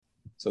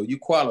So you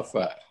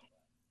qualify.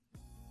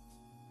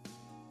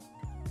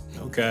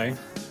 Okay.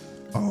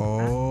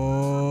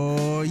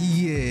 Oh,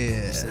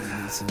 yeah.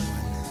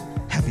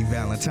 Happy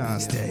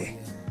Valentine's Day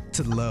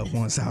to the loved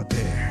ones out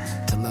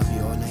there. To love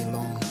you all night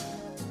long.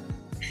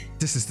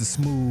 This is the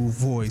smooth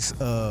voice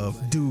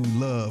of Dude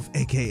Love,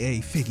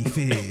 a.k.a. Figgy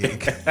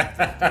Fig.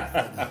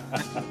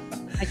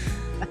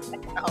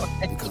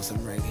 Because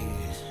I'm right here.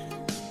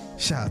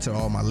 Shout out to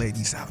all my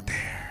ladies out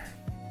there.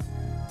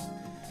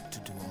 To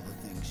do all the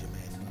things your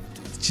man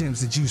would do.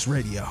 Jim's the Juice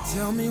Radio.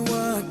 Tell me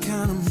what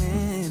kind of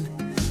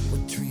man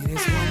would treat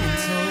his woman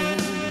so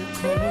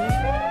cold.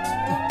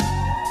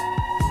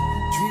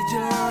 Treat you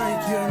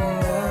like you're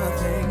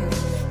nothing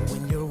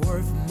when you're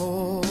worth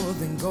more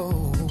than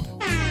gold.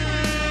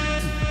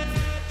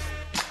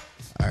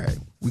 All right,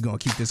 we're going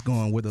to keep this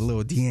going with a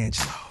little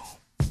D'Angelo.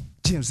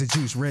 Jim's the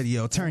Juice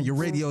Radio. Turn your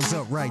radios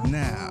up right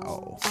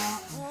now.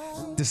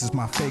 This is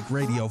my fake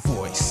radio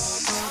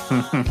voice.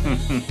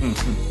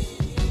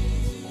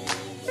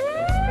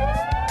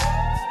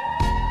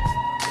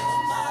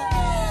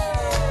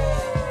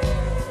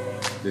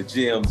 The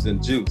Gems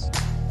and Juice.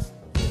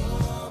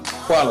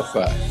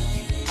 Qualify.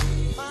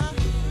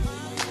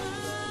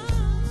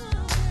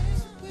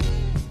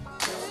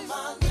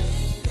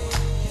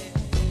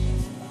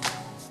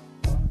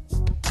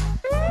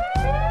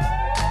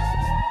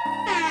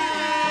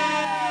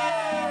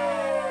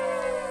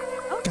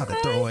 Gotta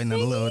throw in a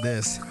little of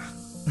this.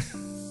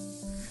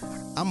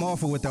 I'm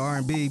awful with the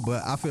R&B,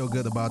 but I feel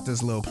good about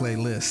this little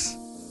playlist.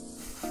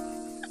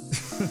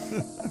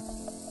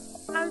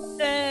 I'm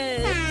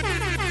dead.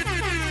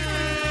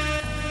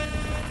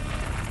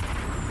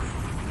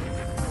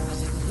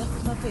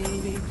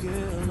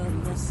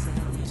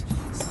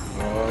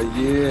 Oh,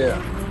 yeah.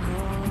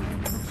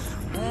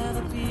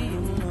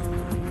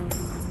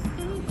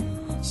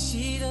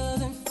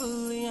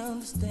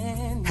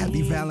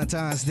 Happy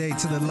Valentine's Day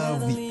to the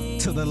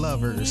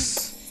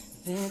lovers.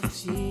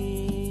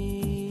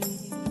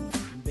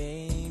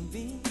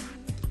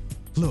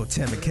 Little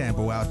Tevin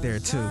Campbell out there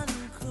too.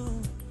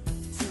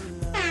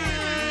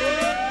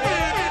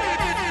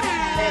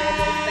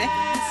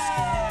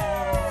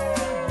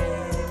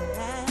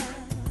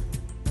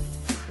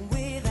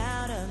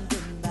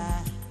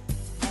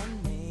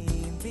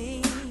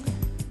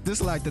 This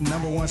is like the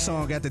 #1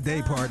 song at the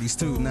day parties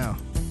too now.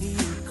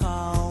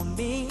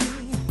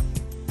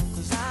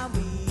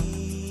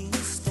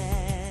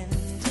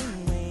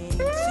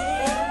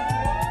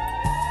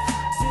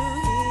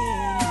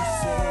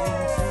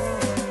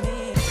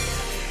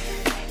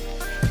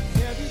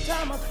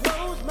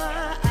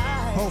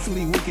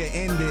 Hopefully we can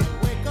end it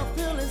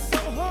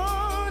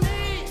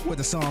with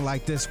a song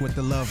like this with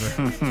the lover.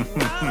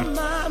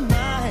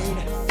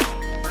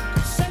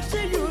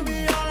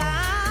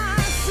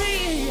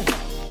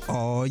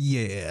 Oh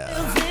yeah.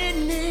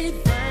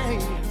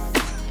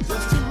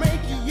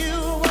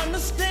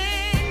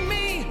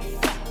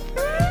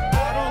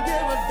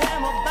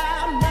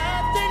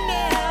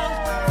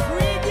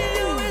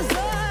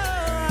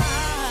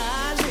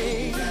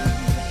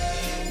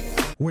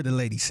 Where the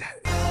ladies at?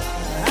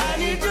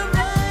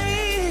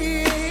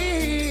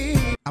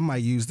 I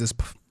might use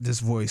this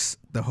voice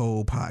the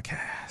whole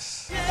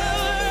podcast.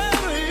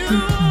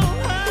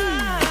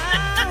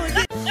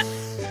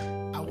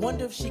 I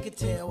wonder if she could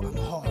tell I'm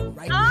hard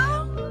right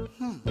now.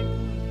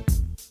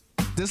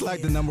 This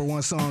like the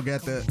 #1 song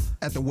at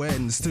the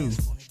weddings too.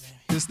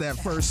 This that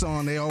first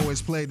song they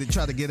always play to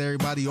try to get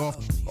everybody off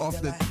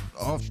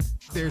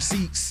their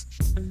seats.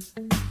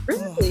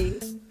 Really?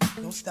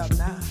 Don't stop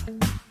now.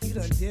 You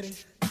done did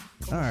it.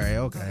 All right,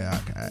 okay.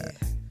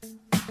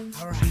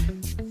 All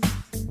right.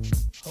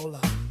 Hold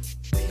up.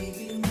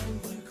 Baby, no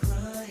one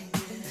crying.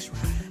 That's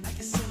right. I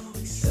get so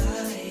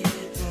excited.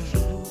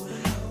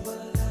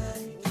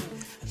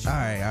 All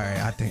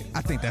right.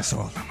 I think that's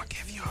all I'm gonna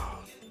give y'all.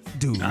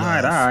 Dude, All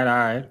right.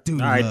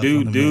 Dude, All right, love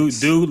dude, on the mix.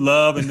 dude,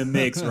 love in the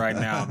mix right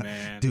now,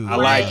 man. Dude, I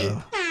like it.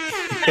 love.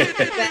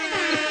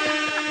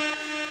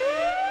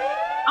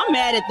 I'm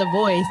mad at the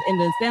voice and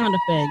the sound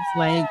effects.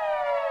 Like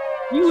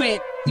you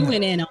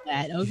went in on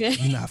that, okay?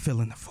 You're not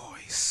feeling the voice.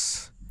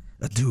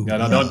 A dude. No,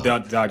 don't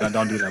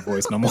do that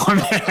voice no more, man.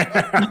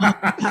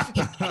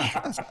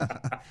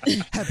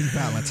 Happy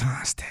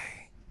Valentine's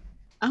Day.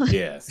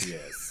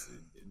 Yes.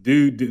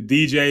 Dude,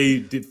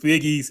 DJ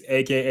Figgy's,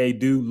 aka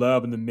Dude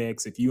Love in the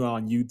mix. If you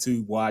on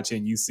YouTube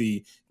watching, you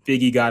see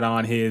Figgy got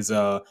on his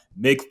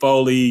Mick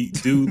Foley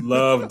Dude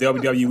Love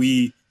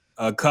WWE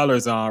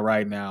colors on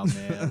right now,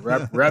 man.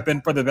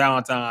 Repping for the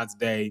Valentine's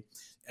Day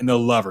and the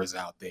lovers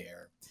out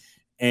there.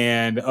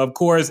 And of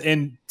course,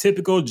 in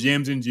typical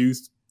Gems and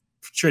Juice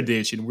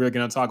tradition, we're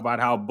going to talk about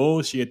how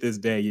bullshit this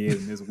day is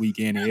and this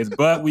weekend is.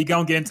 But we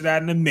going to get into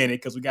that in a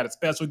minute because we got a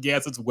special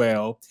guest as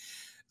well.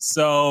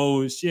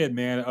 So, shit,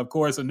 man. Of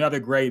course, another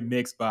great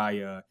mix by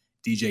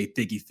DJ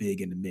Figgy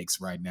Fig in the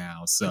mix right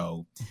now.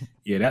 So,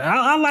 yeah,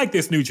 I like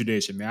this new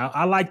tradition, man.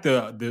 I like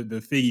the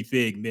Figgy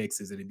Fig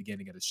mixes at the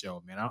beginning of the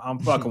show, man. I'm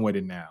fucking with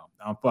it now.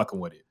 I'm fucking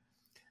with it.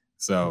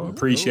 So,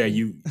 appreciate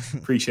you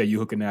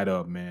hooking that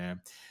up,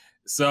 man.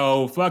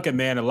 So fuck it,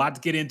 man. A lot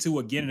to get into.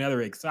 Again,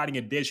 another exciting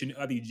edition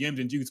of the Gems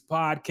and Juice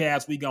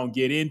podcast. We gonna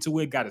get into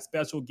it. Got a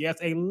special guest,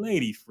 a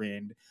lady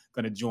friend,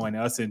 gonna join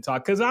us and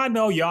talk. Cause I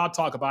know y'all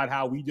talk about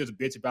how we just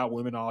bitch about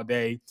women all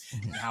day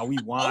and how we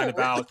whine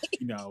about,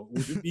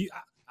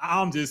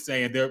 I'm just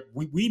saying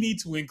we need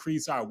to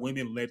increase our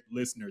women-led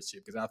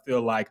listenership because I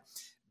feel like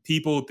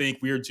people think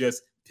we're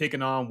just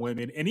picking on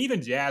women. And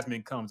even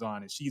Jasmine comes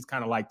on and she's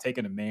kind of like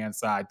taking a man's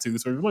side too.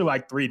 So it's really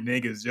like three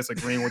niggas just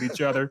agreeing with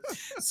each other.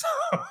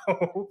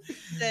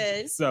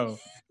 So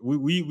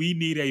we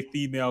need a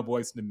female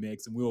voice in the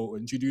mix and we'll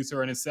introduce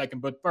her in a second.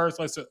 But first,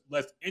 let's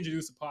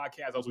introduce the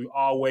podcast as we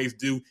always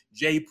do.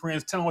 Jay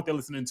Prince, tell them what they're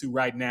listening to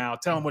right now.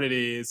 Tell them what it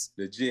is.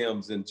 The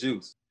Gems and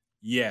Juice.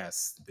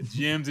 Yes, the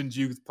Gems and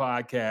Juice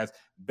podcast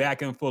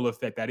back in full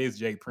effect. That is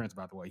Jay Prince,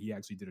 by the way. He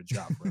actually did a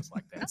job for us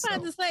like that. I'm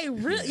about to say,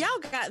 y'all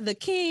got the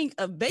king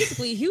of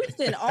basically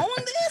Houston on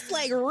this?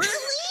 Like, really?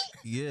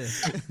 Yeah.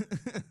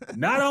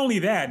 Not only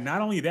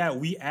that,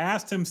 we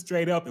asked him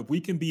straight up if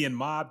we can be in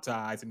Mob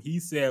Ties, and he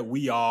said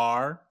we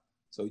are.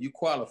 So you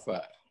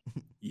qualify.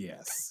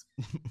 Yes.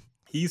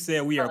 He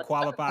said we are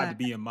qualified to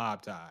be in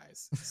Mob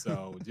Ties.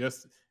 So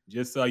just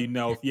so you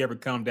know, if you ever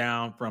come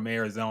down from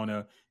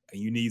Arizona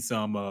and you need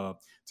some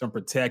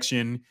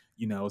protection,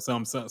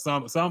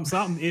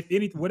 something, if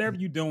anything, whatever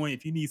you're doing,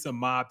 if you need some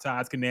Mob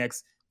Ties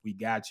connects, we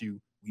got you.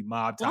 We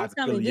Mob Ties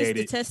affiliated.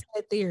 Just to test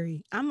that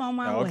theory. I'm on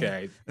my way.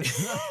 Okay.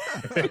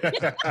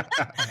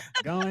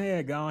 Go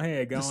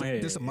ahead. This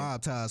is a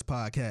Mob Ties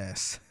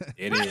podcast.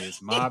 It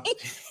is Mob.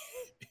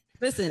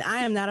 Listen,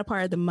 I am not a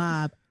part of the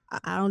mob.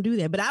 I don't do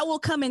that, but I will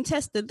come and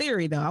test the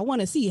theory though. I want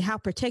to see how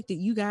protected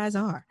you guys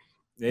are.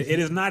 It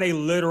is not a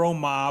literal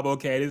mob,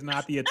 okay? It is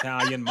not the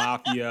Italian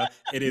mafia.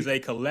 It is a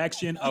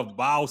collection of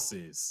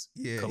bosses.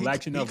 Yeah,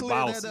 collection of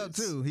bosses. That up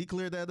too. He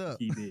cleared that up.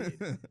 He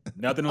did.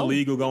 Nothing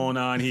illegal going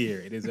on here.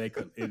 It is a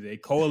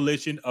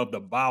coalition of the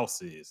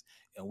bosses,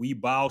 and we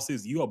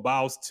bosses. You a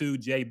boss too,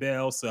 J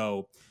Bell.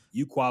 So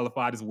you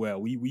qualified as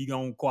well. We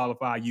gonna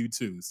qualify you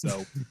too.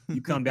 So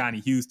you come down to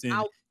Houston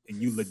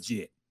and you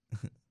legit.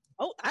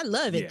 Oh, I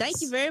love it. Yes.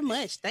 Thank you very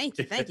much. Thank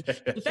you.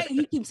 The fact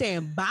you keep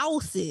saying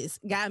bosses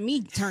got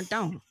me turned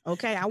on.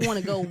 Okay. I want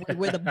to go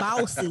where the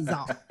bosses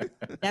are.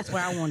 That's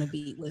where I want to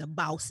be, where the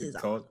bosses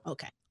are.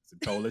 Okay. It's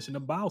a coalition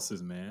of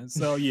bosses, man.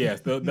 So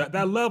yes,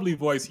 that lovely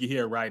voice you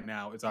hear right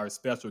now is our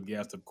special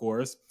guest, of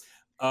course.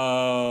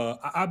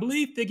 I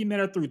believe Figgy met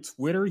her through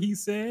Twitter, he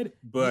said,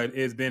 but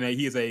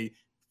he is a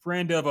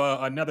friend of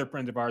another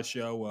friend of our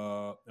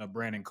show,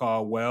 Brandon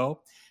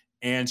Caldwell.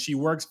 And she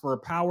works for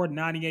Power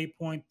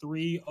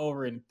 98.3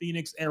 over in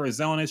Phoenix,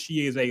 Arizona.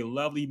 She is a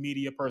lovely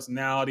media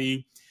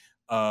personality,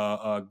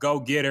 a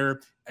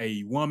go-getter,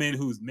 a woman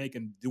who's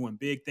doing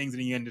big things in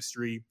the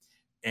industry.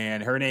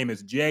 And her name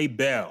is J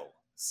Bell.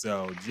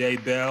 So J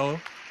Bell,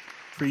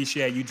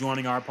 appreciate you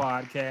joining our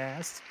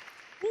podcast.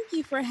 Thank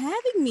you for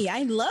having me.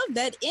 I love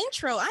that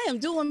intro. I am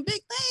doing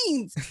big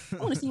things. I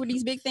want to see what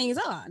these big things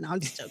are. No, I'm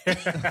just joking.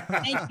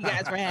 Thank you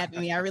guys for having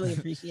me. I really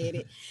appreciate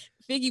it.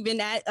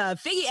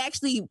 Figgy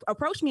actually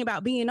approached me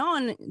about being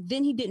on.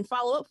 Then he didn't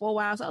follow up for a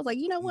while. So I was like,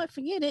 you know what?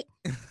 Forget it.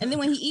 And then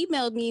when he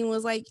emailed me and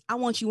was like, I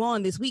want you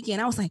on this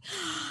weekend, I was like,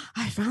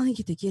 I finally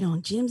get to get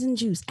on Gems and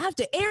Juice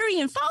after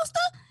Arian Foster.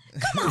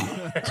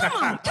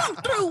 Come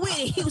through with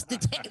it, Houston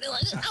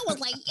Texas. I was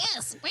like,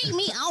 yes, bring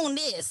me on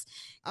this.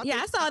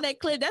 I saw that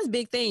clip. That's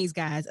big things,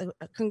 guys.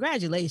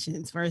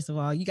 Congratulations, first of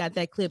all. You got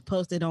that clip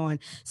posted on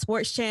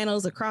sports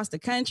channels across the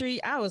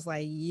country. I was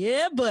like,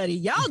 yeah, buddy,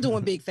 y'all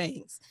doing big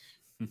things.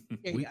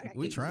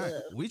 We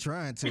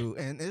trying to,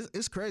 and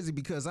it's crazy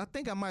because I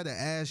think I might have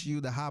asked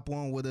you to hop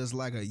on with us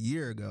like a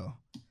year ago.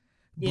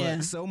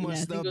 But so much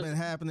stuff been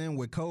happening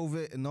with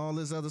COVID and all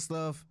this other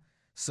stuff.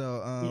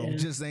 So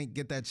just ain't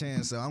get that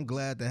chance. So I'm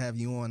glad to have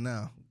you on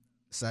now.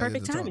 Excited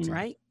Perfect timing,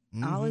 right?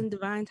 Mm-hmm. All in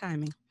divine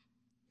timing.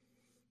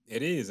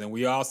 It is. And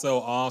we also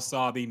all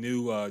saw the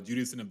new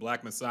Judas and the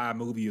Black Messiah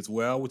movie as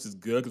well, which is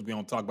good because we're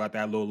going to talk about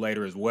that a little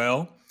later as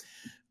well.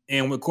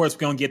 And of course, we're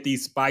going to get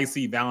these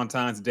spicy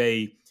Valentine's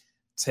Day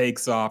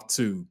takes off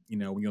too.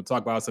 We're going to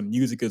talk about some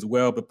music as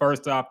well. But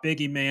first off,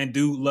 Figgy, man,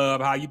 Dude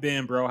Love, how you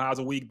been, bro? How's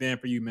the week been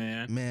for you,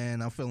 man?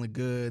 Man, I'm feeling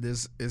good.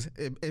 It's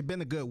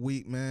been a good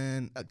week,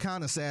 man.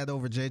 Kind of sad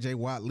over J.J.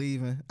 Watt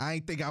leaving. I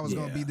didn't think I was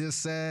going to be this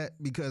sad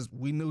because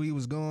we knew he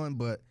was going,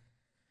 but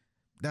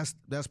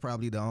that's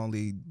probably the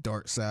only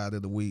dark side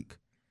of the week.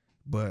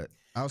 But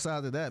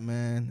outside of that,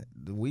 man,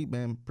 the week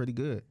been pretty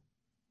good.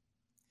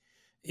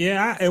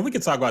 Yeah, and we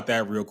can talk about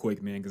that real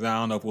quick, man, because I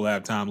don't know if we'll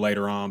have time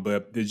later on.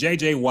 But the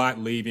J.J. Watt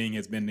leaving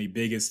has been the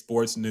biggest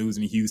sports news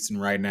in Houston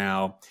right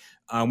now.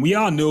 We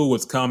all knew it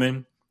was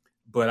coming,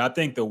 but I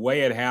think the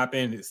way it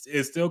happened,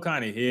 it still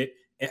kind of hit.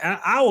 And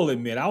I will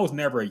admit, I was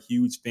never a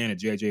huge fan of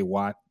J.J.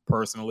 Watt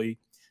personally.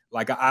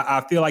 Like,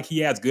 I feel like he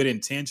has good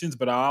intentions,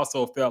 but I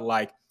also felt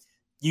like,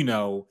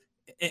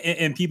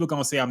 and people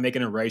going to say I'm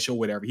making it racial,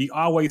 whatever. He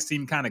always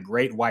seemed kind of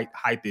great white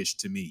hype-ish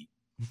to me.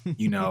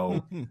 You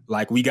know,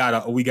 like we got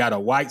a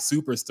white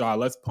superstar.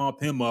 Let's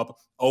pump him up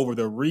over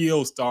the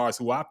real stars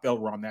who I felt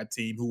were on that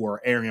team, who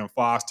were Arian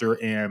Foster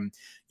and,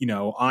 you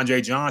know, Andre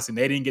Johnson.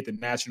 They didn't get the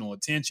national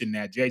attention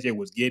that JJ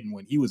was getting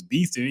when he was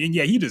beasting. And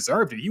yeah, he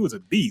deserved it. He was a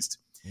beast.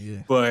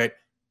 Yeah. But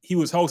he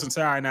was hosting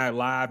Saturday Night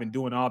Live and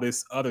doing all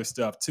this other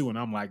stuff too. And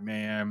I'm like,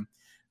 man,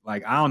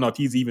 like, I don't know if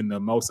he's even the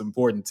most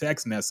important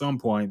Texan at some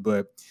point,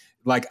 but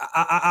like,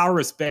 I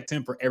respect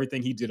him for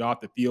everything he did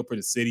off the field for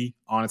the city.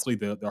 Honestly,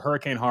 the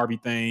Hurricane Harvey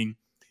thing,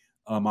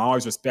 I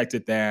always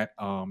respected that.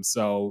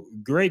 So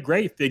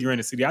great figure in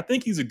the city. I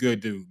think he's a good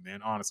dude,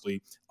 man,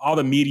 honestly. All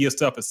the media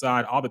stuff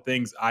aside, all the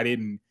things I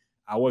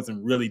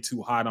wasn't really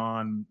too hot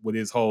on with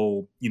his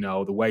whole, you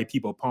know, the way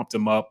people pumped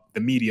him up,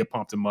 the media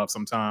pumped him up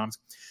sometimes.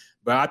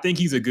 But I think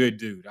he's a good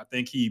dude. I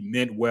think he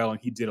meant well and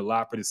he did a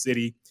lot for the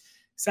city.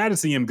 Sad to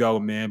see him go,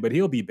 man, but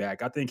he'll be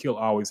back. I think he'll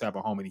always have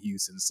a home in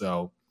Houston.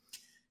 So,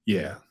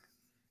 yeah.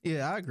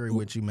 Yeah, I agree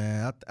with you,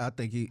 man. I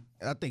think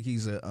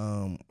he's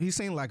he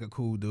seemed like a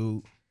cool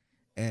dude.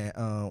 And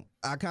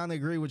I kind of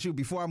agree with you.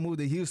 Before I moved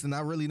to Houston, I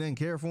really didn't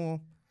care for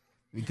him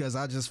because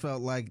I just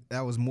felt like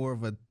that was more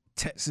of a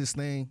Texas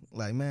thing.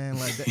 Like, man,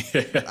 like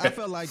that. I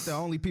felt like the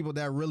only people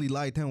that really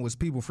liked him was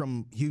people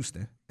from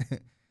Houston.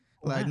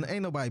 Like,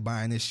 ain't nobody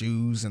buying his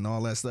shoes and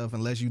all that stuff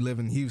unless you live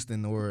in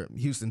Houston or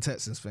Houston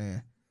Texans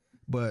fan.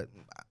 But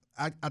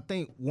I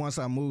think once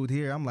I moved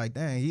here, I'm like,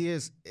 dang, he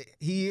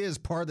is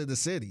part of the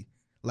city.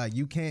 Like,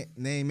 you can't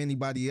name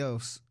anybody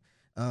else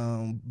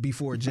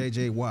before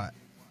J.J. Watt.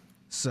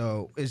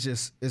 So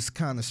it's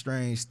kind of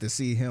strange to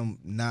see him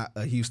not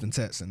a Houston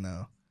Texan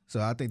now. So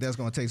I think that's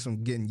going to take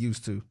some getting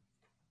used to.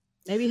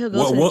 Maybe he'll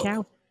go to the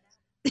Cowboys.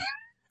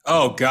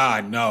 Oh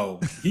God, no!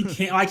 He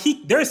can't. Like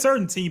there are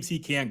certain teams he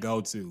can't go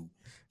to.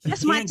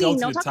 That's my team.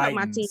 Don't talk about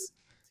my team.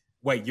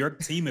 Wait, your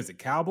team is the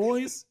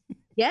Cowboys?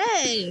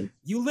 Yay!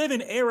 You live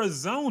in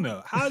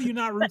Arizona. How do you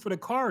not root for the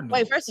Cardinals?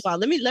 Wait, first of all,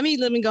 let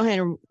me go ahead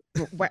and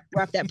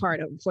wrap that part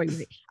up before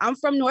you. I'm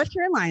from North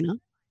Carolina,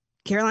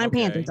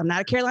 Panthers. I'm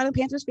not a Carolina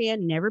Panthers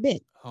fan. Never been.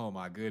 Oh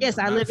my goodness! Yes,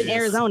 I live in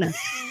Arizona.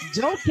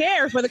 Don't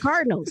care for the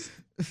Cardinals.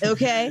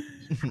 Okay,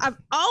 I've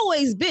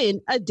always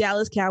been a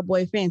Dallas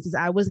Cowboy fan since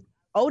I was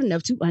old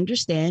enough to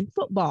understand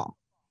football.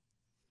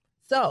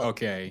 So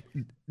okay,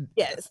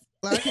 yes.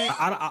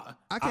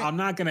 I'm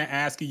not going to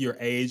ask you your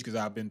age because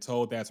I've been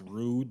told that's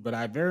rude, but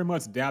I very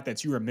much doubt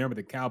that you remember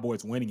the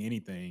Cowboys winning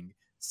anything.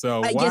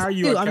 So why are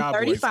you a Cowboys I'm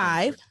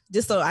 35, fan?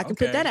 Just so I can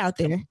put that out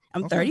there.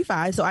 I'm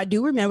 35, so I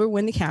do remember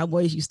when the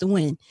Cowboys used to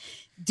win.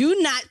 Do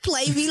not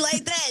play me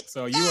like that.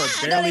 So you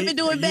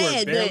were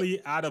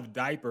barely out of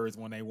diapers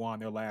when they won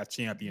their last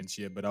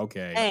championship, but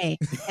okay.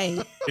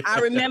 Hey, I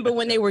remember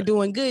when they were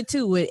doing good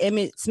too with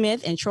Emmitt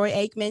Smith and Troy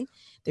Aikman.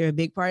 They're a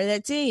big part of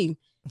that team.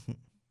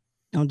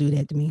 Don't do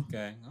that to me.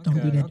 Okay. Don't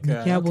do that to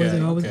me. Cowboys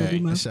are always going to be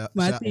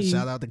my team.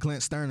 Shout out to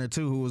Clint Sterner,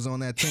 too, who was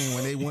on that team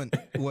when they went,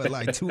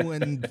 like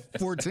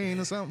 2-14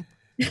 or something?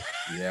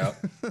 Yeah.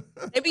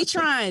 They be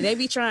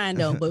trying,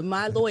 though. But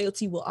my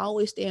loyalty will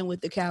always stand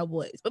with the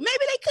Cowboys. But maybe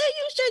they could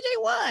use J.J.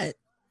 Watt.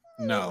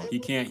 No, he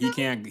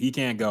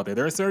can't go there.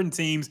 There are certain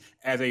teams,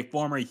 as a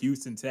former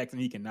Houston Texan,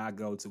 he cannot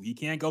go to. He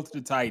can't go to the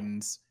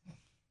Titans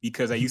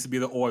because they used to be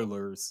the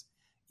Oilers.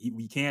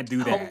 We can't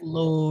do that. Oh,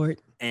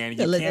 Lord. And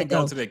you can't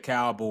go to the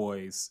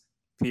Cowboys,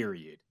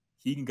 period.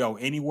 He can go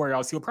anywhere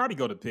else. He'll probably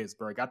go to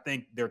Pittsburgh. I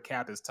think their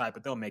cap is tight,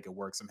 but they'll make it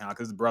work somehow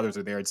because the brothers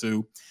are there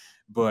too.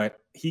 But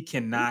he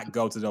cannot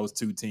go to those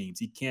two teams.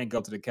 He can't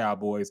go to the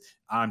Cowboys.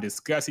 I'm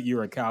disgusted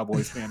you're a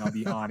Cowboys fan, I'll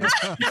be honest,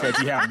 because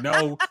you have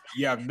no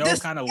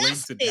kind of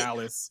link to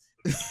Dallas.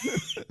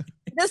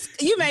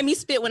 You made me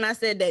spit when I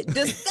said that.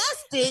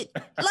 Disgusted?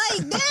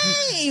 Like,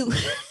 dang.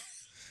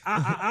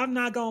 I'm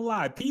not gonna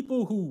lie.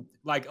 People who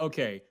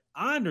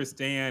I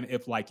understand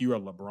if you're a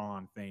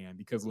LeBron fan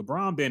because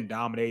LeBron been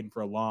dominating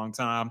for a long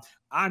time.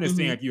 I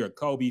understand if you're a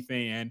Kobe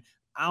fan.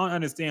 I don't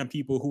understand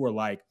people who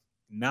are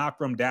not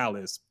from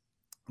Dallas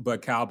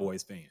but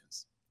Cowboys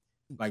fans.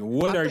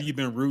 What have you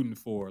been rooting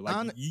for? You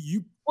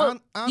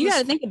got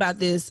to think about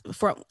this.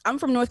 I'm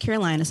from North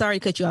Carolina. Sorry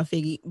to cut you off,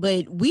 Figgy,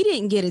 but we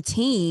didn't get a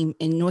team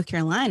in North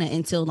Carolina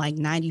until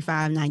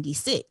 95,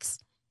 96.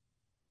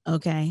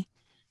 Okay.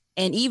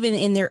 And even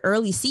in their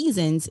early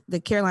seasons, the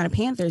Carolina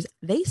Panthers,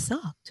 they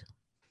sucked.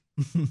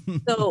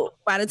 So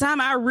by the time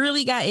I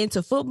really got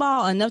into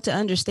football enough to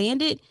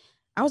understand it,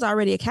 I was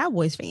already a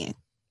Cowboys fan,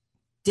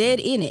 dead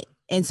in it.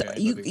 And so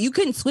you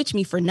couldn't switch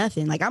me for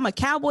nothing. I'm a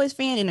Cowboys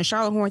fan and a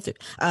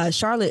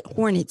Charlotte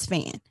Hornets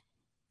fan.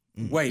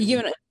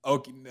 Wait,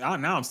 okay.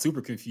 Now I'm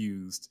super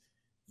confused.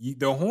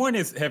 The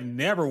Hornets have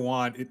never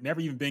won. It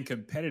never even been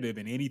competitive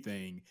in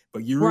anything,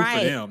 but you root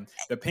for them.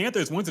 The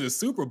Panthers went to the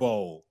Super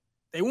Bowl.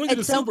 They went to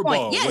the Super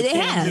Bowl. Yeah, they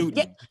have.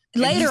 Yeah.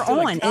 Later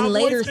on, in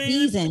later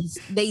seasons,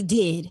 they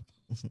did.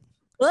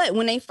 But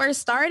when they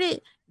first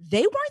started,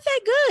 they weren't that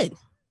good.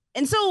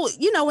 And so,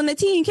 when the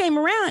team came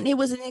around, it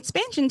was an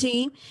expansion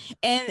team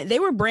and they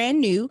were brand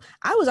new.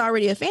 I was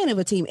already a fan of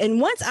a team. And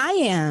once I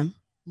am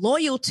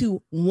loyal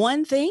to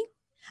one thing,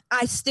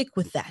 I stick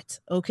with that.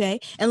 Okay.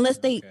 Unless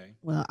they, Okay.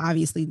 well,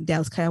 obviously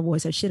Dallas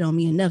Cowboys have shit on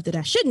me enough that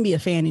I shouldn't be a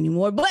fan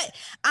anymore, but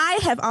I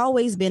have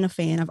always been a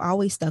fan. I've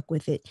always stuck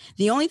with it.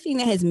 The only thing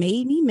that has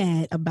made me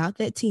mad about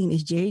that team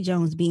is Jerry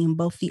Jones being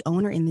both the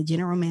owner and the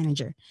general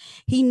manager.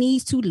 He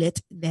needs to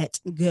let that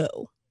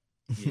go.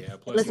 Yeah,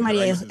 plus Let he's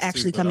somebody else racist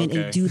actually too, come but in and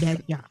okay. do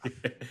that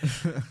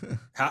job.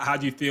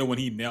 How'd you feel when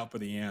he knelt for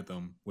the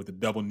anthem with the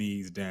double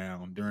knees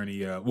down during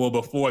the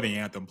before the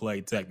anthem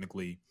played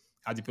technically?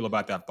 How'd you feel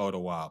about that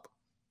photo op?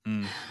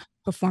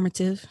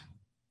 Performative.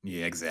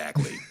 Yeah,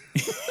 exactly.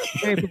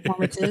 Very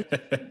performative.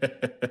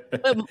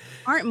 But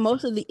aren't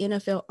most of the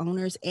NFL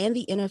owners and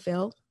the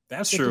NFL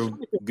That's the true.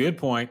 performative? Good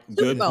point.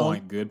 Super Good Bowl.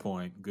 point. Good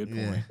point. Good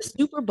Yeah. point. The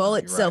Super Bowl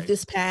You're itself, right.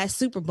 this past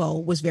Super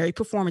Bowl, was very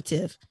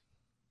performative.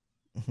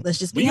 Let's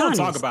just be We gonna honest.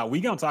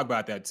 talk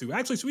about that too.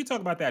 Actually, should we talk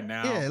about that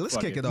now? Yeah, let's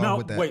Fuck kick it No, off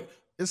with that. wait.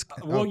 It's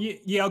Well,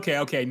 yeah,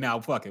 okay. Now,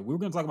 fuck it. We were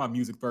gonna talk about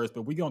music first,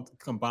 but we're gonna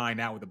combine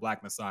that with the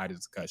Black Messiah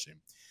discussion.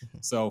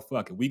 So,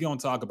 fuck it. We're gonna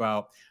talk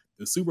about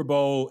the Super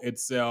Bowl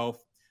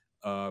itself.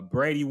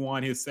 Brady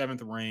won his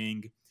 7th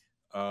ring.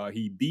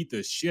 He beat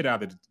the shit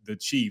out of the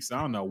Chiefs.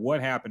 I don't know what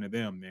happened to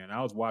them, man.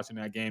 I was watching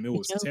that game. It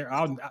was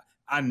terrible.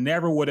 I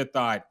never would have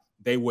thought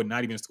they would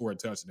not even score a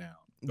touchdown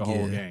the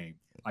whole game.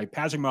 Like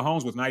Patrick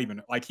Mahomes was not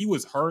even like he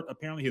was hurt.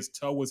 Apparently his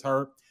toe was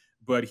hurt,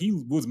 but he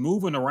was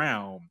moving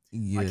around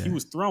like he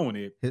was throwing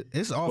it.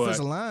 His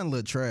offensive line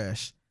looked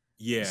trash.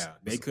 Yeah,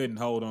 they couldn't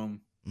hold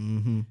him.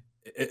 Mm-hmm.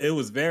 It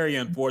was very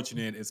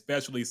unfortunate,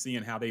 especially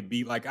seeing how they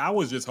beat. Like I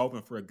was just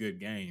hoping for a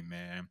good game,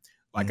 man.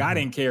 Like I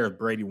didn't care if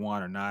Brady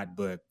won or not,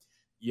 but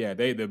yeah,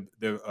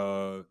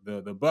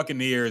 the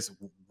Buccaneers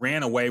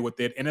ran away with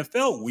it, and it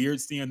felt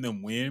weird seeing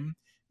them win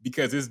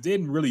because this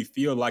didn't really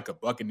feel like a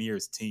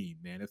Buccaneers team,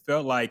 man. It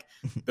felt like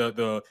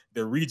the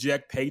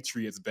reject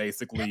Patriots,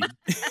 basically.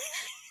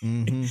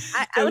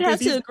 I would have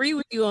to agree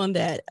with you on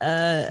that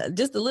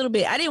just a little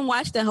bit. I didn't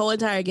watch the whole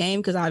entire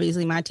game because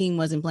obviously my team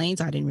wasn't playing,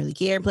 so I didn't really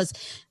care. Plus,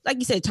 like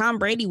you said, Tom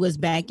Brady was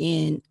back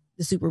in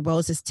the Super Bowl.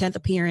 It's his 10th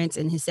appearance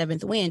and his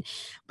 7th win.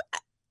 But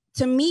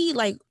to me,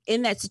 like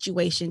in that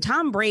situation,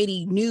 Tom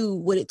Brady knew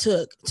what it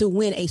took to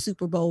win a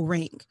Super Bowl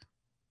ring.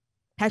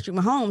 Patrick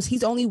Mahomes,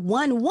 he's only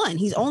won one.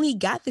 He's only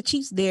got the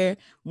Chiefs there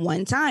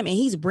one time, and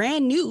he's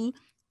brand new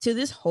to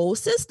this whole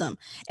system.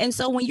 And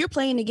so when you're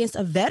playing against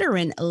a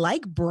veteran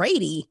like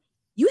Brady,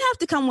 you have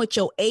to come with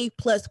your A+++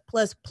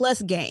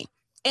 game.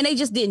 And they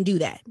just didn't do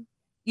that.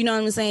 You know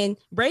what I'm saying?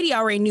 Brady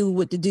already knew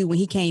what to do when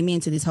he came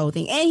into this whole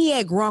thing. And he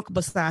had Gronk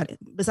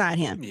beside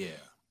him. Yeah.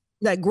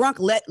 Like Gronk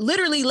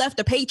literally left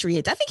the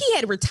Patriots. I think he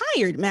had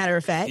retired, matter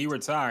of fact. He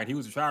retired. He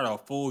was retired a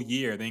full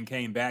year, then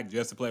came back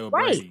just to play with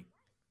Right. Brady.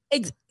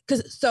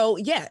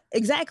 Yeah,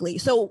 exactly.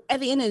 So at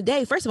the end of the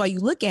day, first of all, you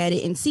look at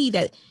it and see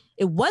that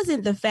it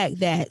wasn't the fact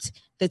that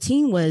the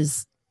team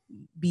was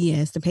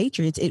BS, the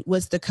Patriots. It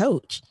was the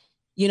coach.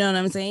 You know what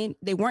I'm saying?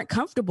 They weren't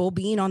comfortable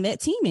being on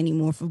that team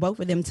anymore for both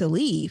of them to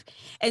leave.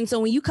 And so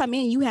when you come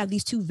in, you have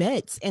these two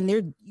vets and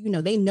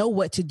they know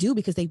what to do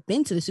because they've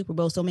been to the Super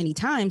Bowl so many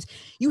times.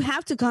 You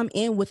have to come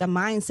in with a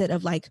mindset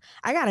of like,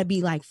 I got to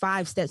be like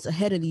 5 steps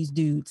ahead of these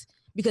dudes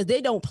because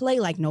they don't play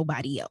like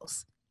nobody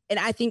else. And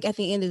I think at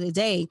the end of the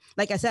day,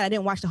 like I said, I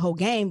didn't watch the whole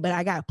game, but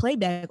I got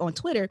playback on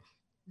Twitter.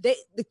 The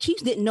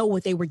Chiefs didn't know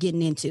what they were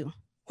getting into,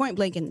 point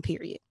blank in the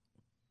period.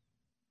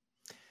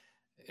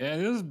 Yeah,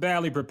 this is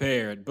badly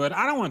prepared, but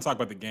I don't want to talk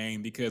about the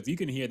game because you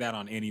can hear that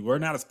on any. We're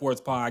not a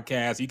sports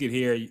podcast. You could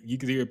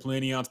hear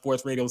plenty on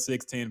Sports Radio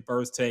 610,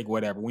 First Take,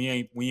 whatever. We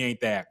ain't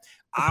that.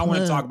 I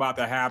want to talk about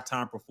the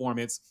halftime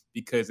performance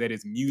because that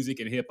is music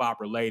and hip hop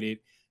related,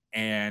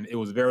 and it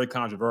was very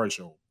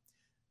controversial.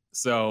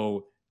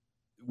 So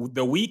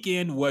the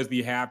weekend was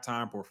the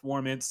halftime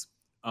performance.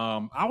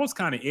 I was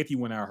kind of iffy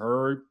when I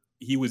heard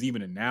he was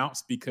even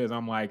announced because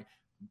I'm like,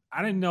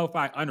 I didn't know if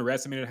I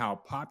underestimated how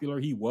popular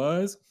he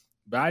was,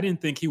 but I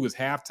didn't think he was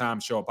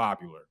halftime show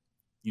popular,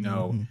 you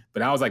know.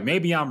 But I was like,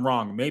 maybe I'm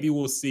wrong. Maybe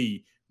we'll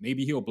see.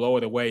 Maybe he'll blow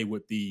it away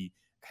with the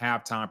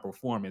halftime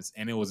performance.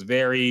 And it was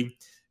very,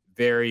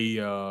 very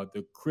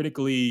the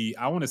critically,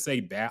 I want to say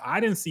bad. I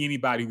didn't see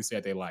anybody who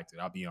said they liked it.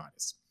 I'll be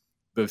honest.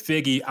 But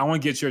Figgy, I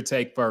want to get your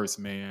take first,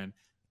 man.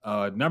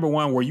 Number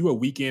one, were you a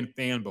Weeknd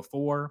fan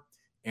before?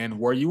 And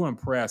were you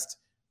impressed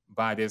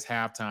by this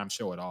halftime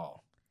show at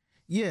all?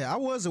 Yeah, I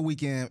was a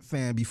Weeknd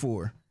fan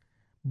before.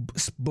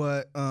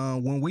 But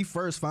when we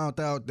first found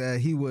out that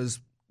he was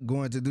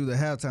going to do the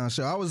halftime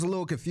show, I was a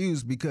little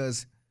confused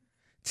because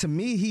to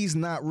me, he's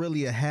not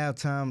really a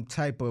halftime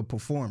type of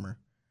performer.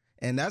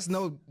 And that's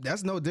no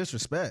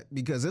disrespect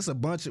because it's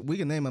we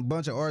can name a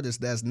bunch of artists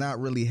that's not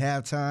really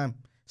halftime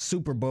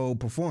Super Bowl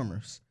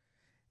performers.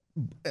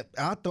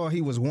 I thought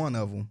he was one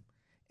of them.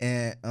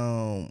 And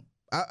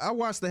I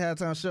watched the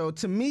halftime show.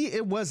 To me,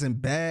 it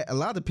wasn't bad. A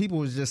lot of people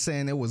was just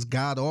saying it was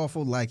god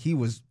awful, like he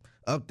was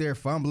up there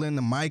fumbling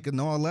the mic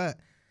and all that.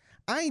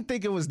 I didn't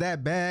think it was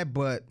that bad,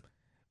 but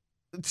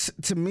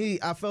to me,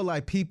 I felt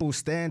like people's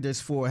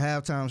standards for a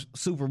halftime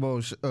Super Bowl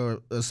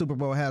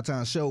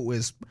halftime show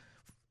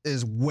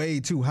is way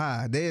too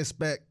high. They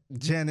expect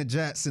Janet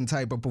Jackson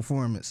type of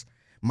performance.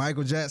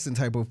 Michael Jackson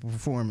type of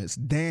performance,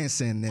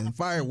 dancing and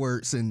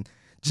fireworks and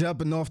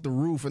jumping off the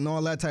roof and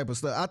all that type of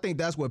stuff. I think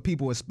that's what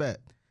people expect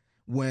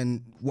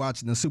when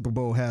watching the Super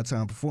Bowl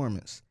halftime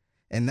performance.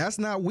 And that's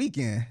not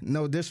Weeknd.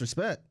 No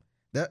disrespect.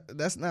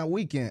 That's not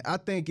Weeknd. I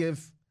think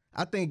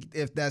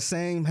if that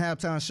same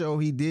halftime show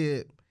he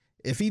did,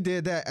 if he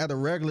did that at a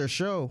regular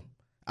show,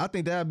 I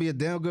think that'd be a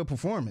damn good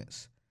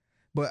performance.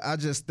 But I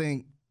just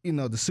think,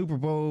 the Super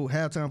Bowl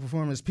halftime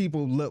performance,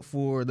 people look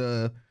for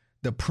the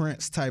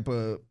Prince type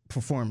of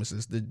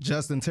performances, the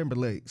Justin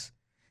Timberlakes.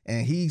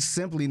 And he's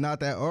simply not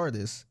that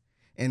artist.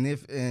 And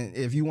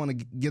if you want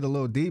to get a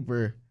little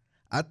deeper,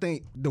 I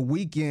think The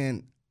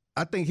Weeknd,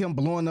 I think him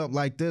blowing up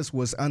like this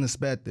was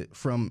unexpected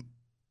from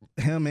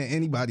him and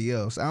anybody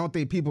else. I don't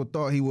think people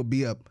thought he would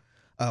be a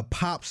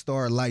pop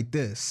star like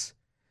this,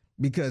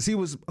 because he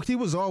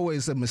was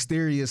always a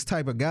mysterious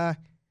type of guy,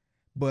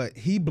 but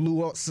he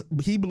blew up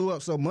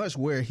so much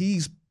where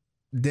he's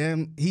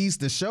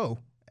the show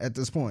at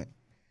this point.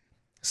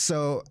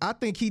 So I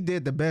think he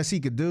did the best he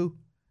could do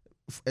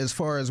as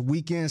far as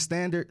Weeknd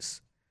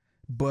standards.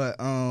 But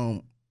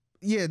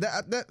yeah,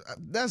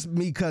 that's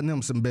me cutting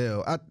him some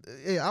bail.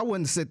 I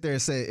wouldn't sit there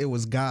and say it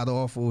was god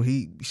awful.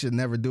 He should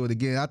never do it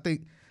again.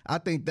 I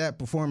think that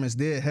performance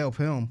did help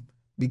him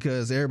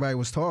because everybody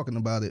was talking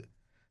about it.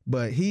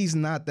 But he's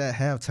not that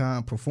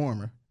halftime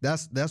performer.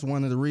 That's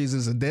one of the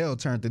reasons Adele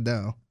turned it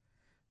down.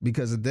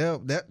 Because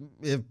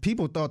if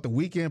people thought the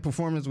Weeknd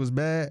performance was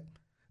bad,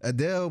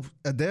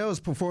 Adele's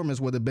performance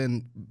would have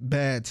been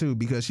bad too,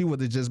 because she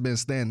would have just been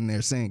standing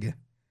there singing.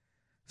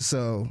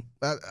 So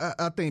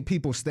I think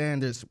people's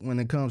standards when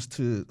it comes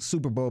to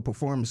Super Bowl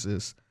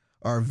performances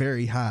are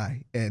very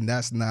high, and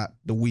that's not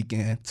the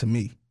Weeknd to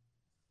me.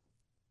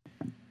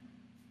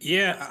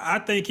 Yeah, I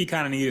think he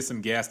kind of needed some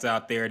guests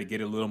out there to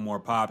get a little more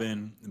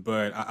popping,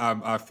 but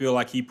I feel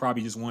like he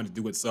probably just wanted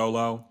to do it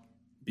solo,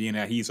 being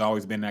that he's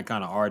always been that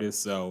kind of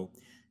artist. So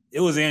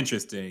it was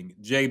interesting.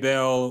 J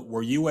Bell,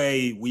 were you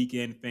a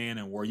Weeknd fan,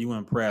 and were you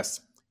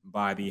impressed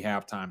by the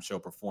halftime show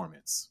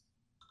performance?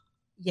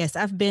 Yes,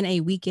 I've been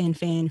a Weeknd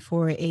fan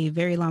for a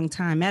very long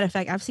time. Matter of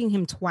fact, I've seen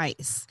him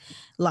twice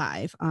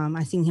live.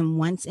 I've seen him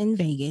once in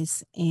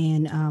Vegas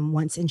and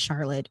once in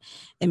Charlotte.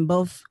 And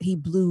both he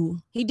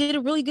did a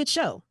really good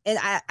show. And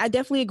I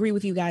definitely agree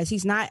with you guys.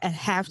 He's not a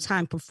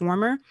halftime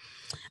performer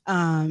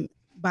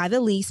by the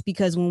least,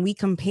 because when we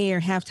compare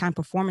halftime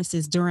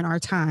performances during our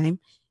time,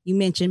 you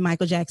mentioned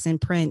Michael Jackson,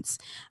 Prince,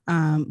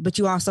 but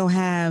you also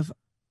have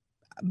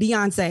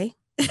Beyonce.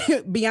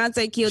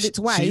 Beyonce killed it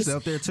twice. She's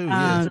up there too,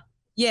 yeah.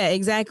 Yeah,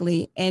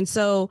 exactly. And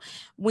so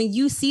when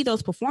you see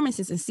those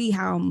performances and see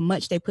how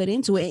much they put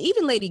into it, and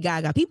even Lady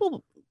Gaga,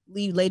 people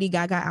leave Lady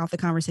Gaga out the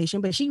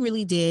conversation, but she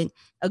really did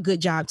a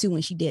good job too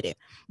when she did it.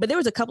 But there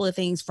was a couple of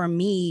things from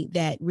me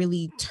that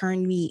really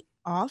turned me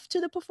off to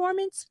the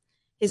performance.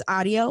 His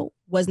audio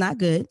was not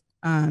good.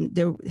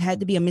 There had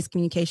to be a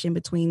miscommunication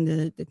between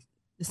the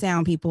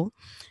sound people.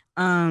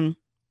 And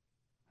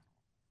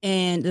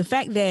the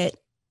fact that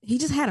he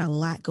just had a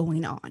lot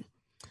going on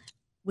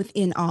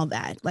within all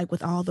that, like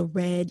with all the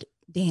red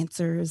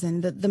dancers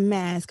and the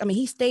mask. I mean,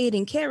 he stayed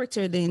in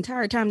character the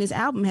entire time this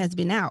album has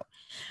been out.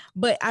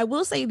 But I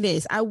will say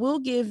this, I will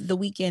give The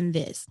Weeknd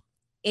this.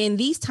 In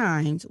these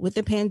times with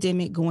the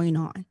pandemic going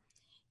on,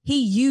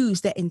 he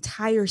used that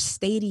entire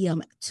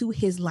stadium to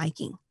his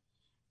liking.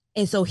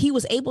 And so he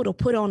was able to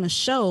put on a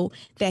show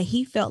that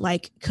he felt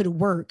like could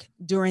work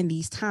during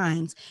these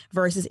times,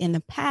 versus in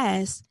the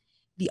past,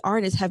 the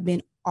artists have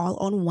been all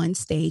on one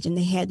stage and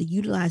they had to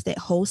utilize that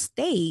whole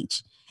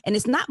stage. And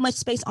it's not much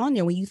space on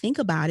there when you think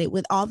about it,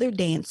 with all their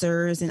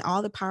dancers and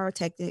all the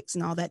pyrotechnics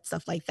and all that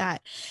stuff like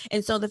that.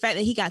 And so the fact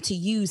that he got to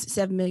use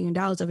 $7 million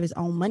of his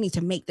own money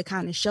to make the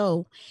kind of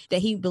show that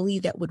he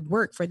believed that would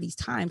work for these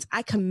times,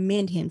 I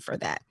commend him for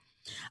that.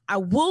 I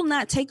will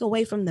not take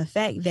away from the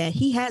fact that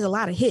he has a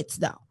lot of hits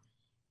though.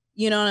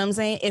 You know what I'm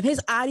saying? If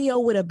his audio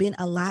would have been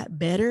a lot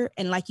better,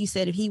 and like you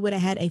said, if he would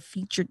have had a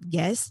featured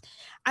guest,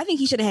 I think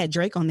he should have had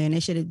Drake on there, and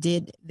they should have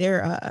did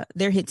their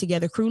hit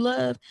together, Crew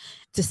Love,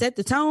 to set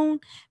the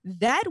tone.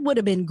 That would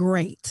have been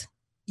great.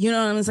 You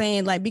know what I'm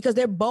saying? Like, because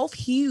they're both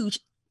huge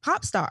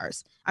pop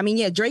stars. I mean,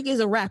 yeah, Drake is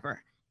a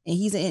rapper and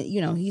he's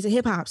a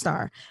hip hop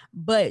star,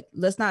 but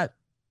let's not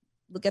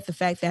look at the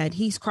fact that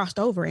he's crossed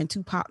over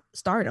into pop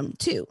stardom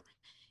too.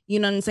 You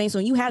know what I'm saying? So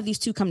when you have these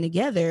two come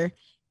together,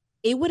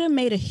 it would have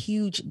made a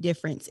huge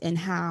difference in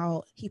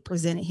how he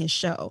presented his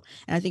show.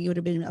 And I think it would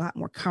have been a lot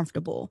more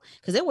comfortable,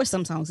 because there were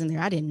some songs in there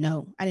I didn't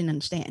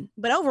understand.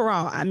 But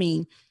overall, I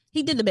mean,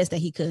 he did the best that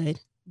he could.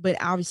 But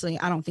obviously,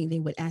 I don't think they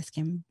would ask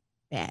him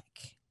back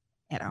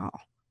at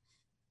all.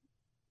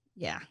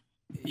 Yeah.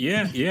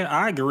 Yeah,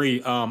 I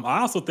agree.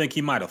 I also think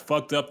he might have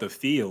fucked up the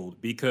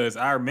field, because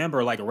I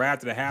remember, like, right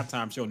after the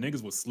halftime show,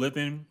 niggas was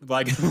slipping.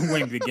 Like,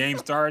 when the game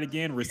started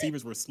again,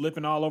 receivers were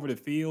slipping all over the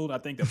field. I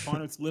think the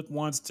punter slipped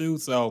once too.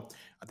 So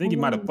I think he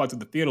might have fucked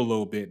up the field a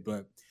little bit.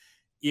 But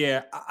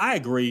yeah, I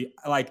agree.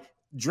 Like,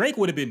 Drake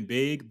would have been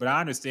big, but I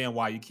understand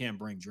why you can't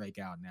bring Drake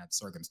out in that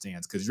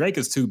circumstance, because Drake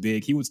is too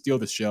big. He would steal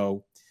the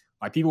show.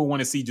 Like, people want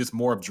to see just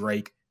more of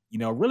Drake.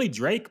 really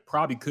Drake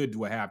probably could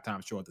do a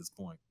halftime show at this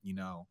point,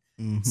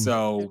 Mhm.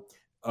 So,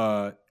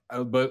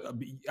 but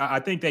I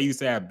think they used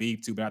to have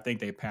beef too, but I think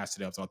they passed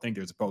it up. So I think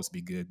they're supposed to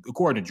be good,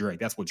 according to Drake.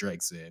 That's what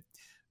Drake said.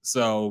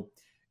 So,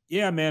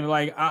 yeah, man.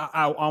 Like,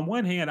 I on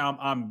one hand,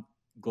 I'm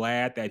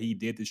glad that he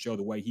did the show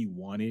the way he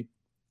wanted.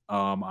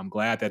 I'm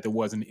glad that there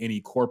wasn't any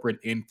corporate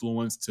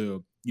influence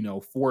to,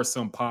 force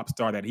some pop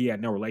star that he had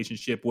no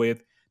relationship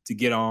with to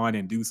get on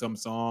and do some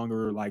song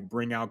or like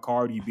bring out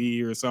Cardi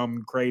B or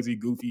some crazy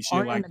goofy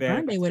shit like Ariana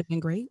that. Grande would have been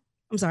great.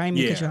 I'm sorry, I didn't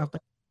mean to cut you Yeah. off,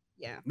 but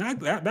yeah.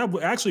 That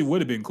actually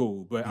would have been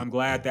cool, but I'm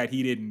glad that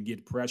he didn't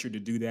get pressured to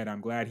do that. I'm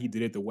glad he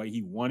did it the way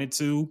he wanted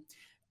to.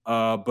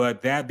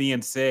 But that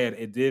being said,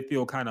 it did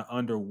feel kind of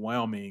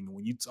underwhelming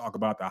when you talk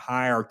about the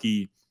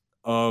hierarchy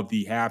of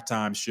the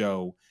halftime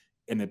show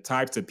and the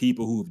types of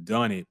people who've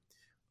done it.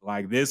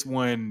 Like this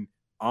one,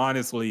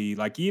 honestly,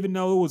 like even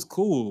though it was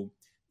cool,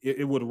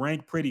 it would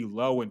rank pretty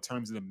low in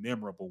terms of the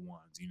memorable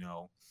ones,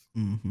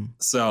 Mhm.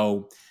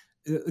 So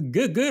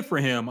good for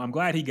him. I'm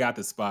glad he got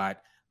the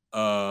spot.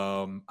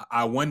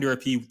 I wonder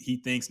if he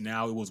thinks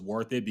now it was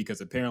worth it because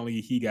apparently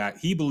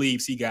he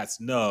believes he got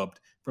snubbed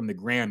from the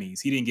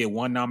Grammys. He didn't get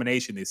one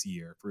nomination this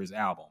year for his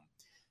album.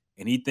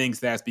 And he thinks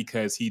that's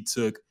because he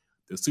took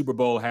the Super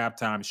Bowl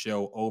halftime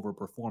show over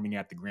performing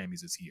at the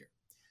Grammys this year.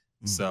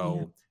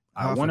 So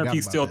I wonder if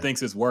he still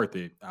thinks it's worth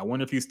it. I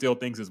wonder if he still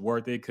thinks it's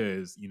worth it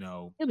because,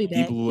 He'll be back.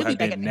 people who He'll be have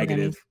back been at the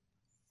negative.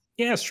 Grammys.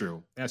 Yeah, that's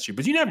true. That's true.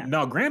 But you never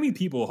know. Grammy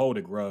people hold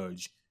a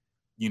grudge.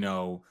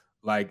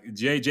 Like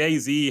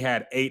Jay-Z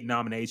had 8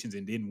 nominations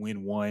and didn't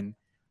win one.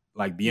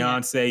 Like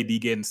Beyonce be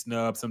getting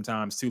snubbed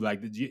sometimes too.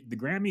 Like the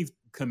Grammys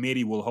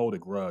committee will hold a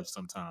grudge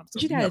sometimes. So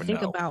But you got to never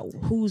think know. about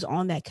who's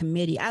on that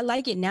committee. I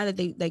like it now that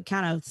they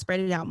kind of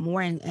spread it out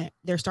more and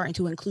they're starting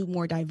to include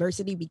more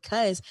diversity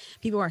because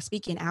people are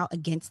speaking out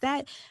against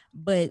that.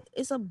 But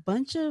it's a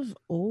bunch of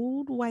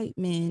old white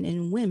men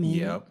and women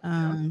Yep.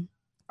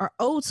 are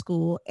old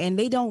school and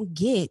they didn't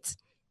get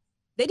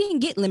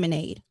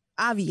Lemonade,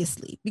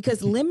 obviously,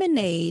 because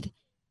Lemonade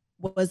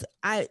was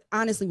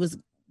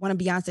one of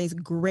Beyonce's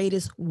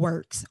greatest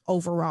works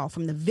overall,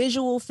 from the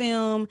visual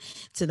film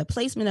to the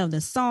placement of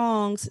the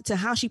songs to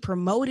how she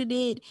promoted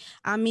it.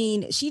 I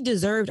mean, she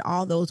deserved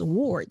all those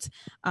awards.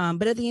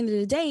 But at the end of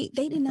the day,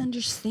 they didn't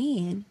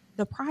understand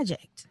the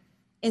project.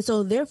 And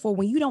so therefore,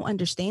 when you don't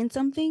understand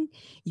something,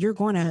 you're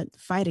going to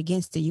fight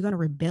against it. You're going to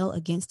rebel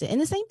against it. And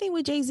the same thing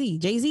with Jay-Z.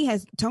 Jay-Z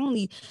has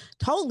totally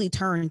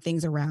turned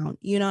things around.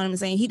 You know what I'm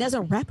saying? He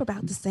doesn't rap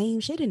about the same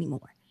shit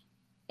anymore.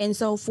 And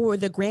so for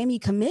the Grammy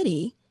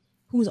committee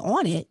who's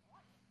on it,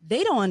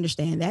 they don't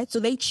understand that. So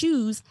they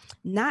choose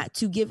not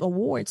to give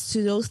awards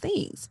to those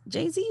things.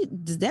 Jay-Z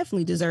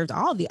definitely deserves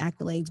all the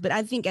accolades. But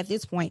I think at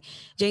this point,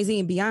 Jay-Z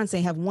and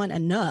Beyonce have won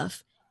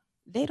enough.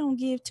 They don't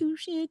give two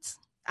shits.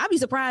 I'd be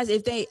surprised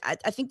if I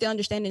think the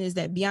understanding is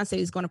that Beyonce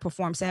is going to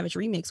perform Savage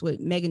Remix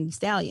with Megan Thee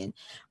Stallion.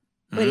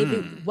 But if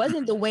it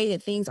wasn't the way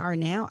that things are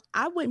now,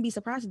 I wouldn't be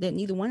surprised that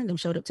neither one of them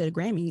showed up to the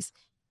Grammys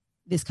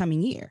this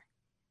coming year.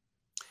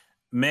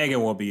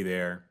 Megan will be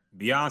there.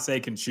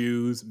 Beyonce can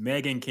choose.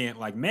 Megan can't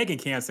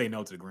say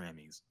no to the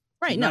Grammys.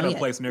 Right. She's No, not at a yeah.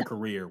 place in her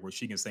career where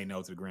she can say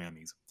no to the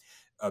Grammys.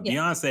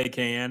 Beyonce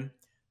can,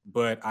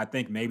 but I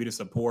think maybe to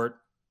support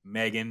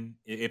Megan,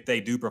 if they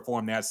do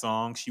perform that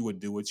song, she would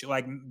do it.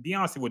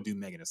 Beyonce would do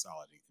Megan a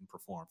solid and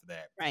perform for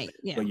that. Right.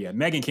 Yeah. But yeah,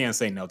 Megan can't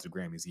say no to the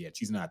Grammys yet.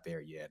 She's not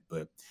there yet,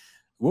 but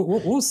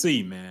we'll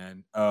see,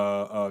 man.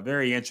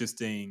 Very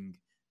interesting,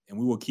 and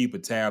we will keep a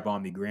tab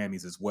on the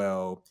Grammys as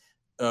well.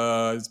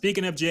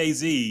 Speaking of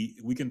Jay-Z,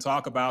 we can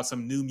talk about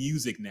some new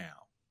music now.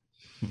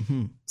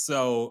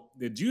 So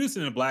the Judas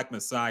and the Black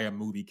Messiah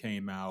movie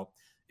came out.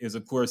 Is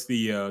of course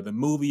the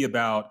movie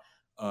about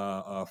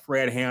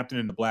Fred Hampton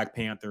and the Black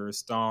Panthers,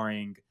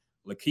 starring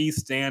Lakeith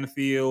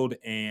Stanfield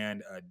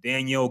and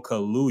Daniel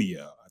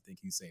Kaluuya. I think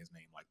you say his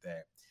name like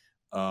that.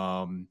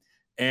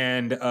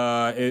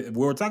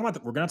 We're going to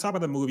talk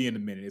about the movie in a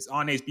minute. It's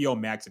on HBO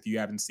Max if you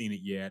haven't seen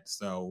it yet.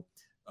 So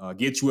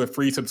get you a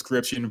free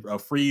subscription, a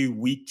free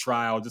week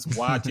trial. Just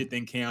watch it,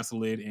 then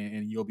cancel it,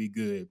 and you'll be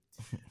good.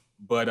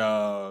 But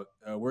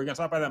we're going to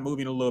talk about that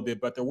movie in a little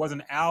bit. But there was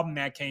an album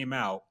that came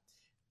out,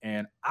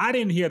 and I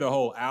didn't hear the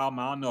whole album.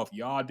 I don't know if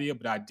y'all did,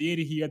 but I did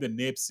hear the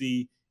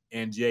Nipsey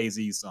and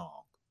Jay-Z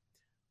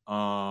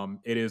song.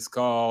 It is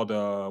called,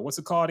 what's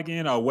it called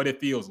again? What It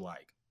Feels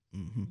Like.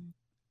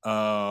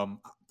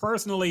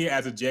 Personally,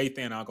 as a Jay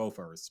fan, I'll go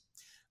first.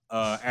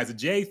 As a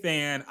Jay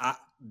fan,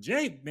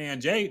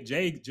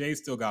 Jay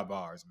still got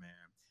bars, man.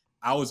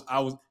 I was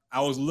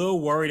a little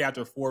worried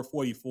after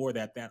 444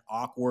 that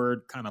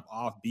awkward kind of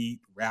offbeat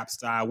rap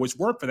style, which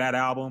worked for that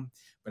album,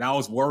 but I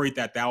was worried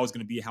that was going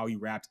to be how he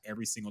rapped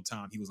every single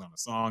time he was on a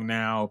song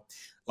now.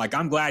 Like,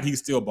 I'm glad he's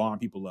still barring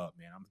people up,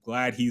 man. I'm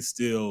glad he's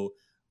still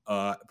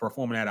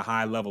performing at a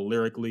high level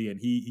lyrically, and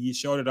he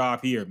showed it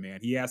off here, man.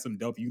 He has some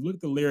dope. You look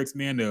at the lyrics,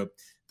 man, the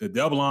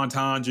double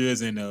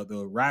entendres and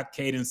the rap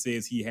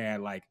cadences he had,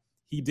 like,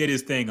 he did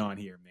his thing on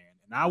here, man.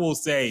 And I will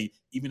say,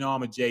 even though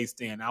I'm a Jay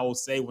stan, I will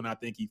say when I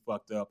think he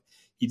fucked up,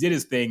 he did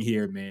his thing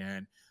here,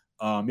 man.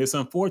 It's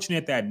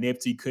unfortunate that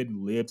Nipsey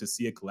couldn't live to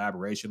see a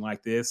collaboration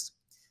like this.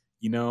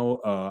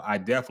 I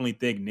definitely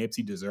think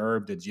Nipsey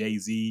deserved a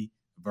Jay-Z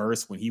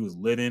verse when he was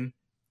living,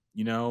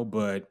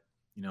 but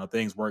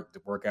things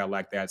work out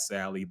like that,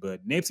 sadly.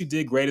 But Nipsey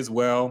did great as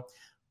well.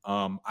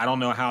 I don't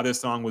know how this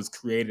song was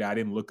created. I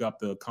didn't look up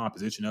the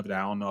composition of it.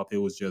 I don't know if it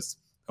was just,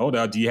 hold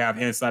up, do you have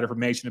inside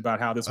information about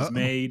how this was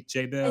made,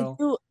 J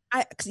Bell?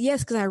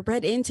 Yes, because I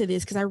read into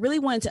this because I really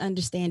wanted to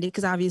understand it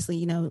because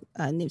obviously,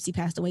 Nipsey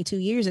passed away 2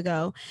 years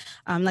ago.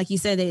 Like you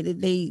said,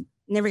 they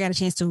never got a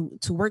chance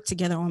to work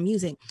together on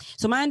music.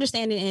 So my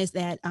understanding is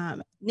that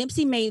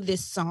Nipsey made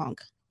this song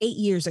 8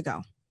 years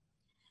ago.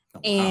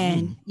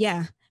 And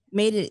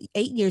made it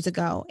 8 years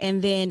ago.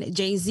 And then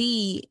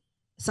Jay-Z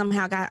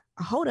somehow got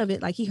a hold of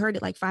it. Like he heard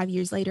it like 5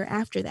 years later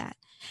after that.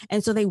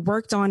 And so they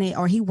worked on it,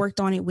 or he worked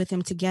on it with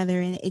him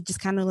together. And it just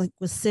kind of like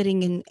was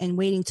sitting and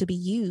waiting to be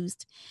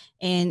used.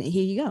 And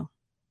here you go.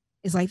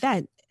 It's like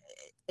that.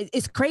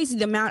 It's crazy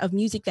the amount of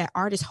music that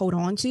artists hold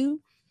on to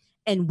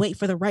and wait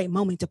for the right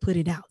moment to put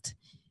it out.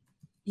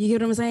 You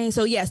get what I'm saying?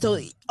 So so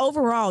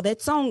overall,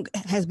 that song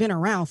has been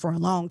around for a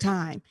long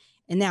time.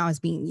 And now it's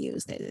being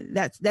used.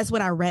 That's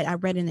what I read. I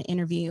read in the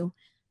interview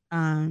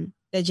that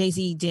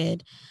Jay-Z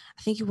did.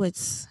 I think it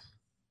was,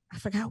 I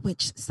forgot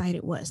which site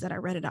it was that I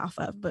read it off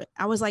of, but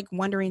I was like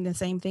wondering the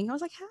same thing. I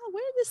was like,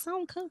 where did this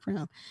song come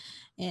from?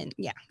 And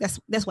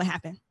that's what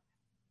happened.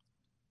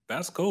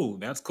 That's cool.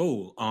 That's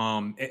cool.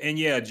 And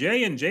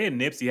Jay and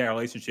Nipsey had a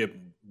relationship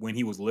when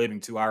he was living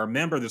too. I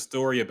remember the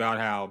story about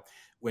how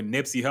when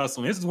Nipsey Hussle,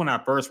 and this is when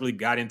I first really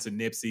got into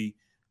Nipsey,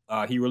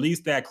 he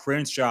released that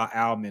Crenshaw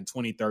album in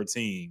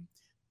 2013.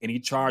 And he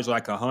charged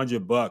like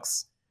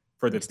 $100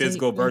 for the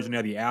physical version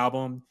of the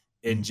album.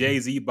 And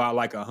Jay-Z bought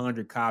like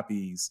 100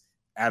 copies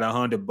at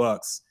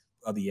 $100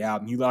 of the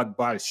album. He bought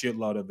a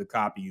shitload of the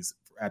copies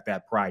at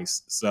that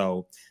price.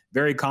 So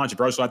very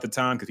controversial at the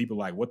time because people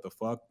were like, what the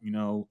fuck?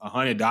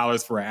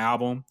 $100 for an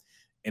album.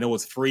 And it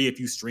was free if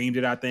you streamed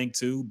it, I think,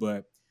 too.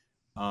 But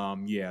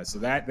so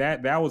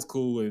that was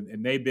cool.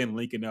 And they've been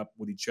linking up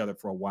with each other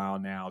for a while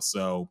now.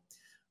 So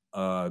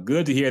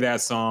good to hear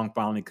that song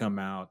finally come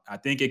out. I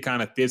think it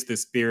kind of fits the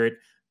spirit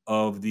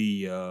of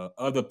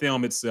the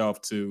film itself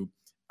too.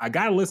 I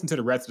gotta listen to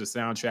the rest of the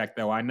soundtrack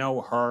though. I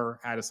know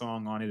Her had a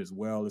song on it as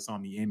well. It's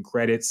on the end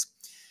credits.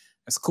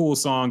 That's a cool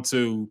song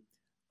too.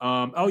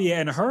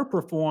 And Her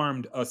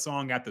performed a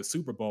song at the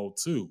Super Bowl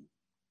too.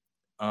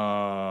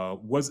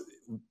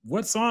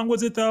 What song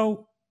was it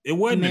though? It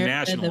wasn't the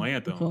national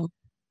anthem.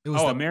 It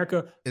was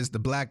America. It's the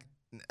Black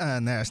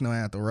national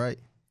anthem, right?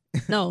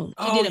 No,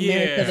 she did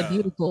America the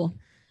Beautiful.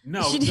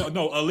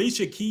 No.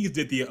 Alicia Keys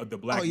did the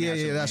Black. Oh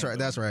yeah, that's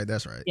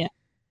right.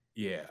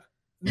 Yeah.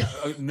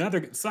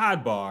 Another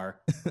sidebar.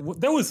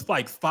 There was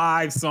like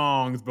 5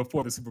 songs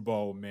before the Super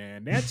Bowl,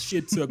 man. That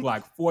shit took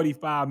like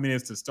 45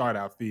 minutes to start.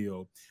 I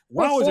feel.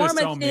 Why was there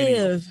so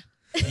many?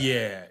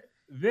 Yeah,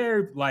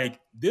 they're like,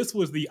 this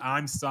was the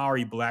I'm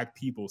Sorry Black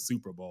People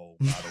Super Bowl,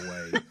 by the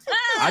way.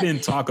 I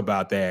didn't talk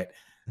about that.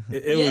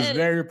 It was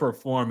very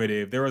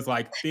performative. There was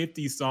like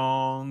 50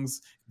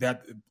 songs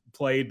that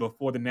played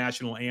before the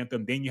national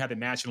anthem. Then you had the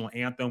national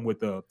anthem with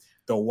the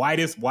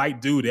whitest white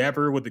dude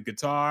ever with the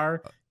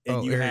guitar.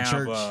 And you Eric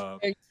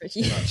have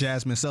Church.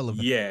 Jasmine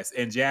Sullivan. Yes,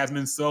 and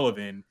Jasmine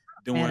Sullivan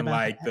doing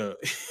like the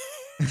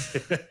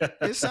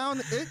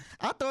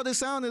I thought it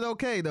sounded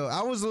okay though.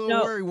 I was a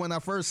little worried when I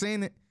first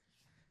seen it.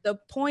 The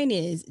point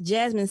is,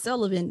 Jasmine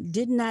Sullivan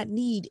did not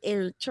need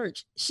Eric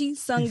Church. She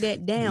sung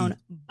that down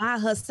by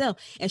herself,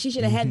 and she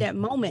should have had that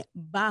moment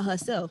by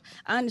herself.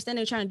 I understand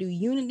they're trying to do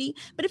unity,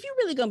 but if you're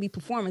really going to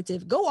be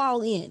performative, go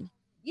all in.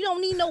 You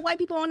don't need no white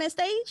people on that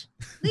stage.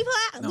 Leave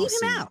her out. Leave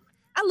him out.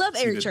 I love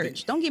Eric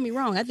Church. Don't get me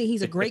wrong. I think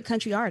he's a great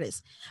country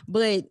artist,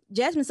 but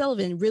Jasmine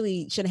Sullivan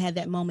really should have had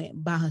that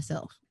moment by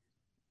herself.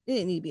 It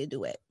didn't need to be a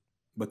duet.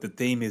 But the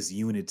theme is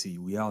unity.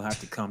 We all have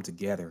to come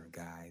together,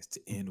 guys,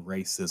 to end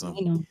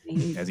racism.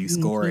 As you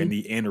score in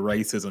the end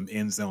racism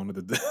end zone of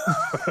the.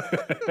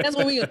 That's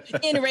what we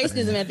end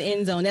racism at the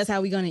end zone. That's how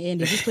we're gonna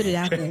end it. Just put it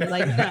out there.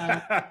 Like,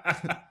 no.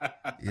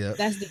 Yeah.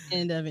 That's the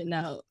end of it.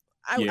 No.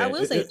 I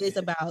will say this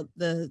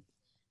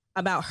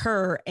about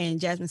Her and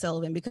Jasmine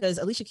Sullivan, because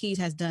Alicia Keys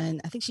has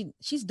done, I think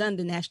she's done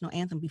the national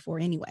anthem before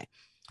anyway.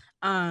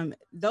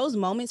 Those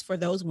moments for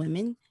those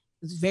women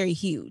was very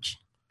huge.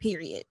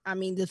 Period. I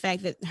mean, the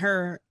fact that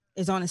Her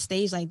is on a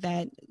stage like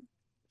that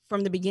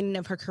from the beginning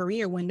of her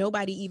career when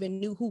nobody even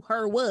knew who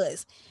Her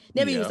was,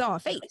 never even saw her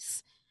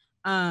face.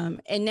 And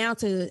now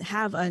to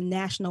have a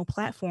national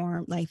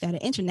platform like that,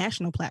 an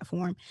international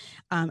platform,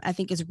 I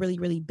think is really,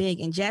 really big.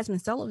 And Jasmine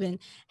Sullivan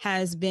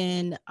has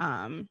been,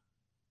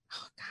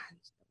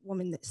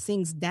 woman that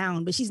sings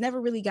down, but she's never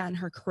really gotten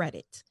her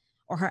credit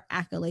or her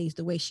accolades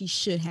the way she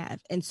should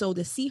have. And so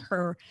to see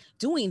her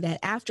doing that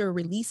after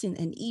releasing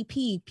an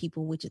EP,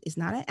 people, which is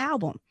not an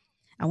album.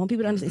 I want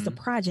people to understand it's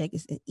a project,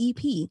 it's an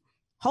EP.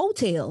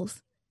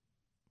 Hotels,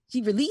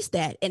 she released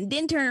that and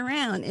then turn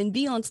around and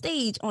be on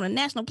stage on a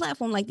national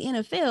platform like the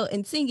NFL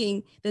and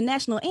singing the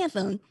national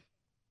anthem.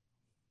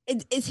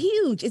 It's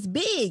huge. It's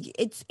big.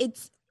 It's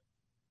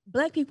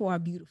Black people are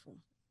beautiful.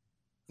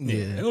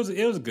 Yeah. It was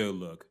a good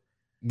look.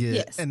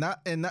 Yeah, Yes.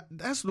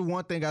 That's the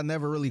one thing I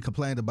never really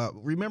complained about.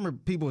 Remember,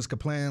 people was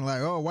complaining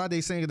like, "Oh, why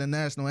they singing the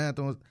national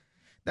anthem?"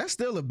 That's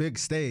still a big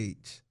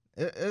stage.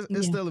 It's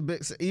Yeah. still a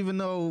big, even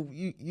though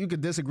you could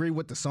disagree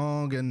with the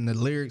song and the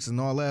lyrics and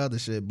all that other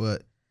shit,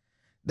 but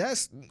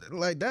that's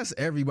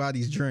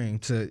everybody's dream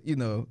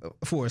to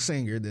for a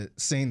singer to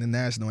sing the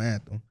national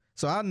anthem.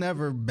 So I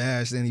never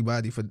bashed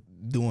anybody for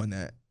doing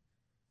that.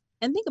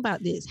 And think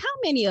about this. How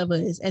many of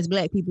us as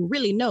Black people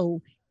really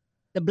know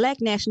the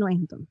Black national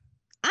anthem?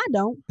 I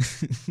don't.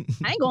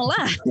 I ain't gonna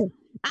lie.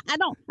 I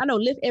don't. I know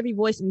lift every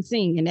voice and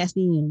sing, and that's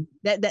the end.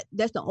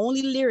 That's the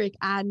only lyric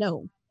I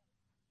know.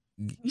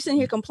 You sitting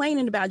here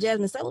complaining about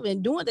Jasmine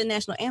Sullivan doing the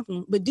national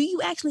anthem, but do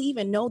you actually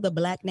even know the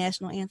Black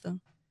national anthem?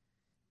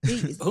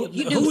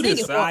 Who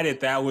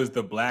decided that was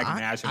the Black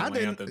national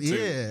anthem too?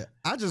 Yeah,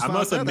 I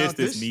must have missed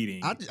this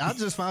meeting. I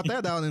just found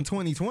that out in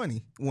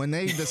 2020 when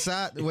the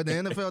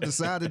NFL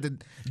decided to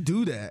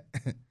do that.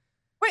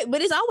 Right,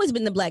 but it's always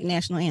been the Black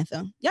national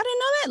anthem. Y'all didn't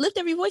know that? Lift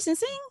every voice and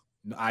sing.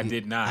 No, I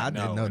did not. I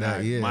didn't know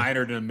that. Yeah,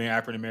 minored in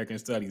African American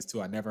studies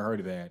too. I never heard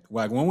of that.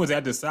 Like, when was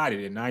that decided?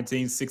 In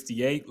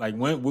 1968? Like,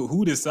 when?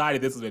 Who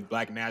decided this was a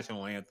Black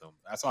national anthem?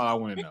 That's all I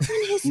want to know.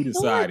 Who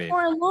decided?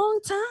 For a long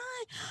time.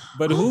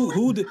 But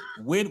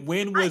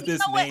when was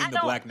this named the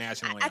Black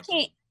national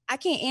anthem? I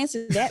can't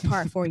answer that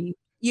part for you.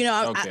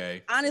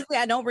 Okay. Honestly,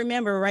 I don't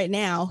remember right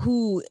now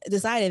who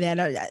decided that.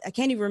 I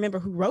can't even remember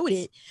who wrote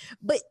it,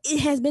 but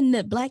it has been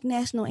the Black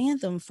national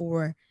anthem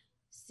for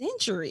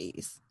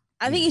centuries.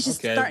 I think it's just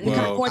starting to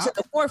come more to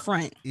the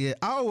forefront. Yeah,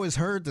 I always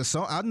heard the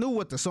song. I knew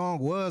what the song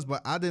was, but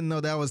I didn't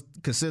know that was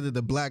considered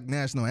the Black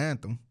national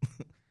anthem.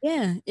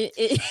 Yeah.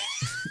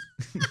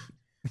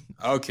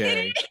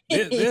 Okay.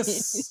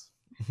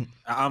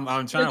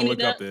 I'm trying to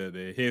look up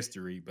the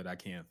history, but I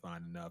can't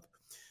find enough.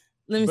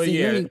 Let me But see.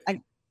 yeah.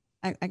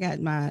 I got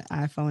my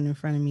iPhone in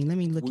front of me. Let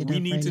me look it up. We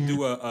need right to now.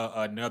 do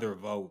another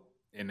vote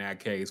in that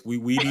case. We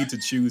need to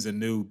choose a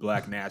new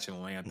Black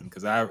national anthem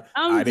because I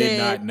did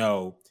not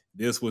know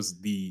this was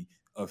the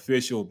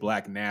official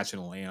Black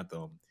national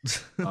anthem.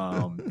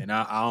 And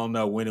I don't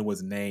know when it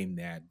was named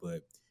that,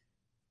 but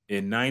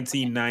in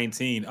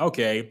 1919,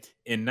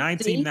 in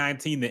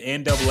 1919, the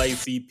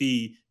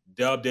NAACP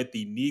dubbed it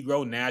the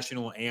Negro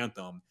National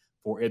Anthem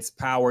for its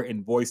power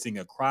in voicing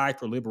a cry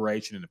for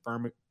liberation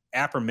and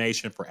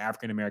affirmation for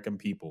African American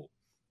people.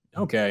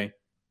 Okay.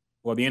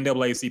 Well, the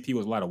NAACP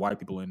was a lot of white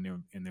people in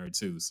there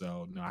too.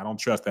 So no, I don't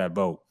trust that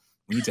vote.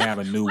 We need to have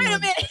a new one. Wait a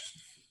minute.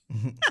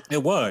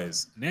 It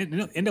was.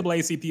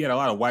 NAACP had a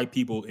lot of white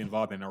people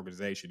involved in the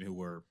organization who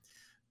were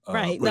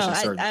right. No,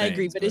 I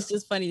agree, things, but it's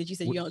just funny that you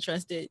said you don't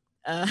trust it.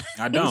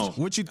 I don't.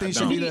 What you think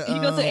should be the? If you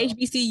go to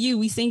HBCU,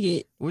 we sing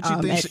it. What you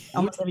think? At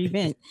almost every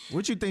event.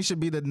 What you think should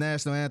be the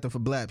national anthem for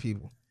Black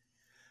people?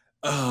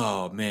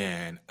 Oh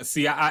man,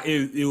 see,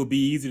 it would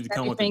be easy to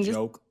come with a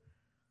joke.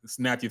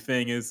 Snap your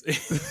fingers.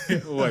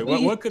 Wait,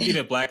 what could be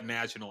the Black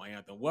national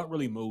anthem? What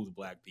really moves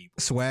Black people?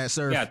 Swag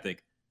surf. Yeah, I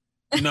think.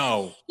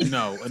 No.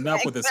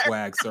 Enough with the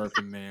swag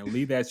surfing, man.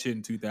 Leave that shit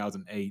in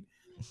 2008.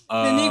 The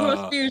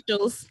Negro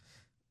spirituals.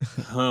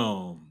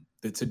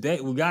 Today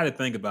we got to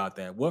think about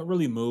that. What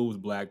really moves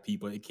Black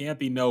people? It can't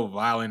be no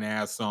violent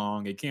ass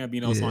song. It can't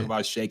be no song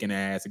about shaking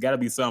ass. It got to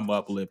be something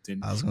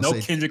uplifting. No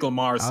Kendrick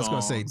Lamar songs. I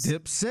was gonna say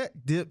Dipset,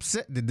 the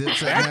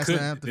Dipset national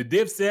anthem. The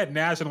Dipset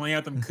national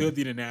anthem could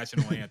be the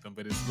national anthem,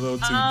 but it's a little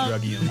too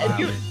druggy and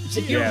violent.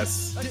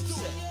 Yes.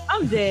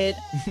 I'm dead.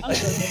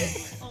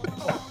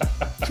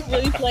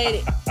 Really played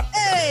it.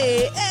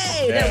 Hey,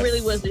 that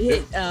really was the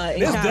hit.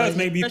 This does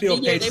make me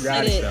feel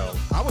patriotic, though.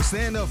 I would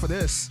stand up for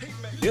this.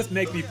 This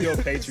makes me feel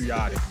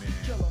patriotic, man.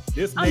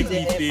 This makes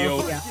me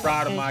feel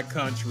proud of my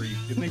country.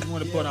 This makes me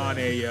want to put on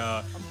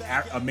a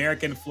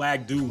American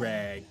flag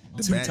do-rag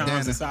 2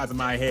 times the size of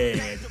my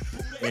head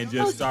and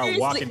just start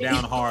walking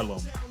down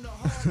Harlem.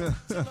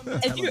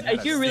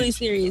 If you're really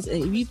serious,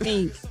 if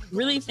you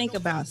really think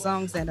about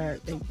songs that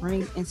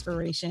bring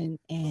inspiration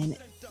and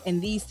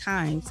these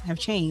times have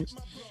changed.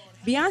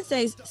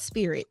 Beyonce's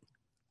Spirit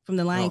from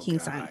the Lion King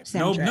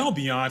soundtrack. No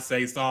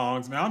Beyonce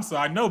songs, man. I'm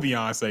sorry. No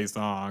Beyonce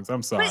songs.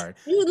 I'm sorry. But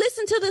you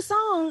listen to the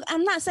song.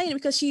 I'm not saying it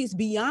because she's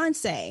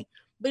Beyonce,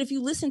 but if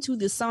you listen to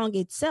the song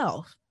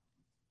itself,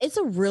 it's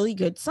a really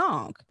good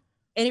song.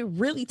 And it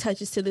really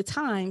touches to the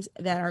times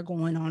that are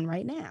going on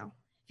right now.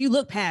 If you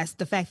look past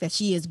the fact that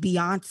she is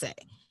Beyonce.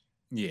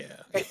 Yeah.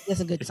 That's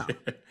a good song.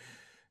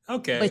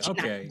 Okay. But you're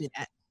not gonna do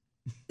that.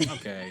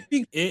 Okay.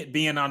 It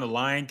being on the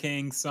Lion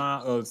King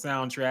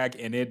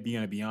soundtrack and it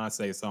being a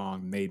Beyonce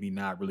song made me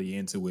not really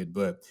into it,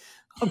 but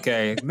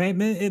okay,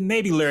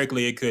 maybe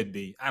lyrically it could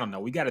be. I don't know.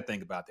 We got to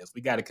think about this.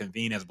 We got to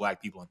convene as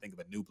Black people and think of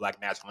a new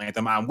Black national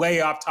anthem. I'm way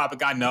off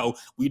topic. I know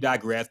we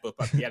digress, but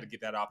we had to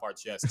get that off our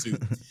chest too.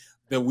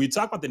 We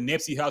talk about the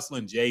Nipsey Hussle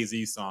and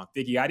Jay-Z song.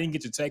 Figgy, I didn't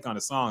get your take on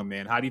the song,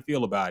 man. How do you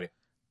fove about it?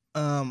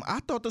 I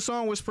thought the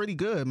song was pretty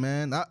good,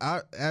 man.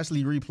 I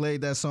actually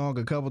replayed that song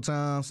a couple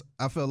times.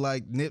 I felt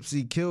like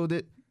Nipsey killed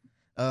it.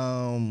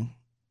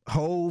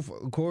 Hove,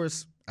 of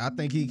course, I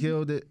think he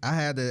killed it. I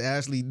had to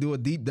actually do a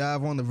deep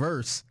dive on the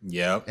verse.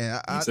 Yep.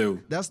 And me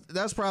too.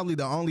 That's probably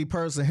the only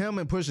person. Him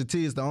and Pusha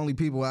T is the only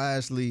people I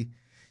actually,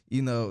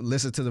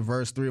 listen to the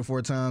verse 3 or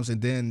 4 times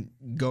and then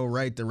go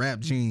write the Rap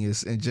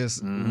Genius and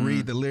just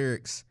read the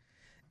lyrics.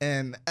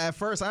 And at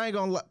first, I ain't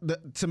gonna lie,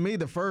 to me,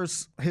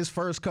 his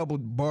first couple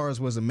bars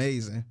was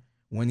amazing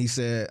when he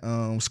said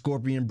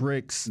Scorpion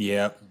Bricks.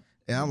 Yep.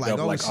 And I'm like,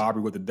 like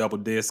Aubrey with the double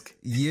disc.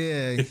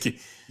 Yeah.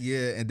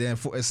 Yeah. And then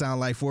it sounded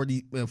like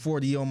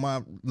 40 on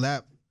my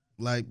lap,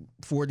 like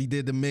 40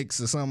 did the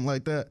mix or something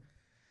like that.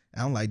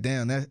 And I'm like,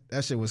 damn, that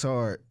shit was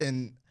hard.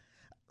 And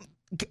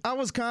I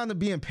was kind of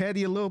being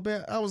petty a little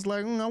bit. I was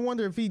like, I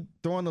wonder if he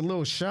throwing a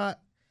little shot.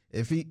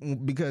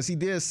 Because he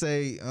did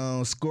say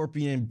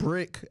Scorpion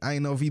Brick. I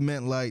didn't know if he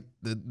meant like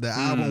the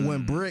album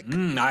went brick.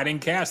 I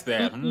didn't catch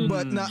that.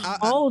 But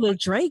no, the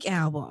Drake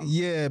album.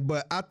 Yeah,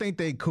 but I think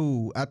they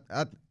cool.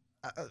 I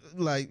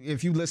like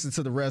if you listen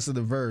to the rest of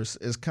the verse,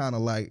 it's kind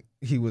of like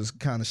he was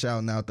kind of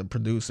shouting out the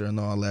producer and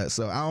all that.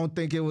 So I don't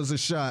think it was a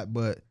shot,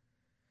 but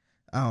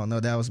I don't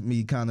know. That was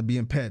me kind of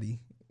being petty.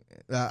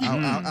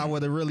 I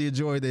would have really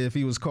enjoyed it if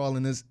he was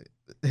calling his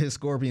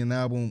Scorpion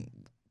album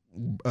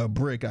a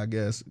brick. I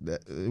guess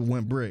that it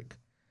went brick,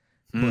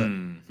 but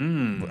I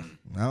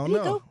don't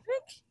know.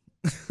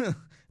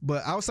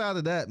 But outside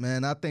of that,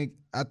 man, I think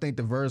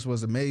the verse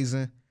was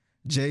amazing.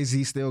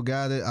 Jay-Z still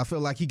got it. I feel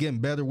like he getting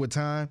better with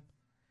time.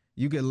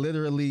 You could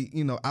literally,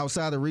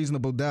 outside of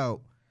Reasonable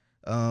Doubt,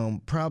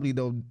 probably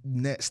the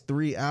next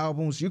 3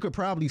 albums, you could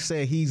probably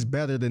say he's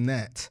better than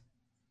that.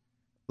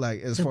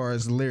 Like as far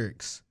as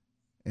lyrics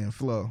and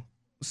flow.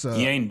 So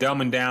he ain't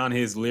dumbing down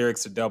his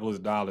lyrics to double his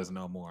dollars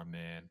no more,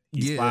 man.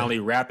 He's finally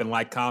rapping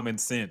like common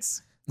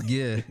sense.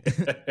 Yeah.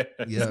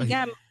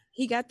 Yeah.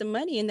 He got the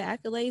money and the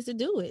accolades to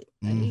do it.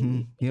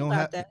 He don't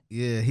have that.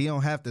 Yeah, he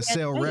don't have to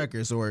sell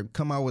records or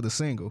come out with a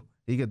single.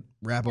 He could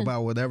rap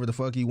about whatever the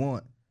fuck he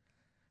want.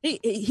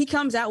 He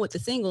comes out with the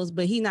singles,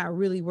 but he's not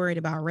really worried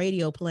about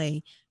radio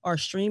play or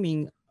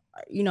streaming,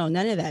 none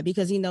of that,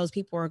 because he knows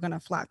people are going to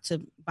flock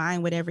to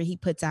buying whatever he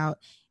puts out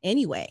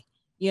anyway.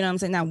 You know what I'm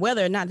saying? Now,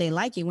 whether or not they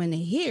like it when they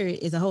hear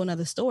it is a whole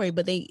nother story,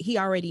 but he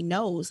already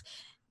knows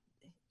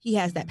he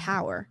has that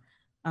power.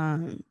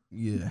 When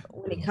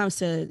it comes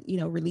to,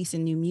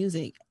 releasing new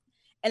music.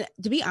 And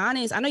to be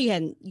honest, I know you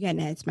hadn't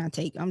asked my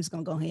take. I'm just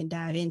going to go ahead and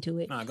dive into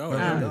it. Nah, go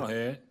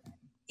ahead.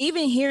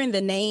 Even hearing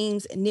the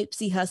names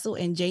Nipsey Hussle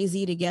and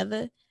Jay-Z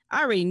together,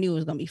 I already knew it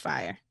was going to be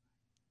fire.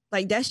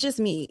 Like, that's just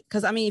me.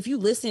 Because, if you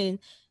listen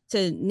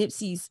to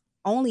Nipsey's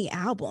only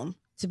album,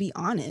 to be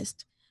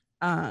honest,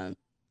 that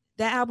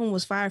album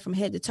was fire from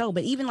head to toe.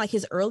 But even like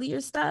his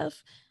earlier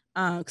stuff,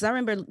 because I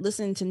remember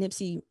listening to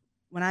Nipsey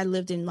when I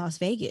lived in Las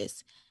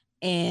Vegas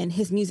and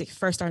his music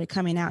first started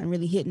coming out and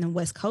really hitting the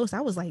West Coast.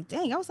 I was like,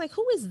 dang,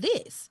 who is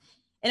this?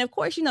 And of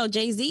course,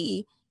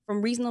 Jay-Z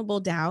from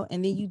Reasonable Doubt,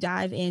 and then you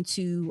dive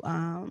into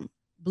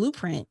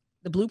Blueprint,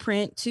 the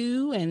Blueprint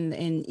 2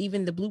 and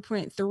even the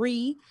Blueprint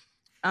 3.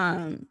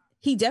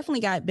 He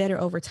definitely got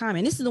better over time.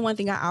 And this is the one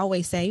thing I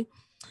always say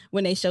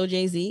when they show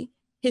Jay-Z,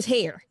 his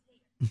hair.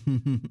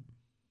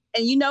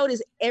 And you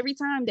notice every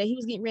time that he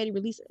was getting ready to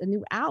release a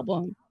new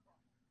album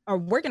or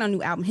working on a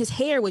new album, his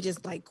hair would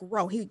just like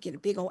grow. He would get a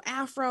big old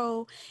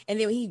afro. And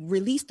then when he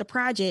released the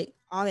project,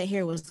 all that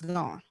hair was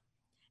gone.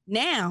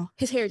 Now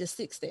his hair just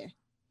sits there.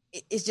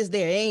 It's just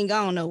there. It ain't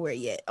gone nowhere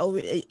yet.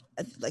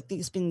 Like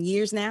it's been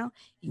years now.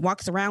 He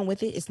walks around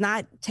with it. It's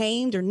not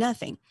tamed or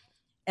nothing.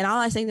 And all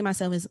I say to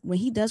myself is when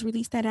he does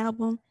release that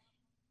album,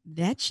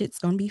 that shit's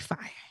going to be fire.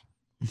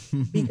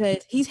 Because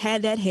he's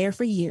had that hair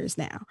for years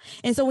now.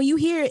 And so when you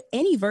hear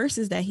any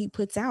verses that he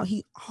puts out,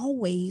 he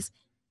always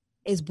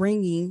is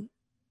bringing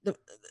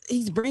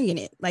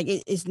it. Like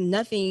it's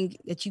nothing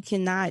that you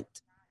cannot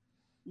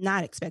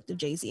not expect of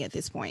Jay-Z at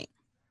this point.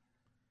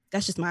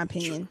 That's just my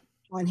opinion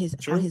on his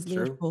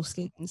lyrical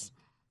skins.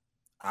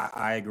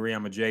 I agree.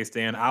 I'm a Jay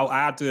stan.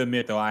 I have to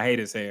admit though, I hate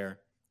his hair.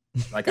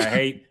 Like I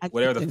hate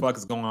whatever the fuck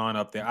is going on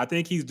up there. I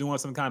think he's doing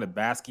some kind of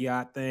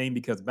Basquiat thing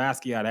because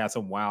Basquiat has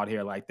some wild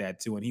hair like that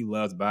too, and he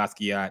loves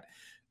Basquiat.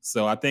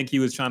 So I think he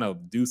was trying to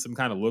do some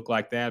kind of look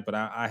like that. But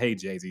I hate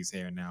Jay-Z's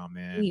hair now,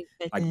 man.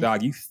 Like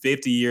dog, you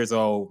 50 years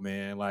old,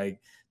 man. Like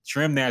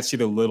trim that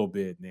shit a little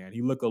bit, man.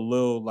 He look a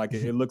little like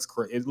it looks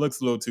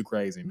a little too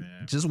crazy,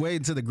 man. Just wait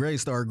until the gray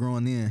start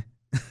growing in.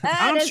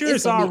 I'm sure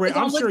it's already.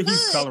 I'm sure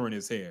he's coloring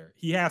his hair.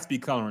 He has to be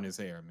coloring his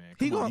hair, man.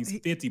 He's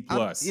 50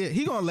 plus.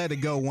 He gonna let it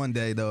go one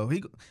day though.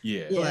 Like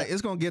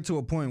it's gonna get to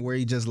a point where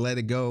he just let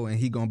it go, and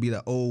he gonna be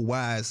the old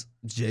wise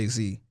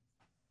Jay-Z.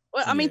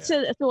 Well, I mean,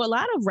 to a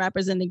lot of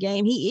rappers in the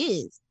game,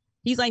 he is.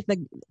 He's like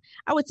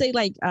I would say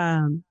like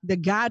the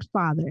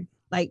Godfather,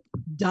 like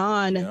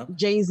Don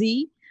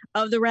Jay-Z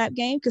of the rap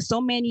game, because so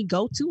many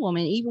go to him,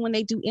 and even when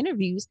they do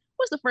interviews,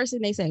 what's the first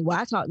thing they say? Well,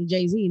 I talked to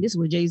Jay-Z, and this is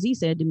what Jay-Z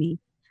said to me.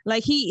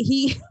 Like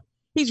he's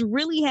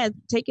really has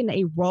taken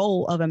a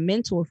role of a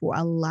mentor for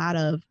a lot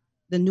of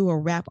the newer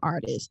rap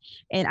artists.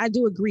 And I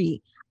do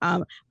agree.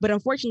 But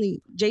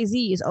unfortunately,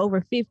 Jay-Z is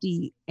over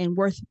 50 and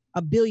worth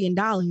 $1 billion.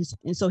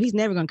 And so he's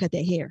never going to cut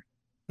that hair.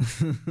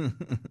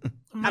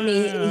 I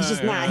mean, he's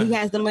just not. He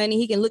has the money.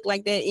 He can look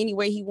like that any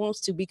way he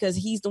wants to because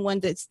he's the one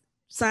that's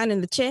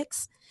signing the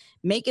checks,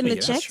 making the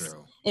checks,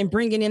 and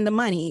bringing in the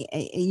money.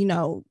 And, you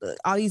know,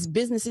 all these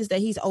businesses that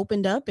he's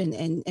opened up and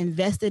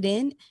invested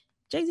in.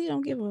 Jay-Z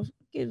don't give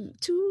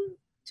two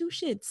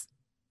shits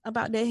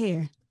about that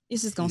hair.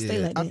 It's just gonna stay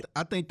like that.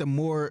 I think the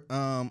more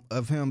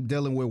of him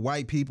dealing with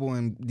white people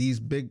and these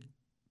big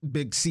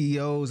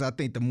CEOs, I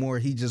think the more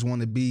he just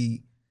want to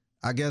be,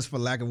 I guess for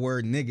lack of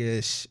word,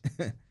 nigga-ish.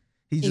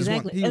 he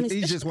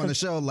just want to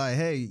show like,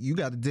 hey, you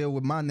got to deal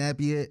with my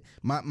nappy head,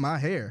 my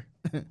hair.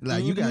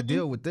 Like you got to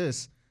deal with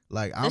this.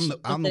 Like I'm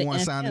the one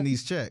signing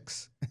these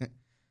checks.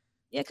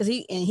 Yeah, because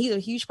he's a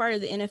huge part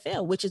of the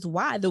NFL, which is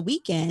why The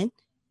Weeknd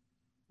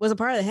was a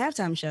part of the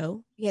halftime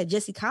show. He had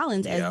Jesse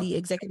Collins as the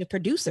executive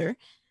producer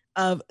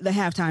of the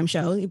halftime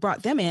show. He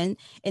brought them in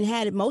and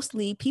had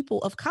mostly people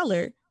of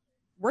color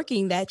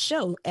working that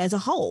show as a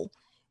whole.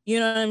 You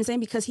know what I'm saying?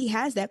 Because he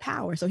has that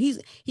power. So he's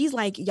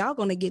like, y'all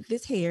gonna get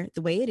this hair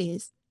the way it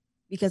is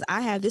because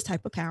I have this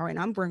type of power and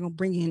I'm gonna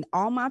bring in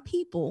all my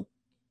people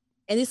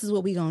and this is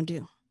what we gonna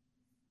do.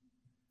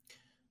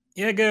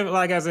 Yeah, good.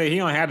 Like I said, he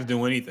don't have to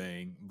do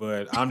anything,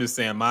 but I'm just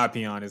saying my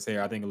opinion on his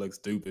hair. I think it looks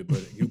stupid, but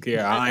who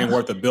cares? I ain't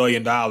worth $1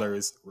 billion,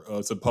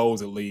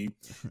 supposedly.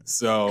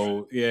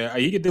 So yeah,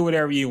 he can do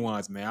whatever he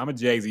wants, man. I'm a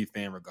Jay-Z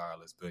fan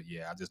regardless, but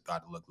yeah, I just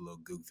thought it looked a little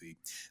goofy.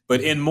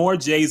 But in more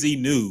Jay-Z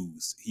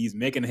news, he's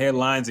making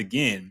headlines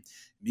again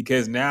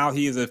because now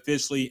he is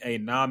officially a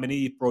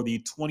nominee for the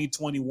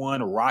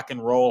 2021 Rock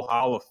and Roll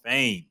Hall of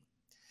Fame.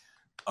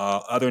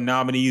 Other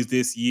nominees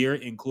this year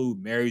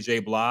include Mary J.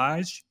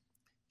 Blige,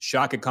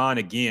 Shaka Khan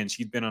again.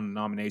 She's been on the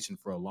nomination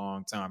for a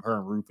long time. Her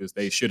and Rufus,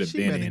 they should have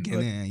been in.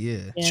 They're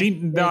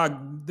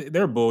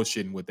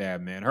bullshitting with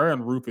that, man. Her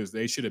and Rufus,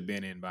 they should have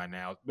been in by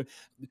now. But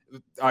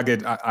I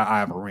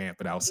have a rant,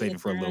 but I'll save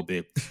it for a little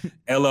bit.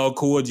 LL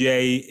Cool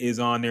J is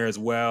on there as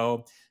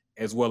well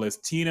as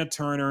Tina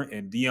Turner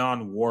and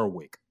Dionne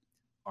Warwick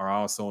are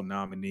also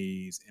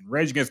nominees. And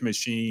Rage Against the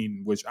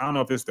Machine, which I don't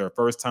know if it's their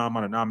first time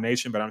on a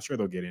nomination, but I'm sure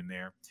they'll get in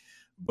there.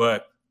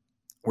 But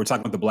we're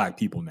talking about the black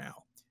people now.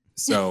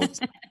 So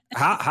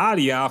how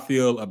do y'all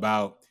feel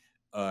about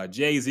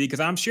Jay-Z? Because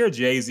I'm sure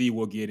Jay-Z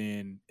will get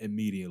in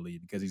immediately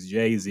because he's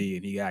Jay-Z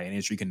and he got an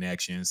industry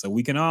connection. So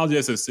we can all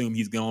just assume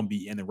he's going to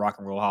be in the Rock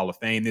and Roll Hall of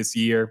Fame this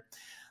year.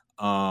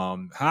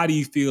 How do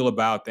you feel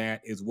about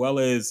that, as well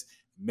as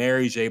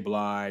Mary J.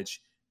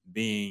 Blige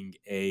being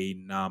a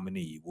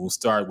nominee? We'll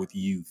start with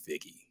you,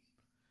 Figgy.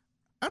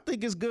 I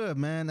think it's good,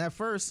 man. At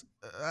first,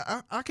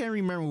 I can't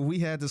remember when we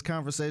had this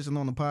conversation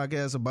on the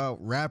podcast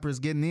about rappers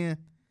getting in.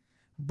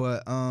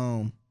 But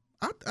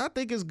I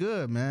think it's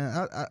good,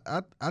 man.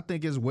 I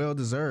think it's well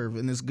deserved,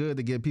 and it's good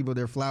to give people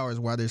their flowers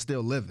while they're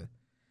still living.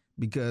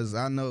 Because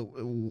I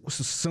know as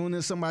soon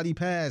as somebody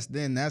passed,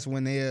 then that's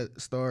when they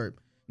start,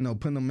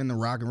 putting them in the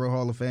Rock and Roll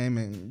Hall of Fame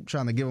and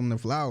trying to give them their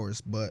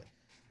flowers. But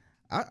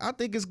I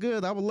think it's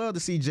good. I would love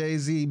to see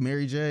Jay-Z,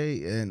 Mary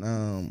J,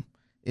 and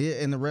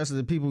the rest of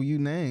the people you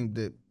named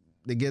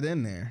that get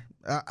in there.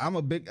 I'm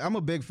a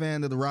big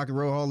fan of the Rock and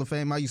Roll Hall of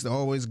Fame. I used to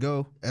always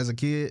go as a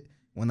kid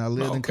when I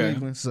lived in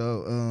Cleveland.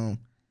 So,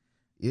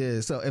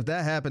 so if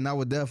that happened, I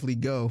would definitely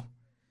go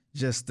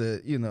just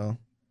to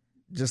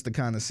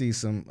kind of see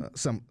some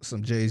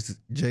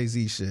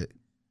Jay-Z shit.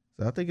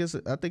 So I think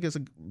it's a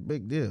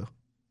big deal.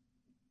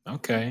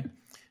 Okay.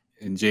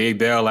 And Jay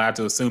Bell, I have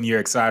to assume you're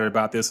excited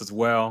about this as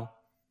well.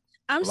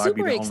 I'm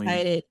super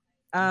excited.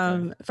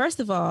 First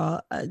of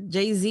all,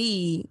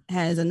 Jay-Z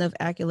has enough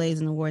accolades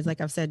and awards,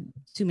 like I've said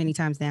too many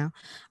times now.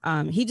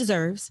 He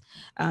deserves.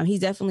 He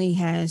definitely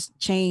has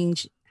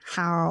changed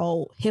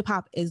how hip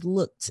hop is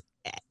looked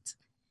at.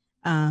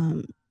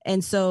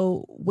 And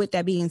so with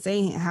that being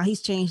said, how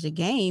he's changed the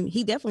game,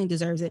 he definitely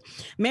deserves it.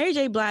 Mary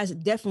J. Blige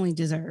definitely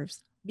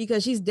deserves,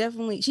 because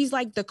she's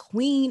like the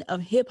queen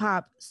of hip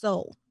hop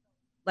soul.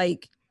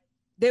 Like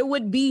there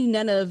would be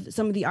none of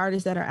some of the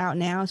artists that are out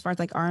now as far as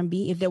like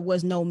R&B if there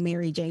was no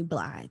Mary J.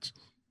 Blige.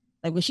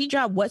 Like when she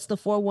dropped What's the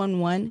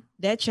 411,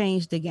 that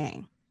changed the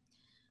game.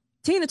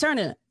 Tina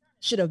Turner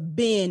should have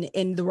been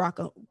in the Rock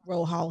and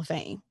Roll Hall of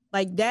Fame.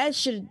 Like it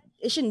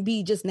shouldn't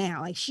be just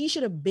now. Like she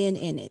should have been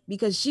in it,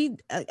 because she,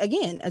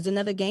 again, as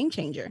another game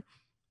changer.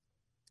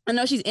 I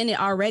know she's in it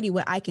already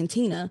with Ike and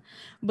Tina,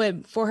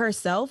 but for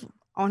herself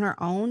on her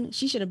own,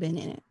 she should have been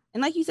in it.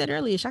 And like you said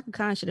earlier, Shaka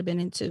Khan should have been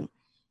in it too.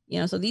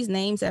 So these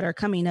names that are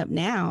coming up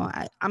now,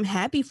 I'm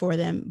happy for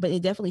them, but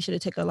it definitely should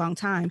have taken a long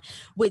time,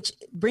 which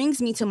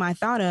brings me to my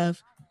thought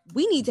of,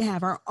 we need to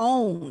have our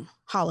own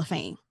Hall of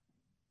Fame.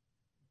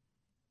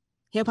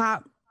 Hip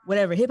hop,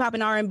 whatever, hip hop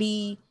and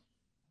R&B,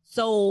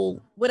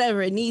 soul,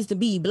 whatever it needs to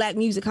be, Black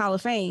Music Hall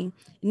of Fame,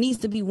 it needs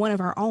to be one of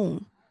our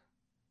own,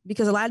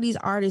 because a lot of these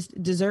artists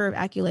deserve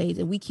accolades,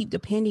 and we keep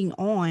depending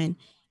on,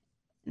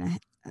 and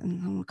I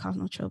don't want to cause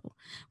no trouble,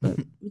 but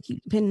we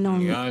keep depending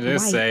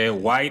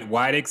on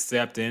white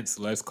acceptance.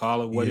 Let's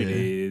call it what it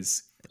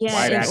is. Yeah,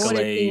 white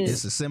accolades.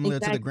 It's similar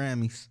to the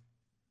Grammys.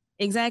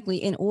 Exactly.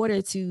 In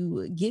order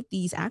to get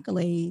these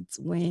accolades,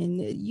 when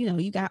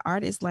you got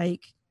artists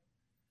like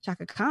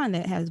Chaka Khan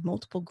that has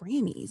multiple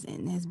Grammys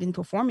and has been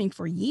performing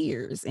for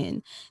years,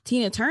 and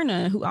Tina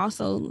Turner, who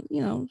also,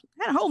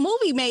 had a whole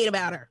movie made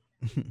about her.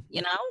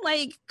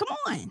 Like, come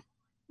on.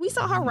 We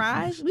saw her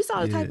rise. We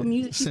saw the type of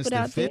music she put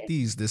out there.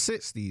 Since the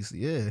 50s, the 60s,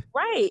 yeah.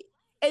 Right.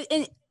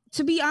 And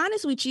to be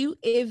honest with you,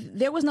 if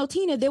there was no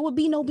Tina, there would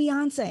be no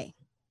Beyonce.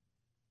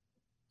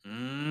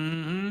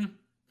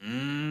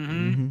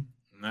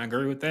 I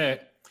agree with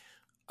that.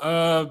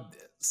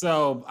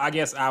 So I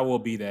guess I will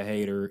be the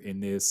hater in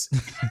this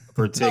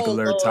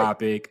particular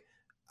topic.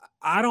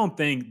 I don't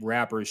think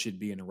rappers should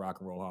be in the Rock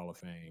and Roll Hall of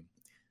Fame.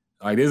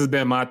 Like, this has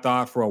been my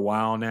thought for a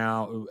while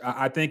now.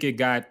 I think it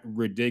got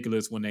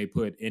ridiculous when they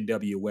put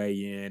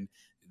NWA in.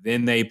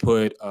 Then they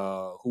put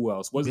who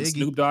else? Wasn't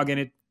Snoop Dogg in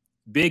it?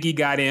 Biggie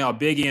got in, or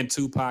Biggie and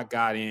Tupac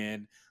got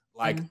in.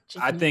 Like,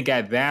 I think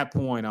at that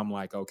point, I'm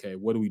like, okay,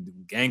 what do we do?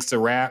 Gangster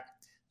rap?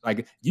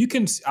 Like, you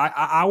can,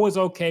 I was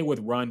okay with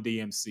Run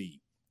DMC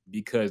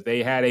because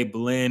they had a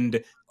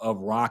blend of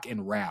rock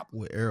and rap.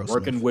 With Aerosmith.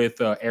 Working with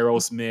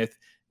Aerosmith.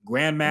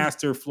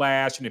 Grandmaster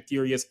Flash and the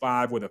Furious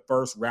Five were the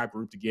first rap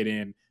group to get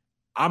in.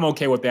 I'm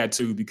okay with that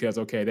too because,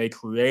 okay, they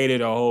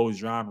created a whole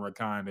genre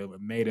kind of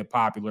and made it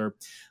popular.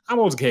 I'm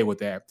okay with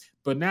that.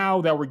 But now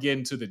that we're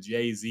getting to the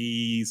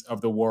Jay-Z's of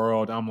the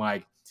world, I'm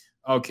like,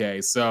 okay,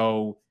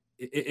 so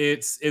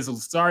it's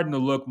starting to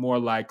look more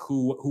like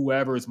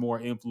whoever is more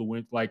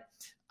influential. Like,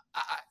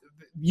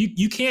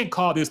 you can't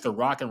call this the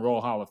Rock and Roll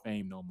Hall of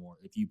Fame no more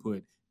if you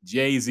put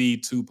Jay-Z,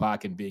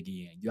 Tupac, and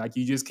Biggie in. Like,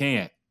 you just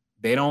can't.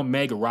 They don't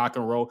make rock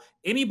and roll.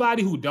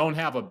 Anybody who don't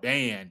have a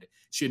band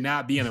should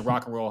not be in the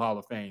Rock and Roll Hall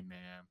of Fame, man.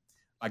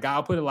 Like,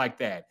 I'll put it like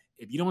that.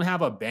 If you don't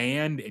have a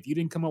band, if you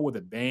didn't come up with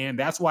a band,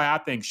 that's why I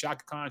think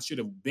Chaka Khan should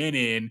have been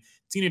in,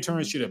 Tina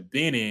Turner should have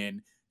been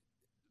in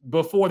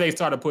before they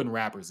started putting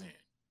rappers in.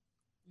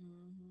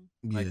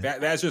 Like,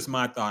 that's just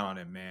my thought on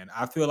it, man.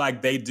 I feel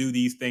like they do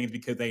these things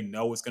because they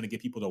know it's going to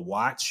get people to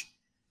watch,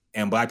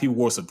 and Black people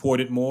will support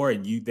it more,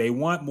 and they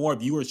want more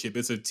viewership.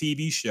 It's a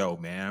TV show,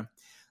 man.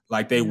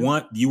 Like, they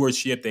want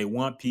viewership. They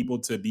want people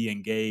to be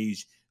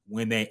engaged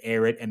when they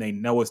air it, and they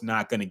know it's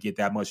not going to get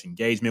that much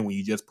engagement when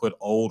you just put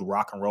old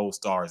rock and roll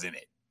stars in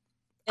it.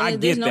 And I get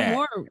that. There's no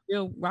more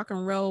real rock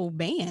and roll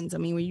bands. I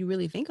mean, when you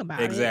really think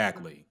about it.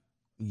 Exactly.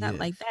 Not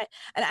like that.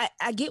 And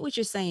I get what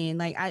you're saying.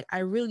 Like,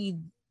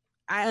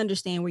 I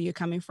understand where you're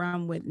coming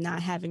from with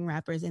not having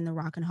rappers in the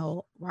Rock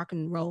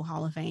and Roll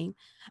Hall of Fame.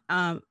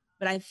 But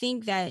I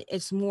think that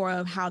it's more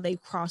of how they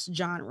cross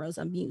genres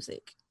of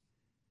music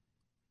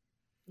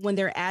when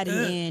they're adding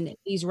in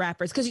these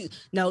rappers. Because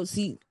now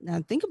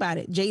think about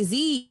it.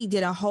 Jay-Z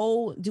did a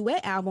whole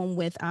duet album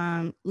with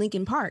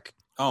Linkin Park.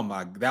 Oh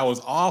my, that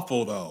was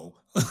awful though.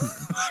 But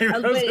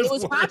it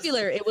was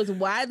popular. It was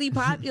widely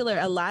popular.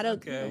 A lot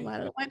of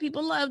white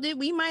people loved it.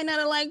 We might not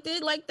have liked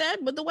it like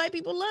that, but the white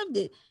people loved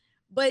it.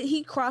 But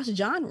he crossed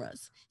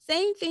genres.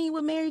 Same thing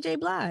with Mary J.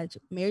 Blige.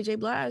 Mary J.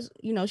 Blige,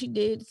 she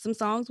did some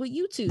songs with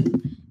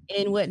YouTube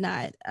and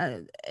whatnot.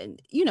 And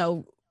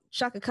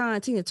Chaka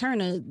Khan, Tina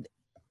Turner.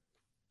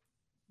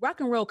 Rock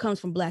and roll comes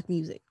from Black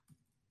music,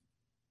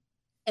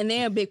 and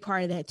they're a big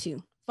part of that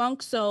too.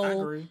 Funk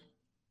soul.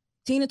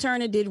 Tina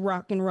Turner did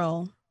rock and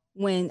roll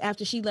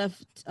after she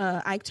left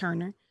Ike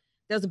Turner.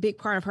 That was a big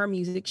part of her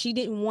music. She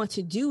didn't want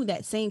to do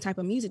that same type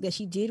of music that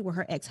she did with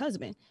her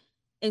ex-husband,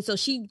 and so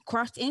she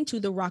crossed into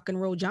the rock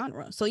and roll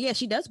genre. So yeah,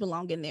 she does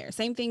belong in there.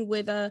 Same thing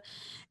with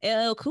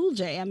LL Cool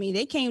J. I mean,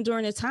 they came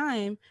during a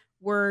time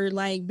where,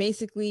 like,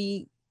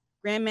 basically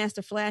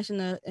Grandmaster Flash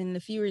and the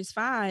Furious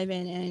Five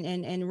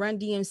and Run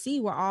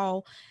DMC were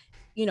all,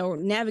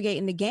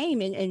 navigating the game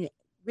and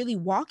really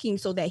walking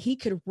so that he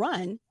could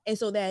run and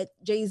so that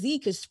Jay-Z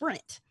could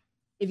sprint,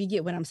 if you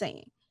get what I'm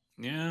saying.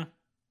 Yeah.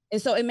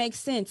 And so it makes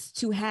sense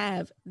to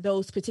have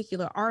those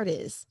particular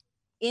artists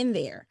in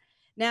there.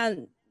 Now,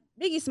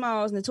 Biggie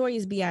Smalls,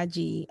 Notorious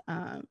B.I.G.,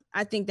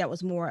 I think that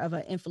was more of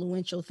an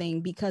influential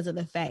thing because of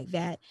the fact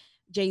that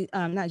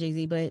not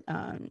Jay-Z, but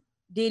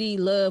Diddy,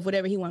 Love,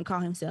 whatever he want to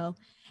call himself,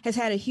 has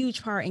had a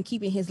huge part in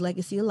keeping his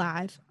legacy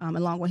alive,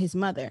 along with his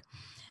mother.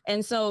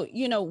 And so,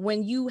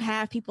 when you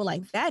have people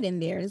like that in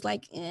there, it's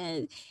like,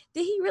 did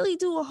he really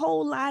do a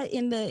whole lot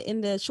in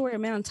the short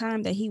amount of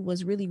time that he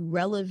was really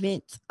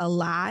relevant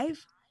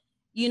alive?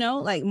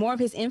 Like, more of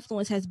his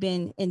influence has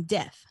been in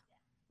death,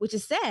 which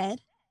is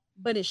sad,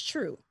 but it's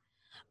true.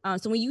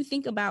 So when you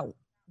think about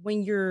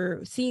when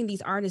you're seeing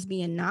these artists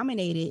being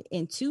nominated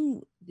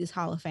into this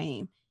Hall of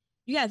Fame,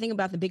 you got to think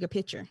about the bigger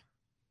picture.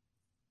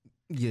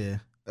 Yeah.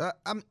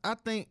 I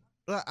think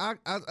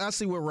I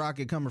see where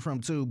Rocket coming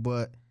from too,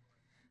 but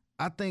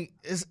I think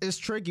it's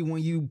tricky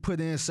when you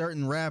put in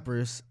certain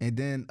rappers and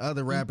then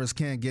other rappers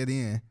can't get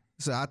in.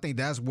 So I think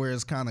that's where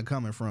it's kind of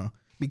coming from.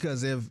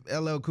 Because if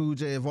LL Cool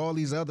J, if all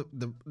these other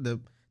the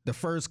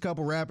first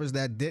couple rappers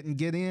that didn't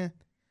get in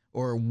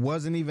or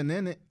wasn't even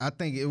in it, I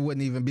think it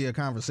wouldn't even be a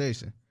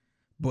conversation.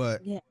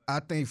 But I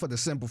think for the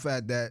simple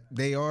fact that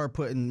they are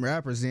putting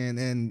rappers in,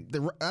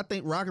 and I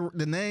think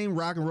the name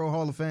Rock and Roll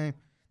Hall of Fame,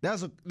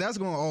 that's going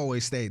to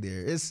always stay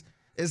there. It's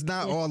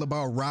not all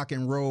about rock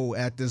and roll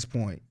at this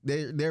point.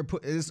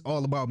 It's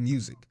all about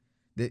music.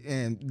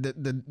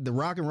 The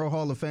Rock and Roll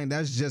Hall of Fame,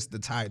 that's just the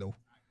title.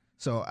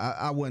 So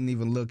I wouldn't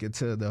even look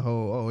into the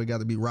whole, it got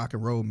to be rock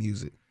and roll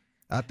music.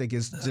 I think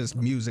it's just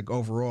music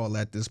overall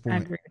at this I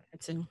point. agree with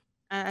that too.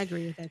 I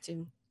agree with that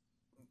too.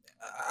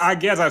 I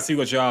guess I see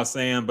what y'all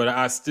saying, but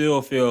I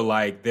still feel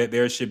like that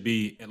there should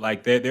be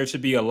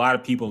a lot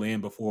of people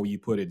in before you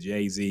put a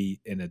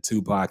Jay-Z and a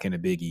Tupac and a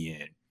Biggie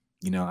in.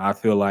 You know, I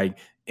feel like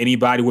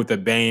anybody with a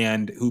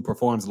band who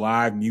performs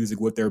live music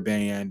with their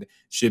band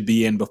should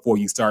be in before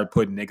you start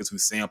putting niggas who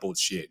sampled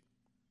shit.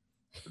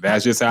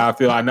 That's just how I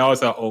feel. I know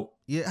it's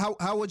Yeah,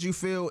 how would you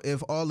feel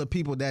if all the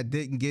people that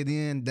didn't get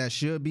in that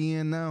should be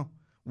in now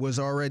was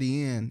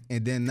already in,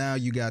 and then now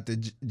you got the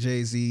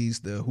Jay-Z's,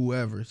 the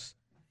whoever's?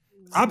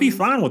 I'll be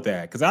fine with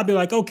that because I'll be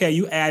like, okay,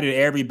 you added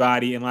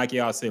everybody, and like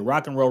y'all said,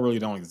 rock and roll really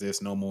don't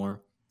exist no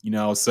more. You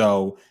know,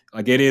 so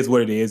like it is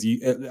what it is.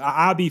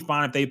 I'll be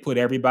fine if they put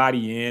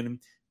everybody in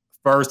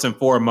first and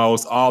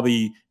foremost, all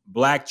the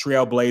black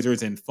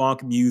trailblazers in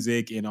funk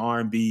music and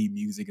R&B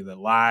music and the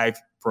live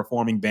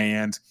performing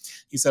bands.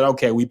 He said,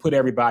 okay, we put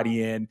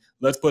everybody in.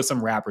 Let's put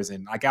some rappers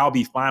in. Like, I'll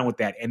be fine with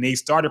that. And they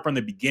started from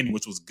the beginning,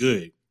 which was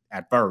good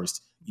at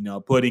first, you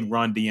know, putting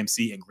Run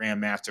DMC and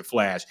Grandmaster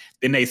Flash.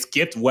 Then they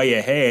skipped way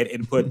ahead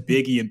and put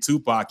Biggie and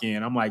Tupac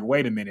in. I'm like,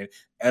 wait a minute.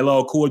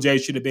 LL Cool J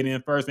should have been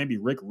in first. Maybe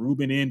Rick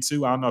Rubin in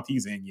too. I don't know if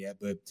he's in yet,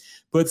 but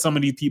put some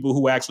of these people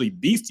who actually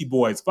Beastie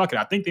Boys. Fuck it.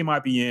 I think they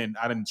might be in.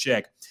 I didn't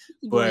check,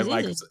 but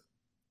like,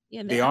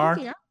 yeah, they are.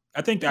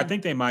 I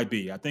think they might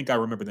be. I think I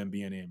remember them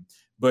being in.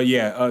 But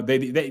yeah,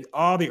 they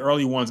all the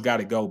early ones got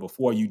to go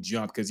before you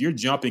jump because you're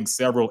jumping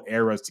several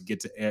eras to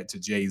get to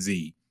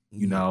Jay-Z.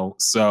 You know,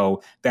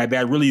 so that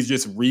really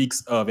just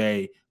reeks of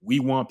we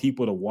want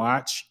people to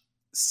watch,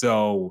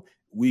 so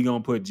we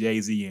gonna put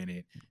Jay-Z in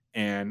it.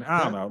 And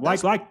I don't know,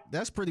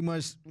 that's pretty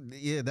much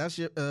that's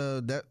your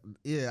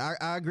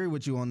I agree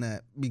with you on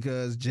that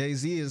because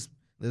Jay-Z is,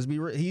 let's be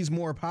real, he's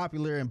more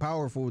popular and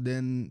powerful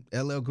than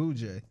LL Cool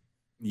J.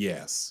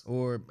 Yes.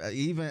 Or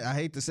even, I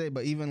hate to say,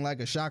 but even like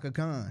a Shaka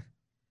Khan.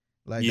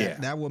 Like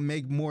that would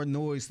make more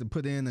noise to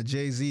put in a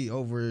Jay-Z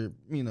over,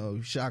 you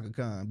know, Shaka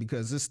Khan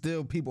because there's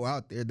still people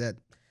out there that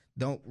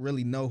don't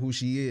really know who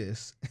she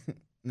is. You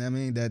know what I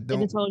mean? That don't.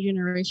 This whole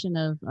generation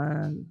of,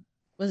 are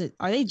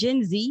they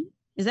Gen Z?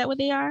 Is that what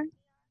they are?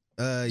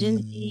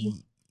 Gen Z.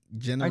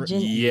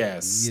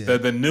 Yes. Yeah.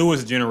 The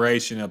newest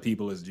generation of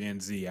people is Gen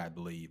Z, I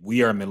believe.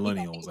 We are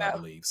millennials, I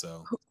believe.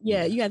 So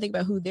yeah, you gotta think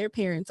about who their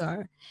parents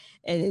are.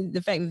 And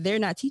the fact that they're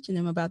not teaching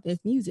them about this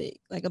music,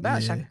 like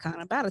about Shaka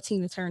Khan, about a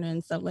Tina Turner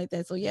and stuff like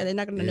that. So yeah, they're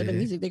not going to know the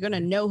music. They're going to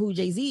know who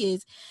Jay-Z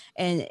is.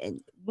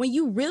 And when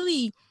you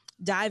really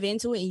dive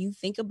into it and you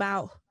think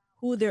about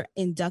who they're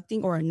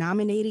inducting or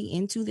nominating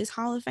into this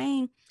Hall of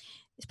Fame,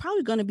 it's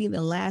probably going to be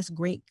the last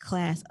great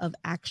class of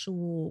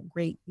actual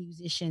great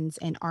musicians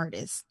and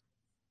artists.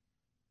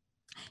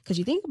 Because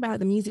you think about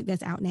the music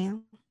that's out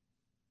now.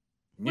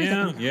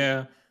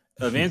 Yeah.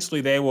 Eventually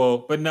they will,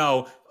 but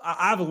no,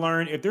 I've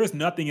learned, if there's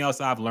nothing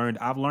else I've learned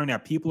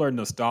that people are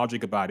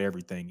nostalgic about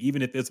everything,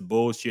 even if it's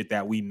bullshit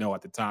that we know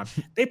at the time.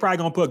 They probably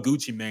gonna put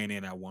Gucci Mane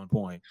in at one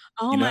point.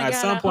 Oh, you know, at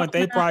some point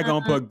they probably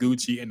gonna put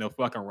Gucci in the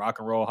fucking Rock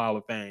and Roll Hall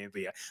of Fame.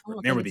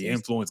 Remember the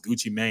influence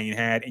Gucci Mane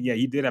had, and yeah,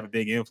 he did have a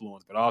big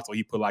influence, but also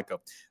he put like a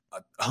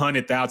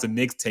 100,000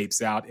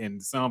 mixtapes out,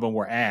 and some of them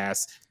were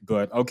ass.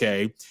 But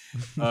okay,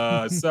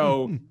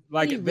 so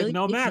like really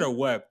no matter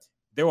what.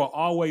 There will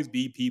always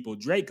be people.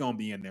 Drake gonna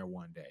be in there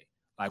one day.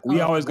 Like we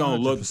always gonna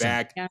 100%. Look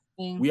back.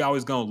 We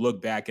always gonna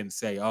look back and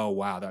say, "Oh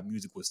wow, that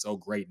music was so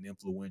great and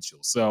influential."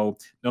 So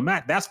no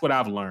matter, that's what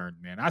I've learned,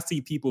 man. I see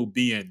people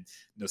being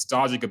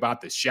nostalgic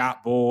about the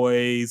Shop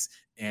Boys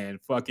and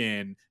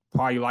fucking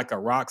Party Like a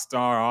Rock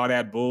Star, all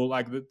that bull.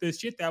 Like the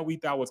shit that we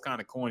thought was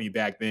kind of corny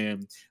back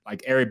then.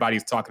 Like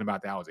everybody's talking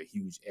about that was a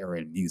huge era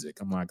in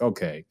music. I'm like,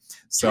 okay,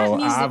 so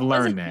I've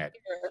learned that.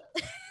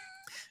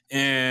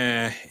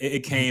 And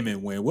it came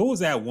and went. What was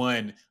that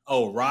one?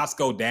 Oh,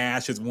 Roscoe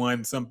Dash is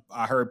one.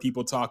 I heard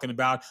people talking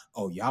about.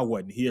 Oh, y'all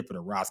wasn't here for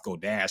the Roscoe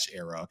Dash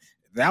era.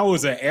 That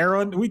was an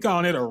era. We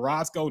calling it a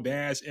Roscoe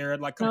Dash era.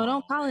 Like, no,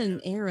 don't call it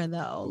an era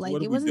though.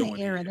 Like it wasn't an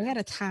era. Here? They had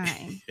a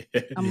time,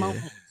 a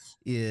moment.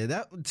 Yeah,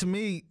 that to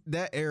me,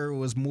 that era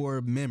was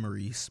more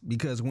memories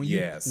because when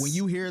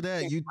you hear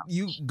that,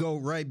 you go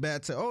right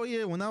back to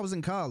when I was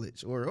in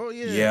college or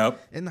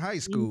in high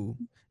school.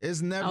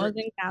 It's never. I was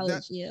in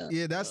college.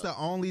 Yeah, that's the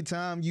only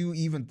time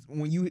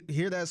when you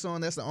hear that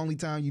song, that's the only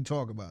time you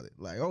talk about it.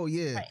 Like,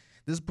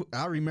 this.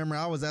 I remember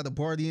I was at a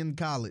party in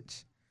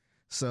college.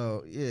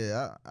 So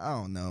yeah, I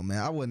don't know, man.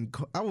 I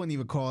wouldn't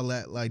even call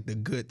that like the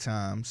good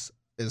times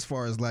as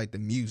far as like the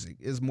music.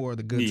 It's more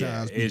the good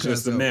times. It's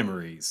just the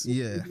memories.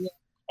 Yeah.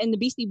 And the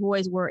Beastie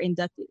Boys were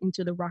inducted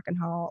into the Rock and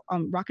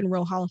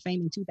Roll Hall of Fame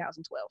in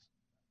 2012.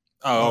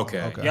 Oh,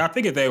 okay. Yeah, I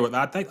figured they were.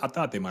 I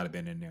thought they might have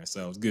been in there,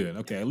 so it's good.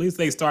 Okay, at least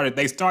they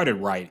started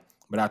right,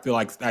 but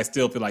I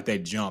still feel like they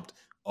jumped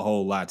a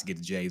whole lot to get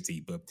to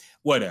Jay-Z, but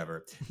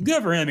whatever.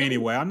 Good for him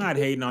anyway. I'm not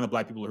hating on the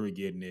black people who are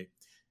getting it.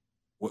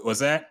 What's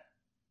that?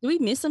 Do we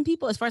miss some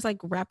people as far as like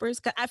rappers?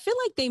 'Cause I feel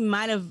like they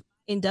might have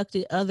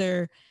inducted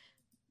other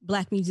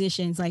Black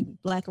musicians, like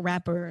Black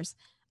rappers.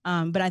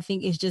 But I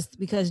think it's just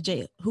because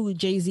who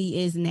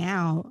Jay-Z is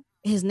now,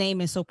 his name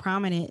is so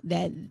prominent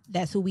that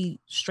that's who we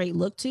straight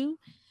look to.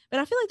 But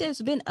I feel like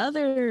there's been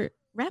other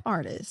rap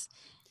artists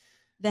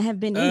that have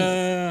been in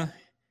it.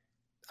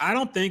 I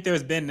don't think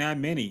there's been that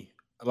many.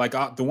 Like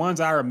the ones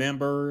I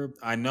remember,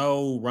 I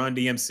know Run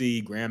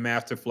DMC,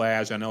 Grandmaster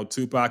Flash. I know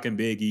Tupac and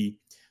Biggie.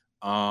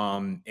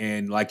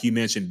 And like you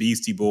mentioned,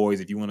 Beastie Boys.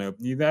 If you want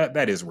to,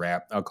 that is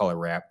rap. I'll call it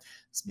rap.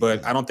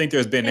 But I don't think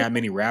there's been that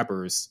many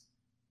rappers.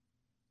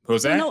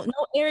 Who's that? No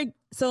Eric.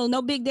 So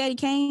no Big Daddy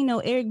Kane, no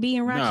Eric B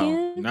and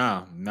Rakim.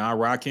 No,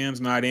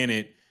 Rakim's not in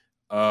it.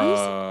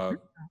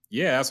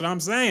 Yeah, that's what I'm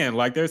saying.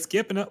 Like they're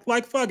skipping it.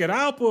 Like fuck it,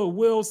 I'll put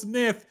Will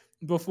Smith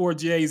before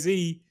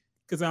Jay-Z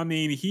because I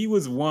mean he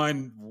was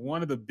one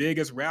of the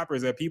biggest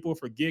rappers that people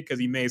forget because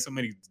he made so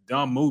many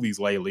dumb movies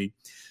lately.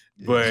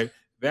 Yeah. But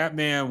that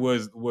man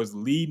was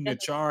leading the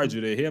charge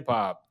of the hip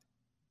hop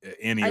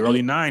in the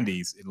early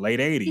 90s, late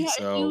 80s. He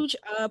had a huge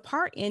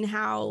part in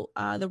how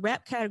the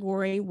rap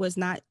category was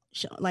not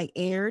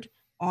aired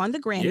on the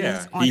Grammys.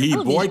 Yeah, he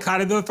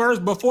boycotted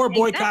before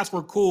boycotts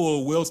were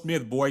cool. Will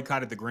Smith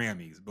boycotted the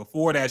Grammys.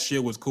 Before that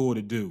shit was cool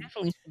to do.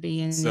 Definitely should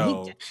be in.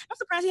 So I'm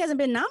surprised he hasn't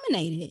been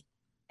nominated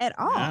at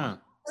all. Yeah.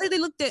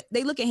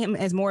 They look at him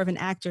as more of an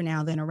actor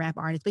now than a rap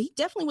artist, but he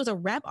definitely was a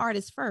rap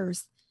artist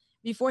first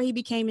before he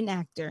became an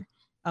actor,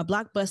 a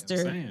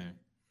blockbuster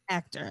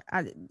actor.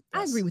 I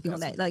agree with you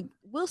on that. Like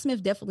Will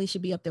Smith definitely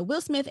should be up there.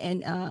 Will Smith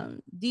and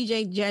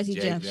DJ Jazzy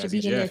Jeff should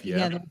be in there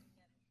together.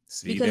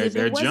 See,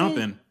 they're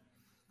jumping.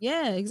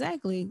 Yeah,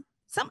 exactly.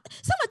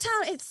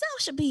 Summertime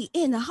itself should be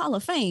in the Hall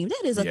of Fame.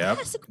 That is a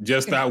classic.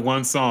 Just that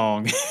one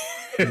song.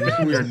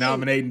 We are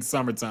nominating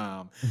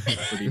Summertime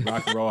for the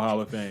Rock and Roll Hall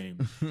of Fame.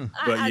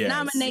 But I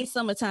nominate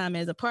Summertime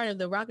as a part of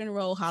the Rock and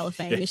Roll Hall of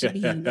Fame. It should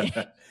be in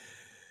there.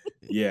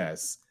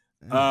 Yes.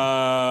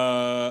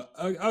 Okay,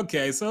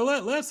 so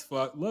let's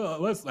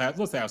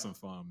have some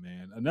fun,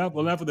 man. Enough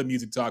of the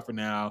music talk for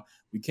now.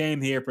 We came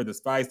here for the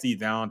spicy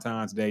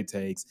Valentine's Day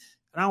takes,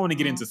 and I want to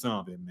get into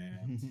something,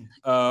 man.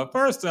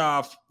 First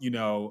off,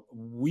 y'all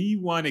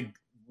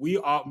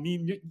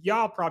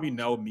probably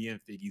know me and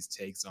Figgy's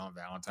takes on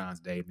Valentine's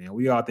Day, man.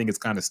 We all think it's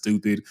kind of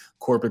stupid,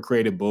 corporate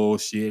created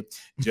bullshit,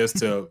 just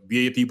to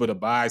get people to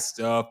buy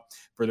stuff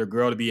for their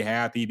girl to be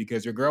happy,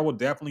 because your girl will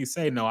definitely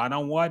say, no, I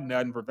don't want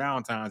nothing for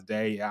Valentine's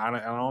Day. I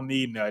don't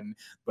need nothing.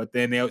 But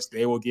then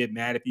they will get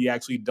mad if you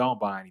actually don't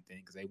buy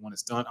anything because they want to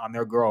stunt on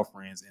their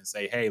girlfriends and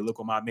say, hey, look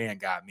what my man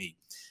got me.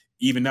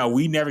 Even though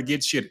we never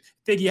get shit.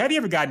 Figgy, have you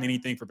ever gotten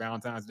anything for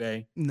Valentine's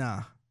Day?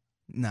 Nah.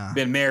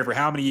 Been married for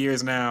how many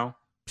years now?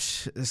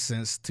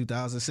 Since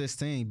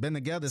 2016. Been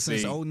together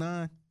since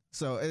 2009.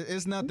 So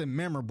it's nothing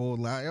memorable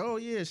like, oh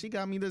yeah, she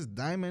got me this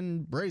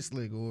diamond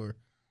bracelet, or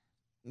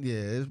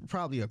it's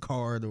probably a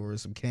card or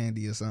some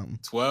candy or something.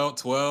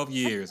 12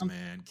 years,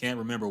 man. Can't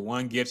remember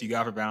one gift you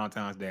got for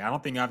Valentine's Day. I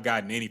don't think I've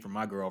gotten any from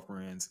my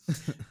girlfriends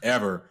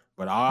ever.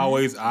 But I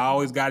always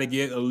got to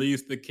get at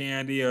least the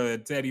candy or a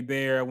teddy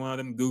bear, one of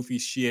them goofy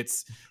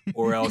shits,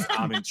 or else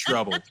I'm in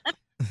trouble.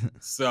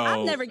 So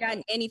I've never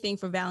gotten anything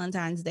for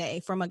Valentine's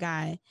Day from a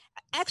guy.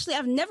 Actually,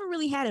 I've never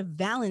really had a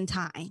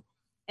Valentine.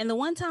 And the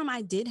one time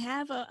I did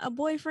have a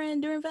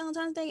boyfriend during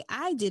Valentine's Day,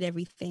 I did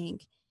everything.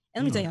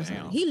 And let me tell you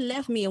something. He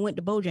left me and went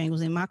to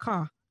Bojangles in my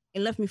car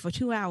and left me for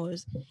 2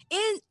 hours.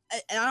 And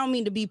I don't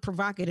mean to be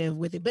provocative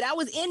with it, but I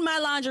was in my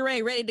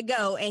lingerie ready to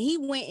go. And he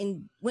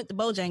went to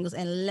Bojangles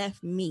and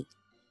left me.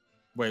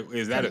 Wait,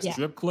 is that a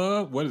strip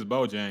club? What is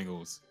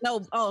Bojangles?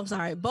 No, I'm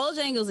sorry.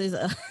 Bojangles is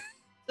a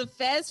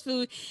fast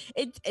food.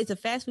 It's a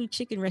fast food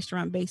chicken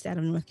restaurant based out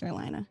of North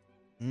Carolina.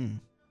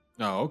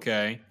 Oh,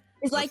 okay.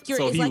 It's like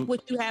like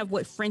what you have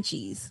with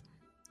Frenchies.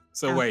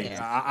 So wait,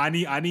 I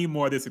need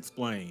more of this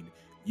explained.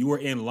 You were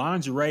in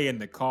lingerie in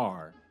the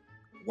car.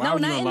 Why were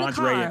you in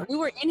lingerie? The car. We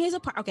were in his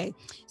apartment. Okay.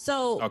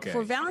 So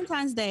for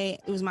Valentine's Day,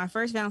 it was my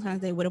first Valentine's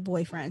Day with a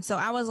boyfriend. So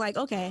I was like,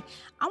 okay,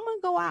 I'm going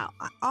to go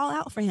all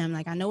out for him.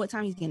 Like, I know what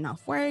time he's getting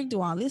off work,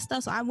 do all this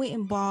stuff. So I went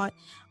and bought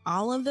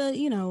all of the,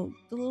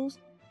 the little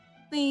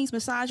things,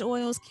 massage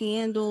oils,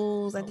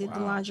 candles. I did the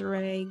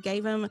lingerie,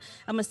 gave him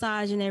a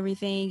massage and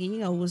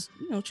everything. And, was,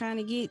 trying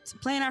to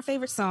playing our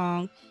favorite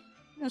song,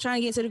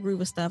 trying to get to the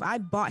groove of stuff. I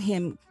bought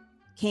him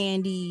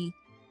candy,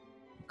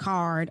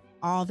 card,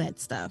 all that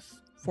stuff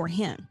for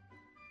him.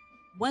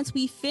 Once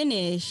I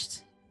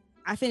finished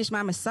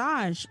my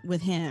massage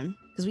with him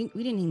because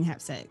we didn't even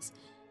have sex.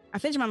 I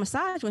finished my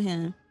massage with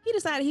him. He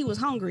decided he was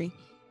hungry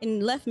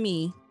and left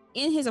me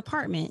in his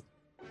apartment,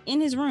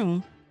 in his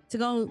room, to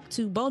go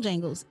to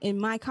Bojangles in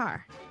my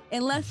car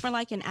and left for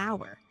like an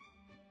hour.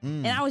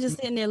 And I was just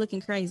sitting there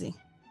looking crazy.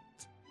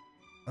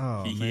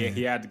 Oh, man.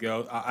 He had to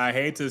go. I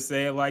hate to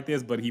say it like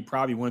this, but he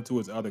probably went to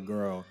his other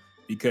girl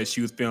because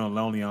she was feeling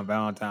lonely on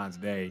Valentine's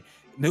Day.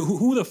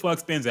 Who the fuck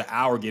spends an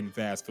hour getting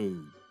fast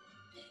food?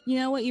 You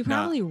know what? You're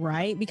probably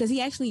right, because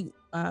he actually,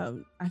 I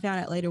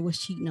found out later, was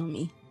cheating on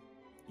me.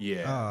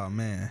 Yeah. Oh,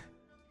 man.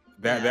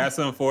 That's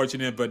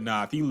unfortunate, but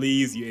if he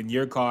leaves you in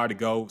your car to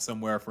go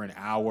somewhere for an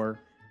hour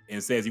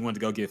and says he wanted to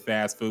go get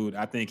fast food,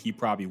 I think he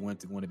probably went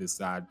to one of his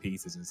side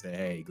pieces and said,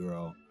 "Hey,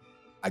 girl,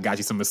 I got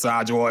you some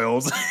massage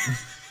oils."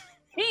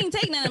 He didn't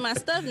take none of my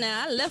stuff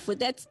now. I left with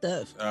that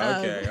stuff.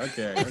 Okay.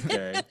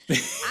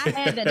 I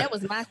had that. That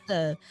was my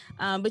stuff.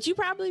 But you're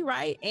probably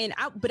right.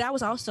 But I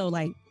was also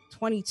like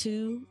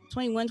 22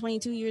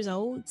 years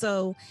old.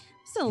 So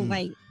still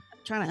like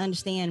trying to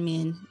understand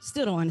men.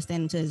 Still don't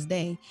understand them to this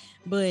day.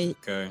 But,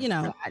 you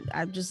know,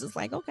 I just was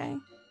like, okay.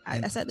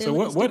 I sat there. So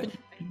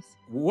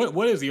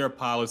what is your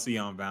policy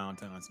on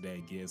Valentine's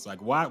Day gifts?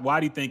 Like, why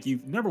do you think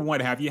number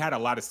one, have you had a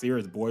lot of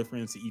serious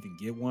boyfriends to even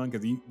get one?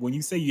 Because when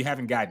you say you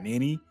haven't gotten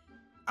any,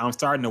 I'm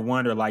starting to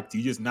wonder, like, do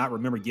you just not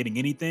remember getting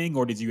anything,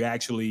 or did you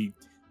actually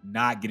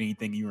not get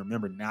anything? You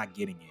remember not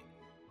getting it?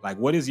 Like,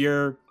 what is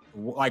your,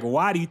 like,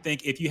 why do you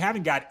think, if you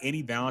haven't got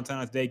any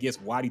Valentine's Day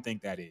gifts, why do you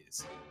think that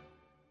is?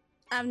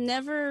 I've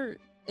never,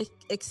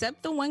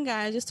 except the one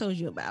guy I just told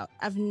you about,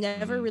 I've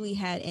never really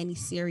had any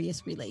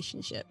serious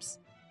relationships.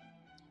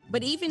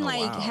 But even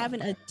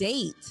having a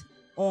date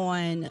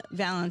on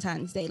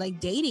Valentine's Day,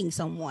 like dating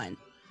someone,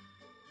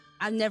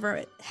 I've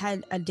never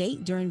had a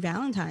date during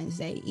Valentine's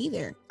Day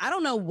either. I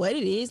don't know what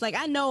it is. Like,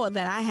 I know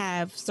that I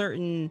have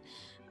certain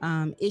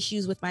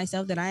issues with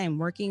myself that I am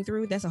working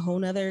through. That's a whole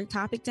nother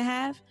topic to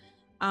have.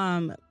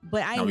 But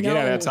I know we get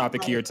out of that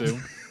topic here too.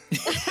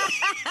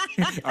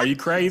 Are you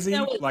crazy?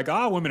 No, like,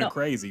 all women are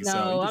crazy.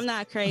 No, I'm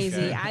not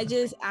crazy.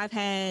 Okay. I've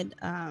had,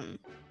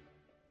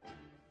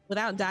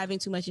 without diving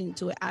too much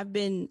into it, I've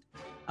been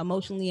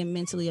emotionally and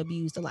mentally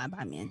abused a lot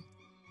by men.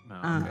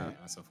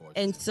 That's unfortunate.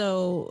 And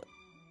so,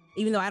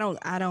 even though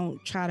I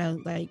don't try to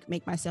like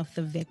make myself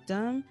the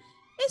victim,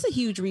 it's a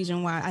huge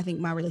reason why I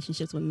think my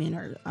relationships with men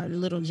are a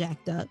little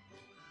jacked up,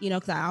 you know,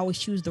 because I always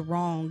choose the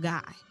wrong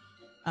guy.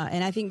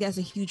 And I think that's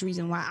a huge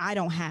reason why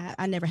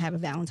I never have a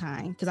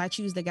Valentine, because I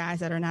choose the guys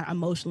that are not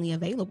emotionally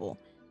available.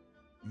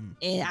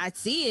 And I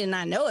see it and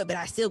I know it, but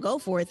I still go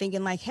for it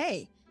thinking like,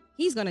 hey,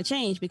 he's going to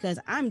change because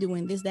I'm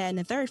doing this, that, and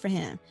the third for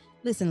him.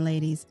 Listen,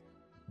 ladies,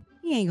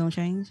 he ain't going to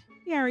change.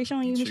 He already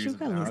showing you his true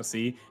colors.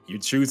 See, you're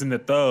choosing the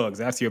thugs.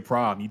 That's your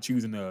problem. You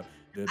choosing the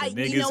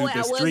niggas, you know what?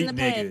 the street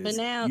niggas. But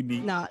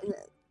now,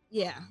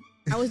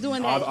 I was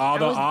doing that.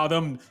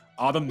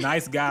 all them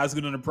nice guys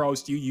who done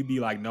approached you, you be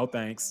like, no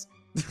thanks.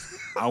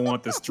 I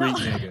want the street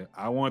nigga.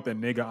 I want the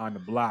nigga on the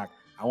block.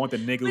 I want the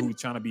nigga who's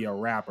trying to be a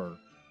rapper.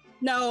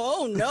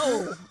 No.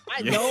 No.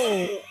 You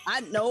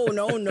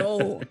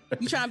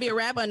trying to be a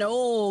rapper?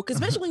 No. Because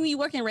especially when you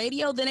work in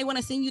radio, then they want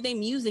to send you their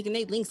music and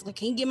they links. Like,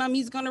 can you get my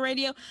music on the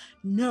radio?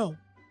 No.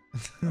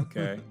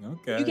 Okay.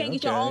 You can't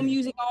get your own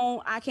music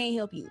on. I can't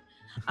help you.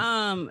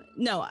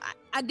 No,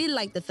 I did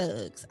like the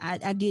thugs.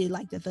 I did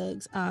like the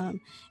thugs.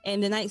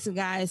 And the nice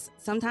guys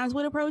sometimes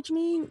would approach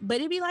me, but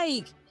it'd be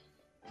like,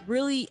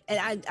 really,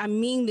 and I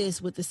mean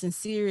this with the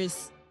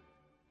sincerest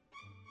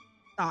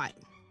thought,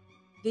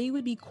 they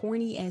would be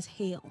corny as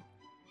hell.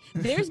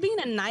 There's being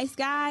a nice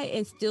guy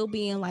and still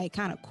being like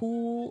kind of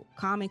cool,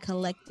 calm, and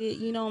collected.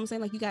 You know what I'm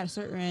saying? Like, you got a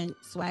certain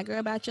swagger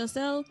about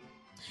yourself.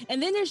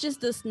 And then there's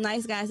just this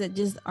nice guys that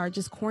just are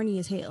just corny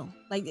as hell.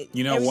 Like,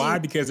 you know why?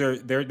 Because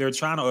they're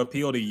trying to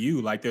appeal to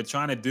you. Like, they're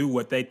trying to do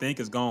what they think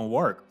is going to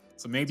work.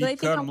 So maybe you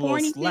cut them a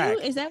little slack.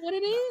 Is that what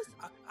it is?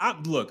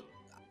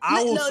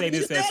 I will say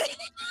this as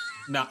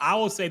now. I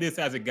will say this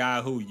as a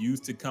guy who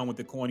used to come with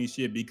the corny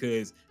shit,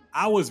 because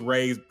I was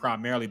raised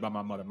primarily by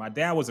my mother. My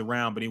dad was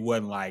around, but he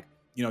wasn't like,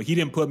 you know, he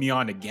didn't put me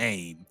on the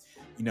game,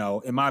 you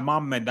know. And my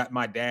mom and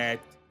my dad,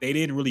 they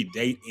didn't really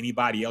date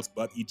anybody else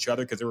but each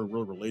other because they were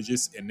real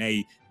religious, and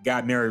they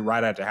got married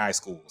right after high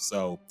school.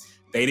 So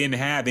they didn't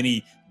have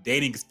any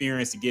dating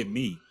experience to get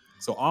me.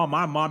 So all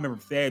my mom ever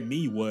fed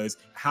me was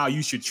how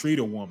you should treat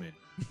a woman,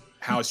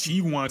 how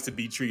she wants to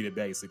be treated,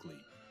 basically.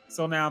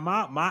 So now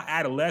my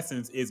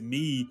adolescence is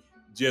me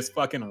just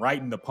fucking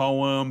writing the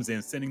poems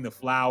and sending the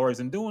flowers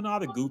and doing all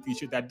the goofy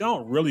shit that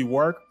don't really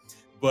work,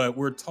 but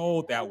we're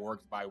told that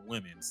works by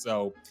women.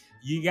 So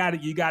you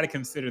gotta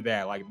consider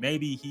that. Like,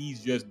 maybe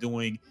he's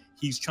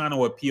trying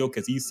to appeal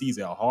because he sees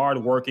a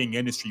hard-working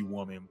industry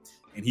woman,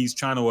 and he's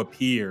trying to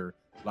appear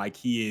like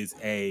he is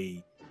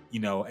a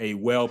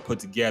well put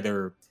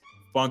together,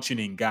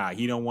 functioning guy.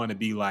 He don't want to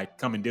be like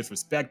coming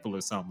disrespectful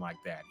or something like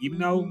that. Even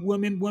though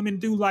women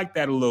do like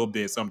that a little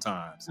bit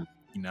sometimes.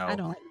 You know, I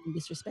don't like being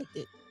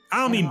disrespected. I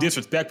don't mean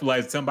disrespectful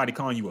as somebody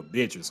calling you a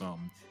bitch or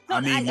something. No,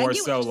 I mean more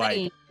so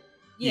like,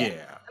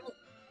 yeah.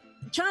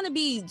 Trying to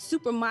be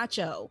super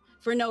macho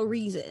for no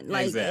reason,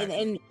 like,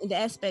 exactly. and the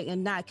aspect of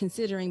not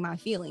considering my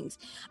feelings.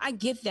 I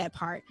get that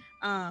part.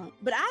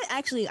 But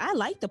I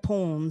like the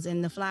poems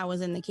and the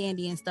flowers and the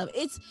candy and stuff.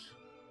 It's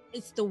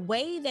the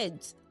way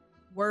that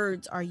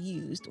words are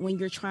used when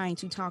you're trying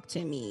to talk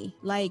to me.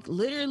 Like,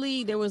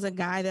 literally, there was a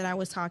guy that I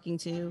was talking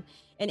to,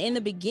 and in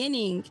the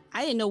beginning,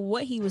 I didn't know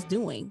what he was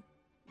doing.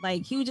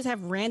 Like, he would just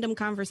have random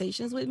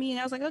conversations with me, and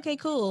I was like, okay,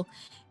 cool.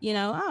 You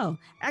know, oh,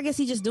 I guess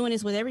he's just doing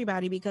this with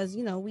everybody because,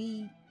 you know,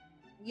 we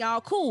all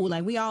cool.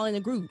 Like, we all in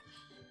a group.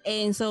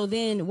 And so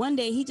then one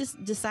day he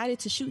just decided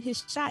to shoot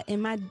his shot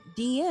in my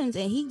DMs,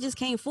 and he just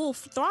came full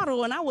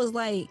throttle. And I was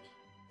like,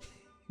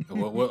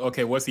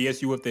 Okay, what's the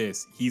issue with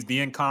this? He's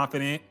being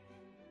confident.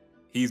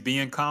 He's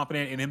being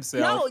confident in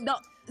himself. No,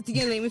 you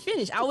didn't let me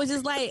finish. I was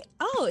just like,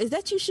 "Oh, is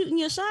that you shooting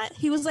your shot?"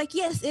 He was like,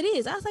 "Yes, it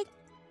is." I was like,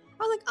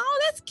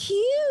 "Oh, that's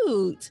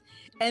cute."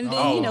 And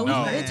then we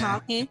started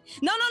talking.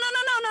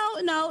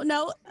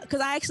 No,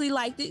 because I actually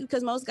liked it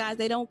because most guys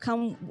they don't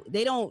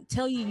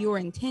tell you your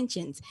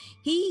intentions.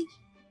 He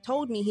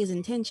told me his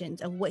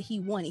intentions of what he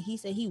wanted. He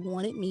said he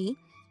wanted me.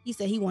 He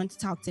said he wanted to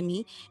talk to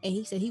me, and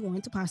he said he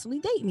wanted to possibly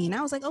date me. And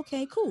I was like,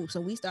 okay, cool. So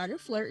we started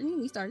flirting.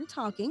 We started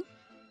talking,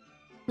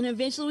 and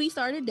eventually we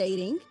started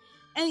dating.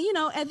 And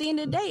at the end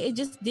of the day, it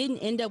just didn't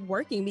end up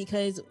working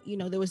because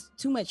there was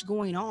too much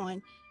going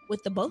on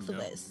with the both of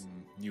us.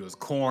 You was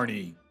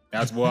corny.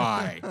 That's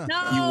why. No,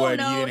 you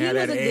didn't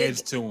have that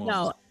edge to him.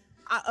 No.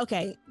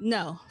 Okay.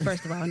 No.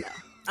 First of all, no.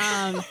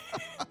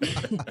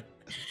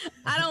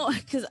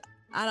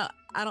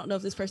 I don't know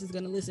if this person's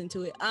going to listen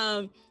to it.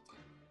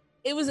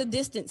 It was a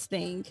distance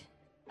thing.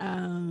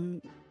 I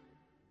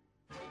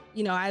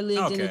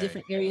lived in a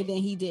different area than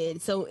he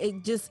did. So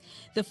it just,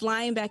 the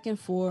flying back and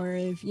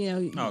forth,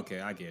 Okay,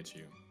 I get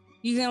you.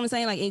 You know what I'm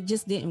saying? Like, it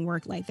just didn't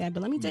work like that.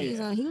 But let me tell you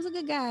something. He was a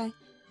good guy.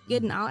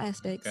 Good in all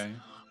aspects. Okay.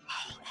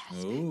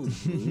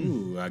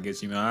 Ooh, I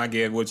guess I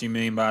get what you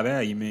mean by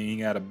that. You mean he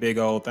got a big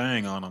old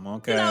thing on him.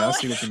 Okay, I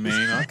see what you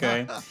mean.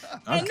 Okay.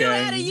 I knew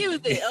how to use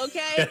it,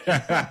 okay?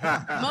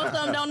 Most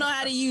of them don't know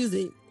how to use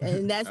it.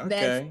 And that's on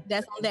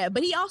that.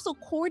 But he also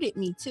courted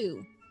me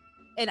too.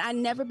 And I'd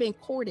never been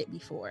courted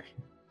before.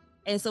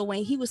 And so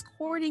when he was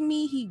courting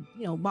me, he,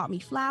 bought me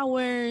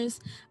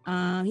flowers.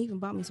 He even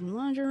bought me some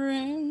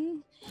lingerie.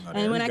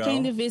 And when I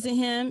came to visit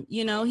him,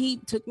 he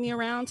took me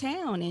around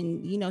town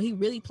and, he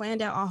really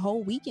planned out a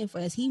whole weekend for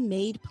us. He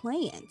made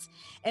plans.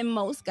 And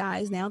most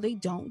guys now, they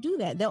don't do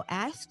that. They'll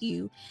ask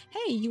you,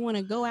 hey, you want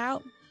to go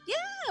out?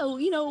 Yeah.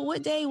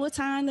 What day, what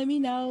time? Let me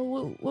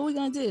know. What we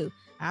going to do?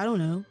 I don't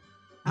know.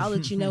 I'll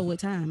let you know what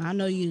time. I'll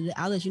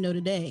let you know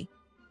today.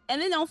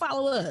 And then don't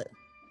follow up.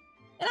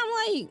 And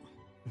I'm like,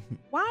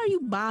 why are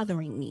you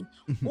bothering me?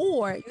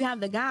 Or you have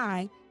the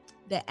guy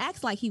that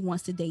acts like he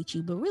wants to date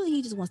you, but really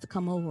he just wants to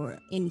come over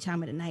any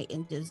time of the night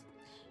and just,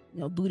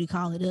 booty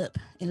call it up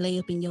and lay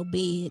up in your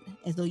bed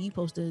as though you're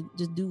supposed to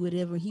just do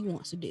whatever he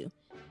wants to do.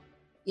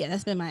 Yeah,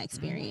 that's been my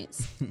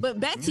experience. But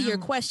back to your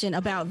question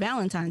about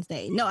Valentine's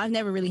Day. No, I've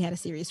never really had a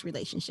serious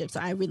relationship, so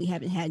I really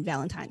haven't had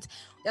Valentine's.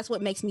 That's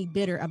what makes me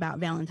bitter about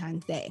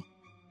Valentine's Day.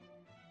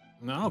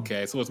 No,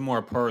 okay, so it's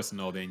more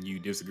personal than you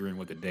disagreeing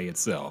with the day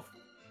itself.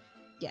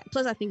 Yeah.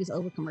 Plus, I think it's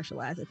over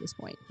commercialized at this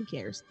point. Who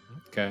cares?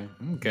 Okay.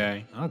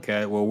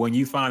 Well, when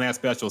you find that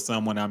special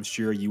someone, I'm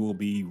sure you will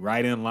be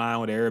right in line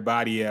with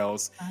everybody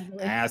else,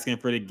 asking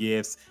for the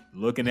gifts,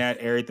 looking at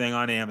everything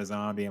on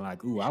Amazon, being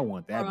like, "Ooh, I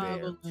want that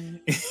bear."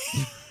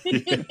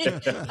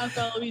 I'll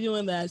probably be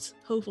doing that.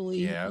 Hopefully.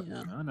 Yeah.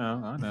 I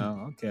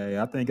know. Okay.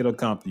 I think it'll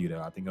come for you,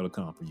 though.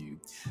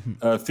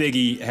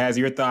 Figgy, has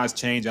your thoughts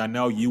changed? I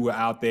know you were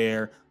out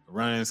there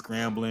running,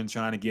 scrambling,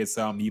 trying to get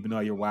something, even though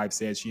your wife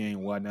said she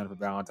ain't want nothing for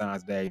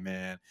Valentine's Day,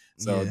 man.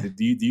 So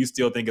do you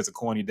still think it's a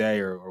corny day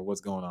or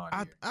what's going on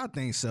here? I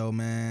think so,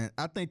 man.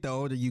 I think the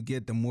older you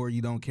get, the more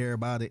you don't care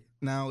about it.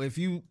 Now, if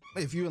you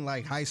in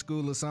like high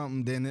school or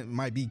something, then it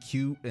might be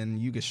cute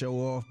and you can show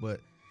off.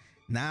 But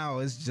now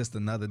it's just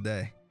another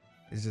day.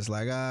 It's just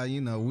like,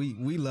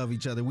 we love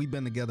each other. We've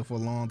been together for a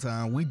long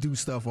time. We do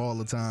stuff all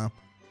the time.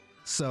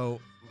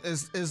 So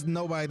it's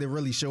nobody to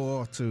really show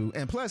off to.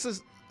 And plus,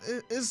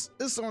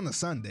 it's on a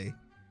Sunday,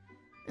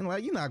 and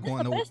like you're not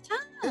going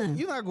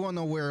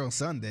nowhere on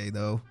Sunday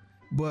though.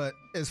 But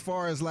as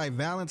far as like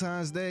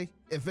Valentine's Day,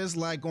 if it's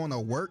like on a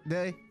work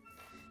day,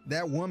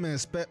 that woman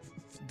expect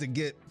to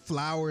get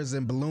flowers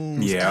and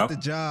balloons at the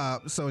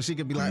job, so she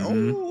could be like,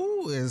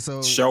 oh, and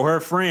so show her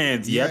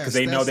friends, because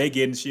they know they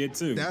getting shit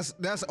too.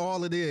 That's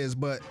all it is.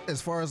 But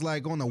as far as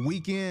like on a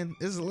weekend,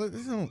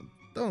 don't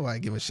nobody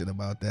give a shit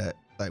about that.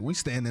 Like we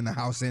stand in the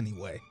house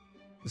anyway.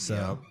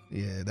 So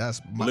that's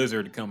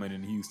blizzard coming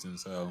in Houston.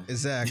 So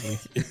exactly.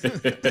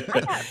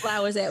 I got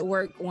flowers at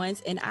work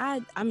once, and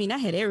I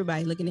had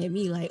everybody looking at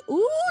me like,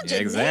 "Ooh, Janelle,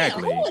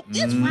 exactly. who is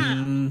this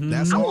from?"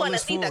 That's I all want to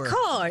it's see for. the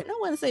card. I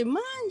want to say,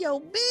 "Mind your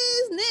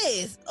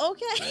business,"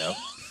 okay?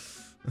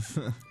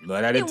 Yep.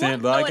 Let that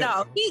intent like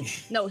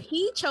it.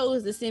 He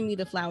chose to send me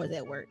the flowers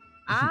at work.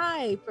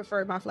 I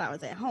prefer my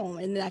flowers at home,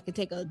 and then I could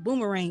take a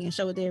boomerang and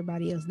show it to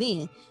everybody else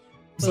then.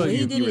 But so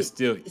when you were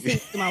still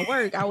to my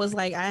work, I was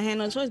like, I had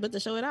no choice but to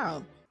show it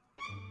out.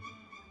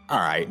 All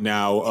right,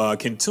 now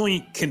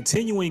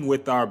continuing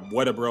with our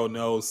What a Bro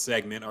Knows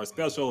segment, our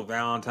special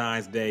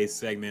Valentine's Day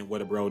segment.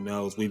 What a Bro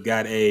Knows, we've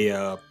got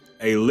a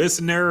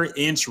listener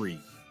entry.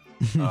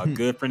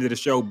 Good friend of the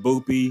show,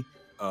 Boopy,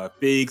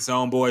 Figgy's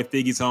homegirl,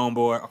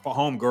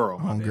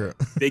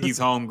 Figgy's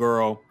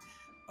homegirl.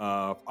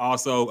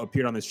 Also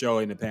appeared on the show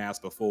in the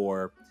past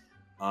before.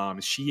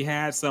 She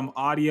had some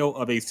audio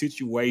of a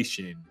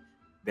situation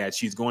that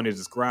she's going to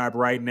describe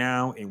right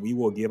now, and we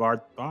will give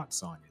our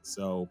thoughts on it.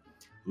 So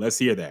let's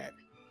hear that.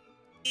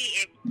 See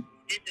if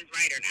this is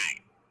right or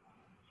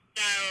not.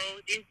 So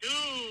this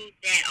dude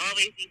that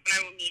always be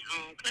flirting with me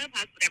on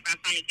Clubhouse, whatever,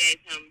 I finally gave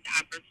him the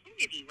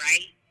opportunity,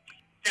 right?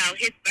 So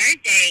his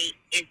birthday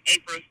is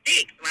April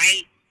 6th,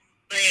 right?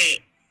 But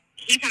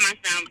he told my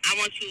son, I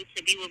want you to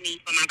be with me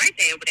for my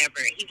birthday or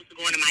whatever. He was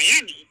going to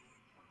Miami.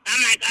 So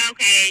I'm like,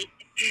 okay.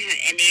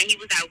 And then he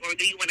was like, well,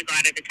 do you want to go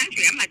out of the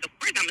country? I'm like, of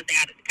course I'm going to stay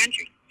out of the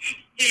country.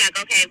 He's like,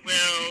 okay,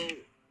 well,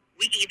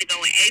 we can either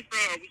go in April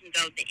or we can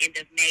go the end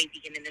of May,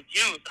 beginning of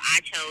June. So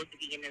I chose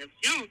the beginning of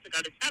June to go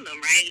to tell him,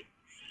 right?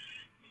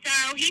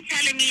 So he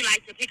telling me,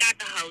 like, to pick out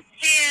the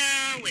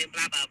hotel and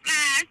blah, blah,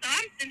 blah. So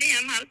I'm sending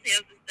him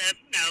hotels and stuff.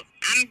 You know,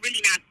 I'm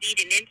really not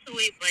feeding into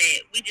it,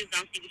 but we just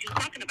don't see what you're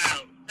talking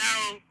about.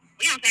 So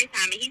we on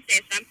FaceTime, and he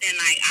said something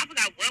like, I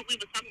forgot what we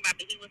were talking about,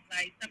 but he was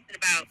like something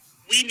about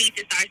we need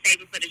to start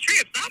saving for the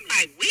trip. So I'm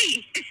like,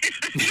 we?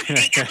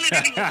 Like, I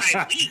literally was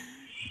like, we?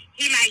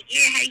 He like,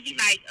 yeah, hey, he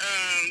like,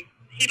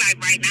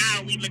 right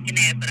now we looking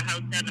at for the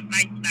hotel and the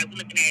flights, like, we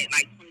looking at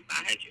like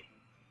 $2,500.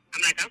 I'm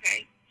like,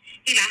 okay.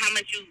 He like, how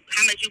much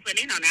you put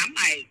in on that? I'm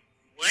like,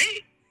 what?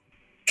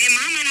 In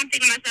my mind, I'm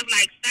thinking to myself,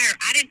 like, sir,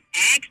 I didn't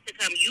ask to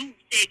come. You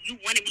said you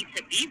wanted me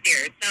to be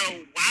there.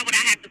 So why would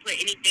I have to put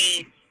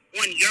anything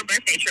on your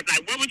birthday trip?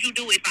 Like, what would you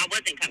do if I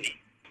wasn't coming?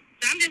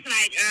 So I'm just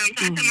like,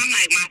 so I tell him, I'm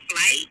like, my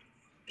flight?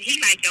 He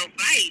like, your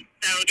flight.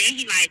 So then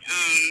he like,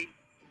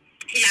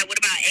 what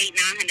about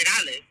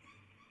 $800-900?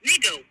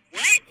 Nigga,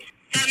 what?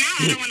 So now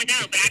I don't want to go,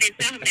 but I didn't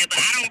tell him that.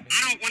 But I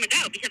don't want to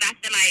go because I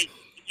feel like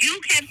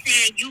you kept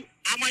saying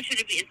I want you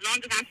to be, as long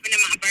as I'm spending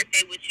my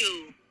birthday with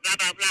you, blah,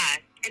 blah, blah.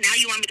 And now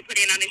you want me to put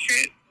in on this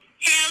trip?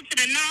 Hell to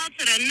the no,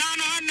 to the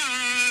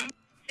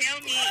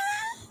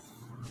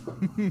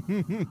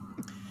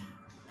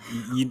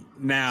no.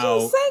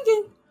 Now,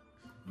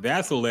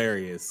 that's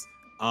hilarious.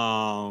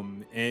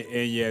 And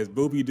yes,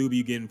 Boopy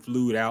Doobie getting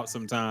flued out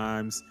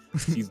sometimes.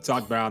 She's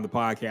talked about it on the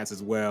podcast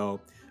as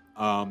well.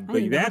 But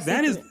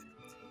that is,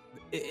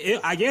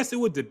 I guess it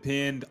would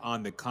depend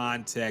on the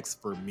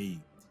context for me,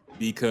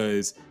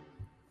 because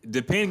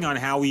depending on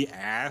how he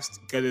asked,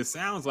 because it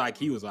sounds like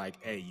he was like,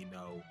 hey, you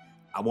know,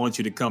 I want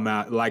you to come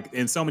out. Like,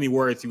 in so many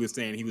words, he was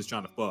saying he was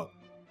trying to fuck,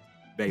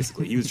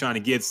 basically. He was trying to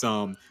get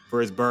some for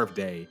his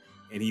birthday,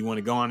 and he want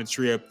to go on a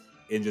trip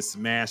and just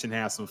smash and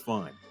have some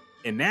fun.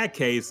 In that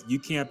case, you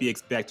can't be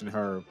expecting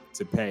her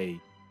to pay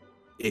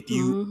if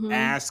you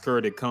ask her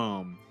to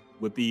come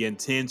with the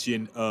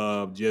intention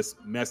of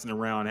just messing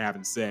around,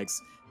 having sex,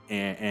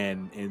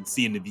 and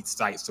seeing the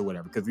sights or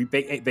whatever, because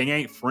they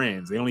ain't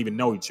friends. They don't even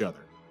know each other.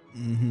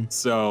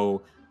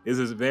 So this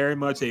is very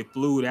much a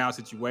fluid out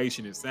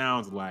situation, it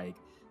sounds like.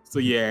 So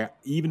yeah,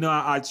 even though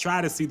I try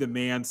to see the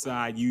man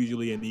side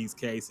usually in these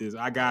cases,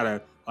 I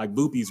gotta, like,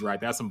 Boopy's right,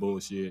 that's some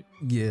bullshit.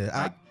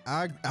 Yeah,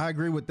 I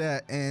agree with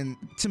that. And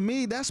to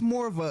me, that's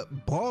more of a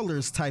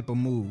ballers type of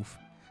move.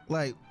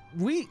 Like,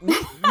 we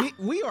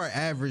are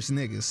average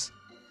niggas.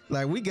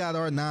 Like, we got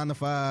our 9 to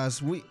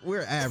 5s.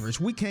 We're average.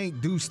 We can't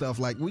do stuff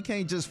like, we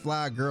can't just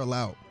fly a girl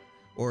out,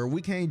 or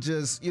we can't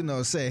just, you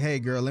know, say, hey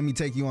girl, let me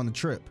take you on a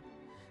trip.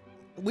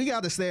 We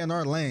got to stay in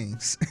our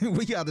lanes.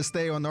 We got to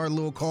stay on our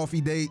little coffee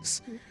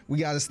dates. We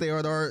got to stay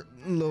on our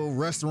little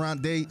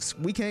restaurant dates.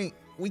 We can't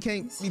be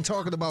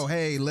talking about,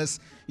 hey, let's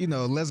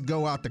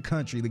go out the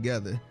country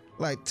together.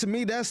 Like, to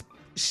me, that's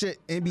shit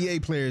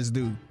NBA players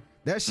do.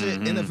 That shit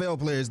NFL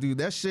players do.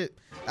 That shit,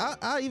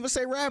 I even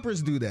say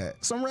rappers do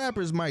that. Some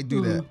rappers might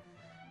do that.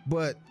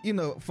 But, you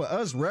know, for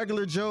us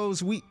regular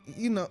Joes, we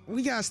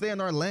gotta stay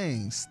in our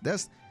lanes.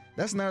 That's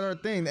not our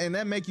thing, and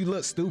that make you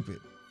look stupid.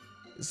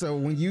 So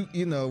when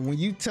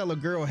you tell a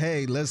girl,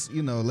 hey, let's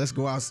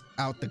go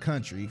out the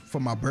country for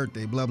my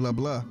birthday, blah blah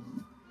blah,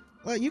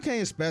 like, you can't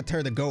expect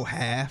her to go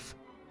half.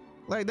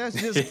 Like, that's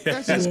just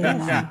goofy.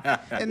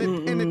 And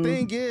the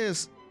thing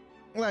is,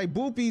 like,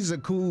 Boopy's a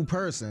cool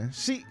person.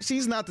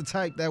 She's not the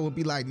type that would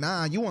be like,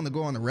 nah, you want to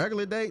go on a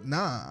regular date?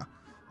 Nah,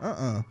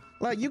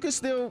 Like, you can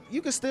still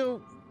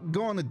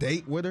go on a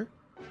date with her.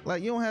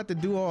 Like, you don't have to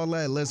do all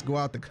that. Let's go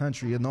out the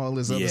country and all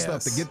this other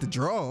stuff to get the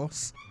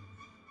draws.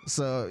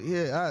 So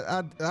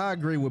yeah, I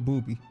agree with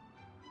Boopy.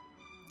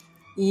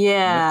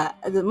 Yeah,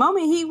 the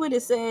moment he would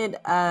have said,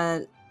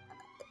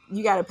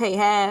 "You got to pay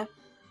half,"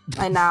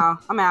 like, nah,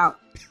 I'm out.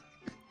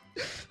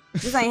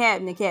 This ain't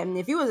happening, Captain.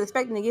 If you was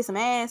expecting to get some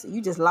ass,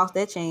 you just lost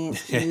that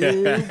chance.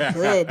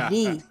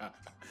 Buddy.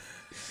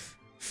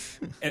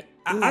 And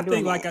I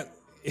think, like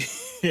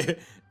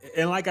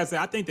I said,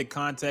 I think the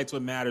context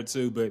would matter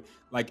too. But,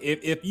 like,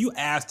 if you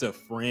asked a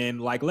friend,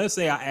 like, let's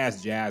say I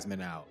asked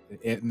Jasmine out,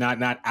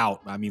 not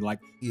out. I mean, like,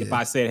 if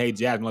I said, hey,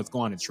 Jasmine, let's go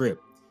on a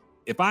trip.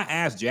 If I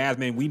asked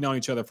Jasmine, we know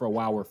each other for a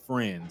while, we're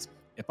friends.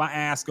 If I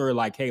ask her,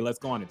 like, hey, let's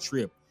go on a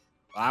trip,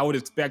 I would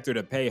expect her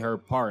to pay her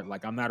part.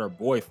 Like, I'm not her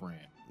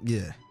boyfriend.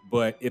 Yeah.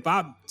 But if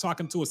I'm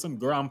talking to some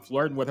girl, I'm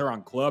flirting with her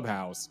on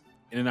Clubhouse,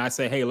 and then I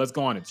say, hey, let's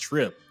go on a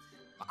trip,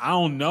 I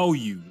don't know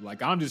you.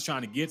 Like, I'm just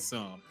trying to get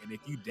some. And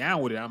if you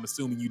down with it, I'm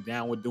assuming you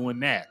down with doing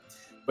that.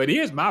 But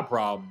here's my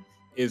problem,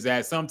 is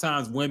that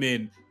sometimes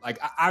women, like,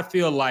 I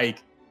feel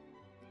like,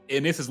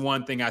 and this is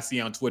one thing I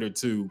see on Twitter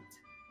too,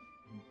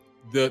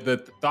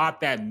 the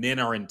thought that men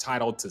are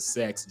entitled to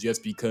sex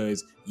just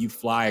because you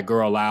fly a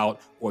girl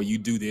out or you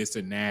do this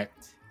and that.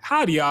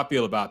 How do y'all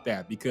feel about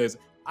that? Because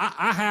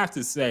I have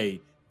to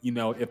say, you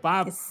know, if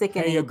I It's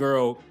sickening. pay a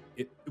girl,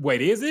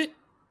 wait, is it?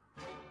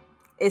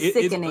 It's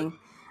sickening.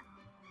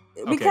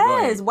 Okay, go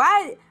Because ahead.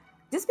 why?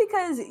 Just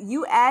because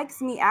you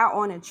asked me out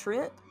on a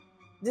trip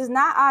does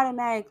not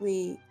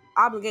automatically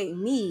obligate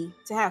me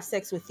to have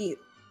sex with you.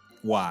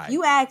 Why?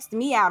 You asked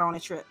me out on a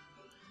trip.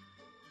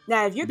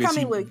 Now, if you're But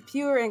coming you- with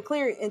pure and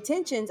clear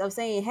intentions of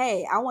saying,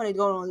 hey, I want to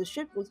go on this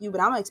trip with you, but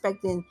I'm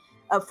expecting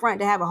up front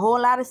to have a whole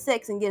lot of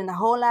sex and getting a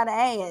whole lot of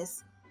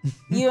ass,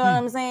 you know what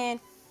I'm saying?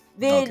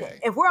 Then Okay.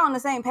 if we're on the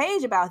same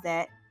page about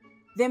that,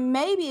 then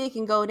maybe it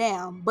can go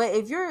down. But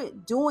if you're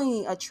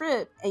doing a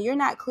trip and you're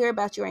not clear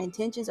about your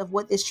intentions of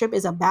what this trip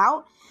is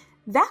about,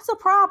 that's a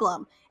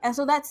problem. And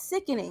so that's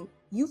sickening.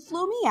 You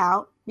flew me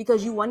out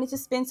because you wanted to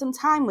spend some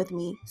time with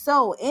me.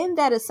 So in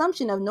that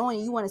assumption of knowing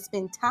you want to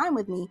spend time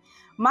with me,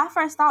 my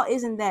first thought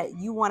isn't that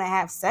you want to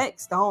have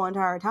sex the whole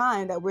entire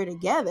time that we're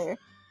together.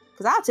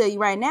 Because I'll tell you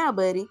right now,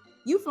 buddy,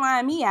 you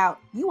flying me out,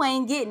 you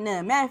ain't getting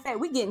none. Matter of fact,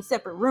 we getting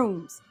separate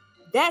rooms.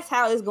 That's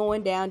how it's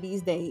going down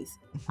these days.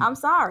 I'm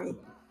sorry.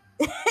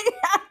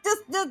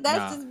 That's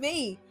Nah. just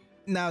me.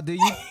 Now,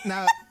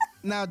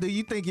 do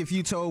you think if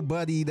you told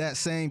Buddy that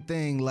same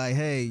thing, like,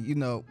 hey, you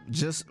know,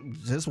 just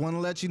want to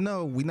let you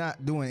know we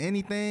not doing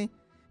anything,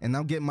 and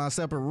I'm getting my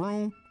separate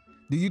room,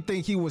 do you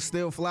think he would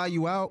still fly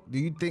you out? Do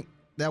you think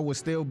that would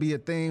still be a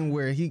thing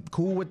where he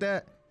cool with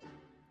that?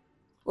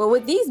 Well,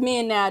 with these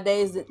men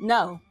nowadays,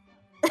 no.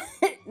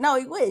 No,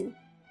 he wouldn't.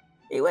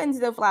 He wouldn't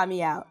still fly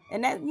me out.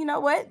 And that, you know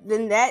what?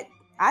 Then that,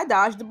 I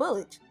dodged the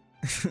bullet.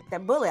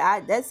 That bullet,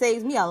 that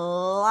saves me a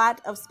lot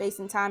of space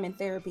and time in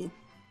therapy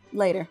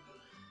later.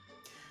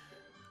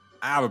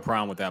 I have a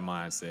problem with that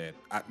mindset.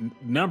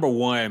 Number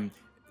one,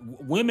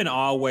 women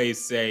always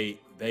say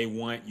they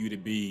want you to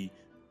be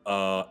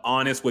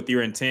honest with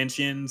your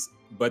intentions,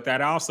 but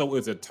that also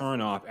is a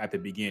turnoff at the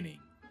beginning.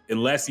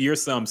 Unless you're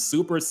some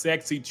super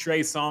sexy Trey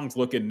Songz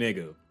looking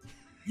nigga,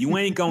 you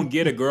ain't gonna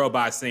get a girl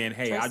by saying,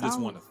 "Hey, Trey I just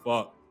Songz. want to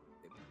fuck."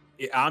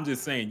 I'm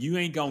just saying, you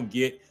ain't gonna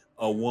get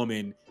a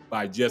woman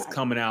by just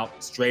coming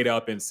out straight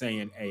up and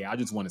saying, "Hey, I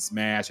just want to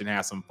smash and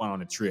have some fun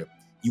on a trip."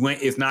 You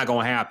ain't. It's not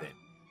gonna happen.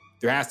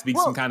 There has to be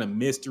some kind of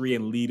mystery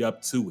and lead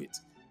up to it.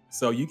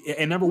 So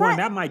number one,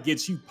 that might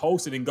get you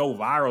posted and go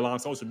viral on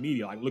social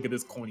media. Like, look at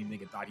this corny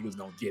nigga thought he was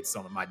gonna get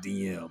some of my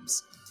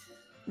DMs.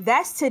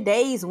 That's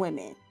today's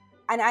women.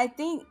 And I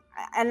think,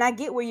 and I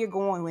get where you're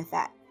going with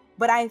that,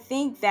 but I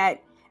think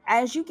that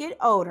as you get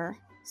older,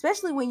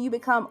 especially when you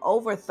become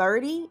over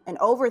 30 and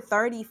over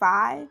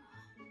 35,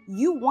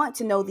 you want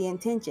to know the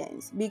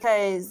intentions,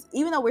 because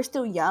even though we're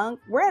still young,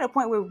 we're at a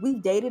point where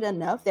we've dated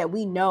enough that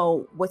we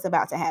know what's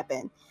about to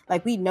happen.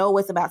 Like, we know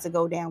what's about to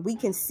go down. We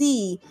can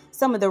see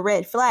some of the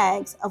red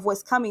flags of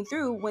what's coming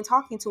through when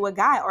talking to a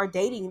guy or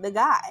dating the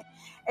guy.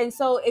 And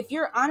so if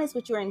you're honest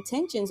with your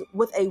intentions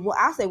with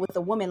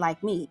a woman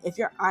like me, if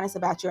you're honest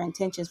about your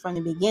intentions from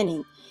the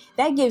beginning,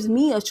 that gives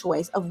me a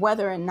choice of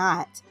whether or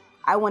not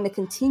I want to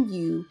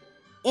continue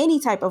any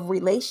type of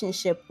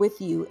relationship with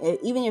you,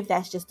 even if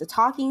that's just the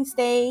talking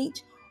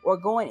stage or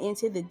going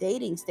into the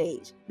dating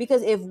stage.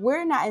 Because if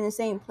we're not in the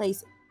same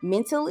place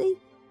mentally,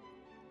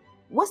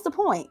 what's the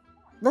point?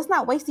 Let's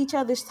not waste each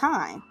other's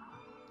time.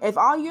 If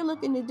all you're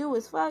looking to do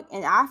is fuck,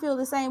 and I feel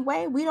the same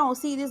way, we don't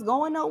see this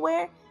going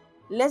nowhere,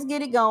 let's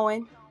get it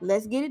going,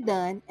 let's get it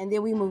done, and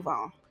then we move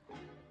on.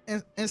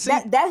 And see,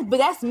 But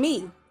that's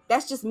me.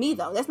 That's just me,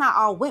 though. That's not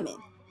all women.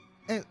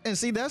 and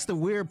see, that's the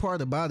weird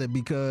part about it,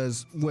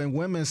 because when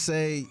women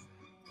say,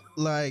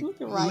 like, Look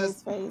at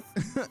Ryan's face.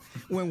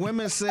 when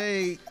women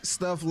say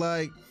stuff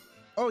like,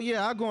 "Oh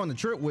yeah, I'll go on the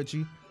trip with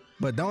you,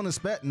 but don't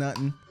expect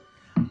nothing."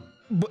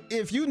 But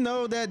if you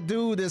know that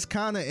dude is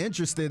kind of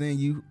interested in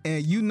you,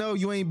 and you know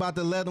you ain't about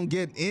to let him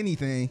get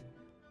anything,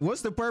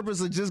 what's the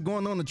purpose of just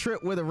going on a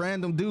trip with a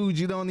random dude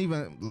you don't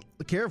even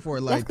care for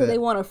That's like because that? they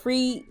want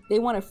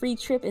a free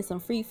trip and some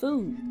free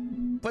food.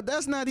 But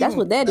that's not That's even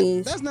what that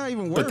is. That's not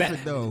even But worth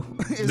it though.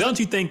 Don't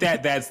you think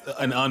that that's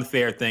an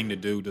unfair thing to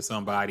do to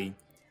somebody,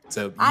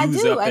 to I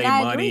use do, up and their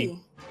I money agree.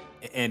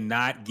 and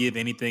not give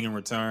anything in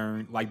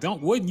return? Like,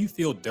 wouldn't you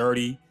feel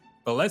dirty?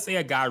 But let's say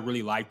a guy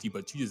really liked you,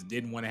 but you just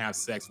didn't want to have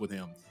sex with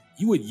him.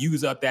 You would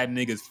use up that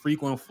nigga's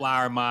frequent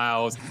flyer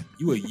miles.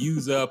 You would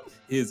use up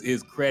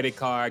his credit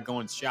card,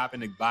 going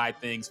shopping to buy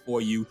things for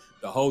you,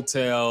 the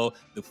hotel,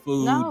 the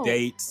food, No.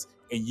 dates,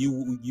 and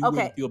you Okay.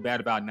 wouldn't feel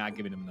bad about not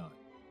giving him none.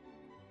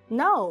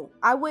 No,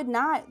 I would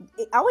not.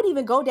 I would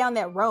even go down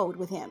that road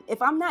with him.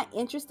 If I'm not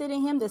interested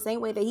in him the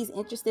same way that he's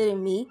interested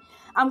in me,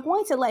 I'm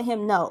going to let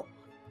him know.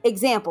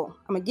 Example,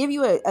 I'm going to give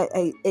you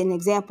an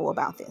example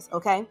about this,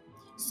 okay?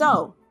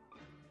 So,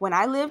 when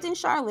I lived in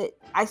Charlotte,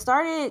 I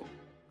started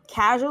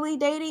casually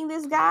dating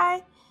this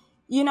guy.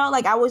 You know,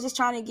 like, I was just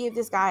trying to give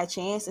this guy a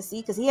chance to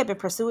see, because he had been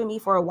pursuing me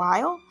for a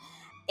while.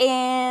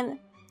 And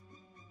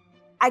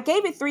I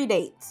gave it 3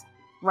 dates,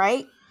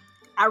 right?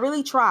 I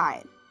really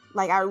tried.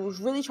 Like, I was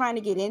really trying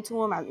to get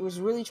into him. I was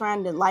really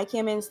trying to like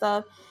him and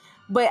stuff.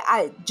 but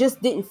I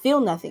just didn't feel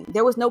nothing.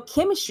 There was no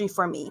chemistry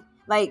for me.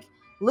 Like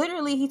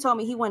literally, he told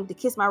me he wanted to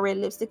kiss my red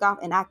lipstick off,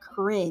 and I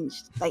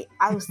cringed. Like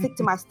I was sick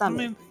to my I stomach.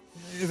 mean,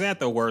 is that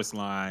the worst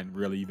line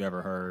really you've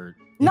ever heard?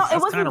 No, That's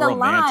it wasn't kinda the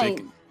romantic.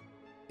 line.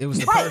 It was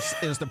the Right. person.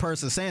 It was the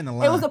person saying the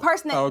line. It was the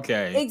person that.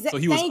 Okay, so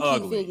he was Thank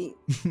ugly. you,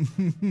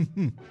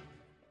 Figgy.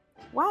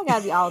 Why I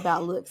gotta be all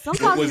about looks?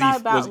 Sometimes Was it's not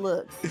he- about was-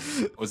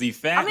 looks. Was he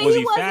fat? I mean, was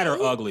he he fat or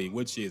wasn't- he- ugly?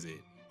 Which is it?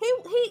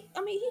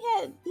 I mean,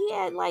 he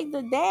had like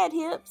the dad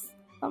hips.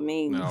 I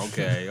mean, No,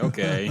 okay.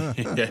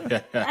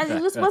 it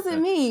just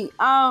wasn't me.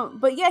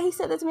 But yeah, he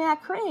said that to me, and I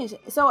cringed.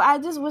 So I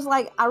just was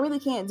like, I really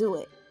can't do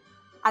it.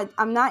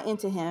 I'm not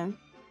into him,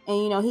 and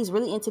you know, he's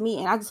really into me,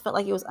 and I just felt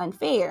like it was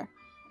unfair.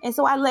 And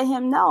so I let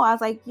him know. I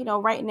was like, you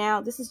know, right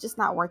now this is just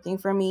not working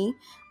for me.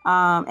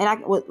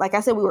 And like I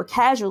said, we were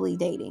casually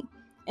dating.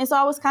 And so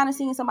I was kind of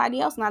seeing somebody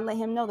else, and I let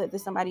him know that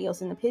there's somebody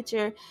else in the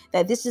picture,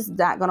 that this is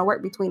not going to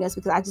work between us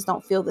because I just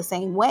don't feel the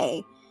same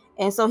way.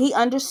 And so he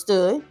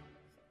understood,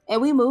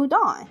 and we moved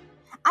on.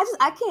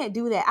 I can't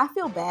do that. I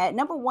feel bad.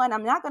 Number one,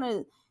 I'm not going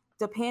to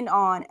depend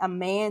on a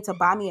man to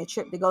buy me a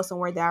trip to go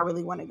somewhere that I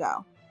really want to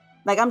go.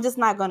 Like, I'm just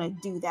not going to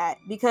do that,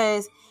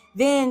 because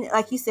then,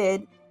 like you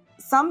said,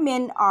 some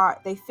men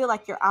they feel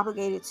like you're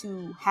obligated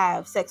to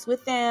have sex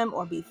with them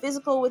or be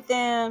physical with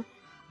them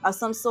of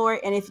some sort.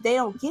 And if they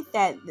don't get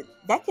that,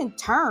 that can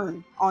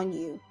turn on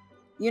you.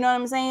 You know what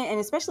I'm saying? And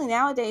especially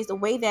nowadays, the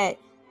way that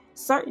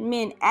certain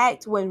men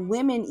act when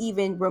women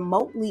even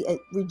remotely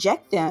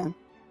reject them.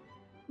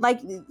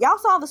 Like, y'all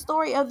saw the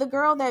story of the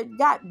girl that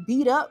got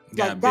beat up,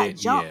 got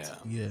jumped.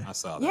 Yeah. I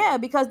saw that. Yeah,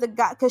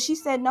 because she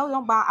said, no,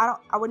 don't buy.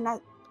 I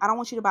don't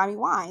want you to buy me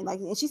wine. Like,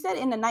 and she said it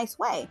in a nice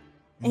way.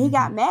 And he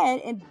got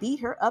mad and beat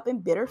her up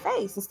and bit her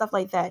face and stuff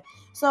like that.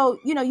 So,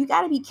 you know, you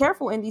got to be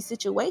careful in these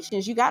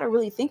situations. You got to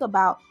really think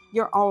about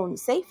your own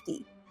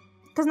safety,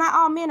 because not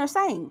all men are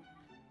same.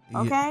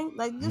 Okay,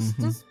 like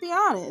just be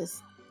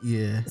honest.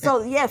 Yeah.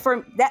 So yeah,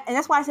 for that, and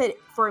that's why I said,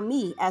 for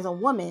me as a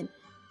woman,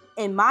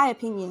 in my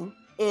opinion,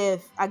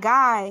 if a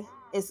guy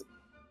is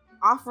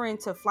offering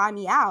to fly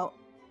me out,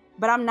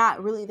 but I'm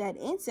not really that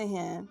into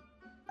him,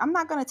 I'm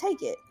not gonna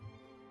take it.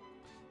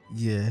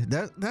 Yeah,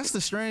 that's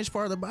the strange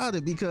part about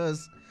it,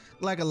 because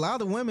like a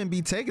lot of women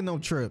be taking them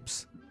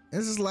trips.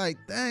 It's just like,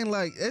 dang,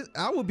 like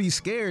I would be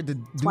scared to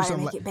do Why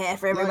something make like it bad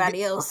for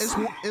everybody else?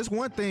 It's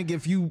one thing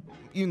if you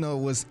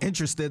was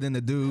interested in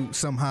the dude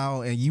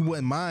somehow and you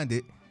wouldn't mind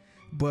it,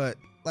 but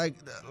like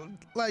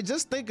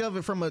just think of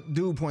it from a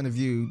dude point of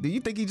view. Do you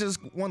think he just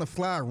want to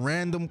fly a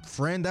random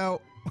friend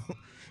out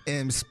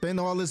and spend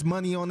all this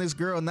money on this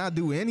girl and not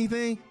do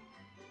anything?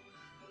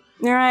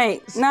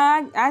 Right.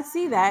 No, I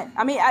see that.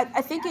 I mean,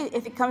 I think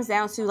if it comes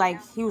down to like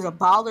he was a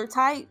baller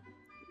type,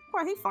 of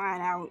course he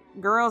flying out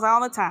girls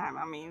all the time.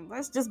 I mean,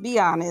 let's just be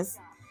honest.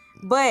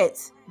 But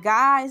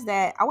guys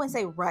that I wouldn't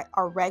say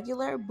are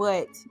regular,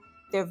 but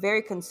they're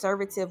very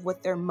conservative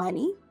with their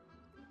money.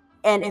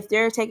 And if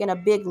they're taking a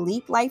big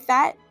leap like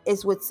that,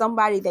 it's with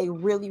somebody they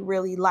really,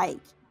 really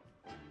like.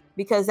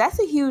 Because that's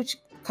a huge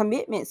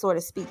commitment, so to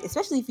speak,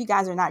 especially if you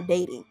guys are not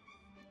dating.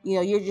 You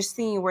know, you're just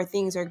seeing where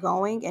things are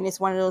going. And it's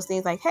one of those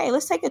things like, hey,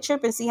 let's take a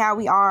trip and see how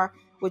we are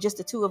with just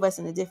the two of us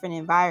in a different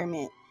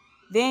environment.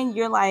 Then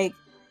you're like,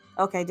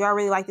 okay, do I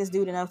really like this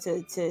dude enough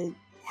to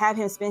have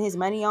him spend his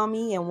money on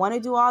me and want to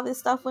do all this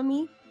stuff with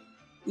me?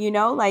 You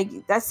know,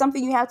 like that's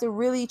something you have to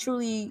really,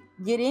 truly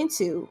get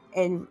into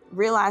and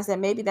realize that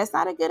maybe that's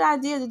not a good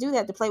idea to do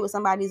that, to play with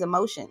somebody's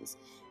emotions.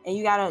 And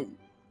you gotta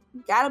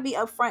be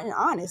upfront and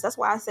honest. That's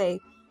why I say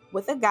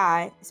with a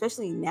guy,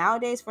 especially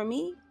nowadays for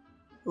me,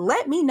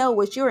 let me know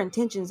what your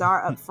intentions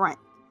are up front.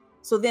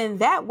 So then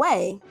that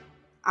way,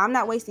 I'm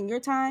not wasting your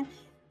time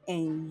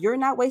and you're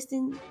not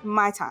wasting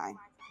my time.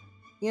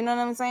 You know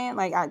what I'm saying?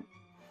 Like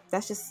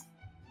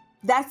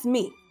that's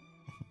me.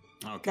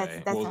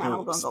 Okay. That's how I'm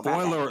gonna go about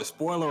that.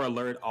 Spoiler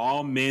alert,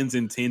 all men's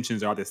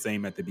intentions are the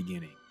same at the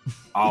beginning.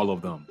 All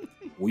of them.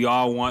 We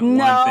all want one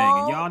thing.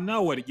 And y'all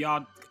know what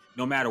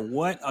no matter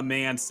what a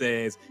man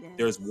says,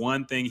 there's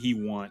one thing he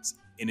wants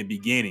in the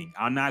beginning.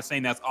 I'm not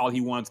saying that's all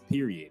he wants,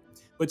 period.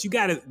 But you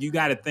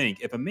gotta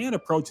think, if a man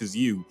approaches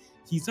you,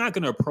 he's not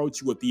gonna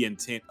approach you with the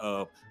intent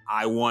of,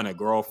 I want a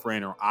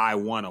girlfriend or I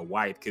want a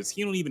wife, because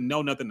he don't even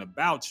know nothing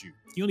about you.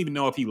 He don't even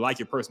know if he like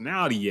your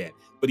personality yet,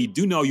 but he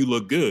do know you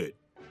look good.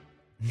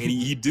 And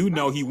he do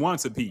know he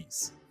wants a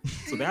piece.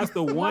 So that's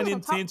the one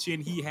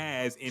intention he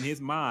has in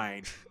his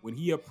mind when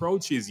he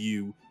approaches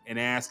you and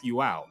asks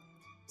you out.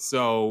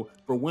 So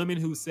for women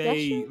who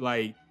say,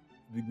 like,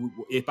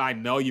 if I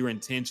know your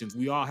intentions,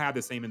 we all have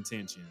the same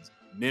intentions.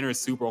 Men are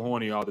super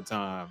horny all the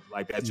time.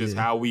 Like, that's just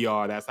how we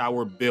are. That's how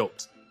we're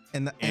built.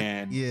 And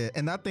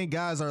I think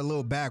guys are a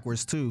little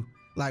backwards too.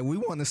 Like, we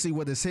want to see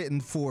what it's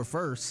hitting for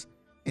first,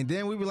 and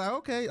then we be like,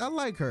 okay, I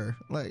like her.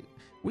 Like,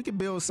 we could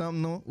build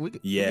something on. We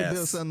could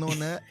build something on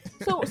that.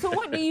 So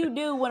what do you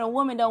do when a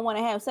woman don't want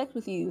to have sex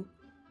with you,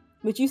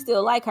 but you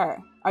still like her?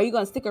 Are you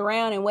gonna stick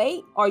around and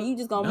wait, or are you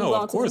just gonna move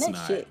on to the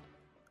next shit?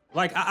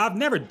 Like, I've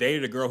never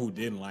dated a girl who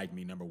didn't like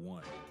me. Number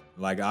one,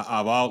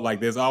 like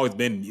there's always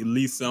been at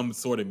least some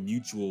sort of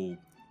mutual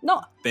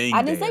No, thing.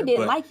 I didn't say didn't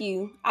but like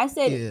you. I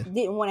said Yeah.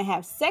 didn't want to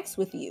have sex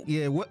with you.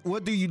 Yeah,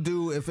 what do you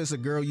do if it's a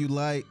girl you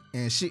like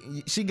and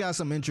she got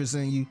some interest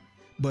in you,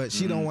 but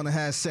she don't want to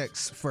have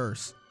sex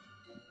first?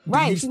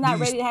 Right, she's not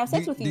ready to have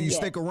sex with you Do you yet.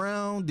 stick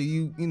around? Do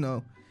you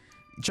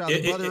try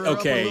to butter her up a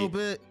okay. little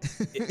bit?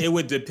 it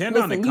would depend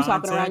on the Listen, you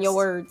context. talking around your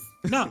words.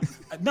 No,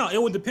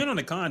 it would depend on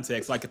the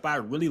context. Like if I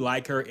really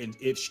like her, and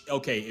if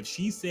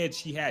she said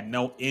she had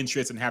no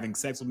interest in having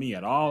sex with me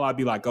at all, I'd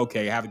be like,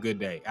 okay, have a good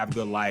day, have a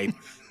good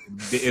life.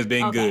 It's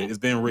been Okay. good, it's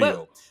been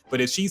real. But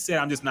if she said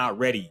I'm just not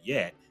ready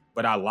yet,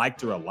 but I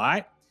liked her a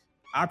lot,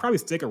 I'd probably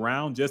stick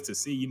around just to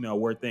see,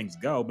 where things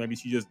go. Maybe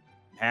she just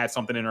had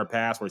something in her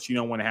past where she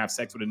don't want to have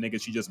sex with a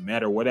nigga she just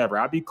met or whatever.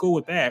 I'd be cool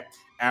with that.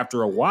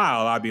 After a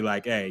while, I'd be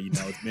like, hey,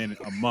 it's been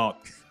a month.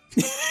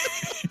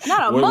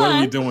 Not a What are we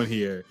month. doing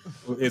here?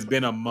 It's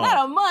been a month.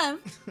 Not a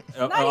month.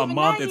 Not A even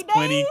month 90 is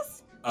plenty.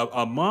 days?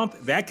 A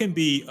month, that can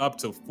be up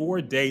to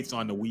 4 dates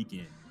on the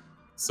weekend.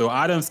 So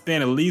I done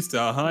spent at least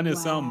 $100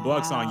 something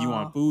bucks on you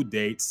Wow. on food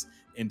dates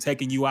and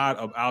taking you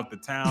out the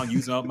town,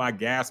 using up my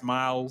gas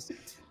miles.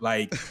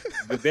 Like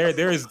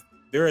there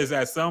is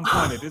at some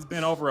point, if it's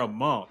been over a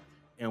month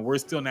and we're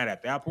still not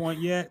at that point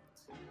yet,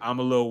 I'm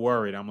a little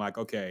worried. I'm like,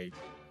 okay,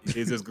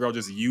 is this girl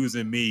just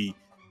using me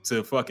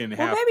to fucking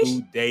have maybe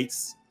food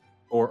dates?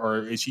 Or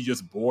is she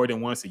just bored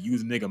and wants to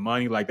use nigga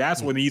money? Like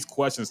that's when these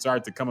questions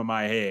start to come in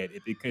my head.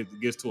 If it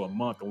gets to a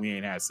month and we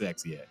ain't had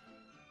sex yet,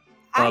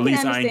 or at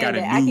least I ain't got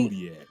a nude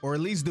yet. Or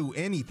at least do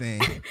anything.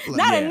 Like,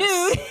 Not Yes. a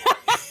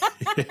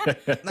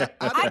nude. Nah,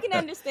 I can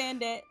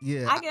understand that.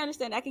 Yeah. I can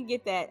understand. I can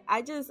get that.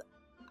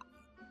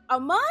 A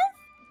month?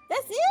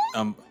 That's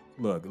it?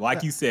 Look,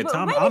 like you said, But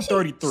Tom, maybe I'm she-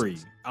 33.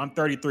 I'm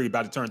 33,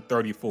 about to turn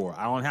 34.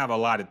 I don't have a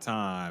lot of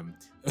time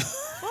Boy,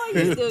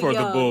 you still for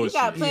young. the bullshit. You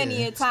got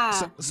plenty Yeah. of time.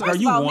 So- Girl,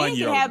 First you of all, 1 men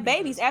year can older have than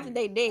babies after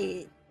they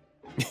dead.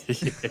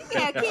 You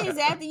can have kids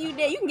after you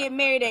dead. You can get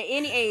married at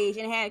any age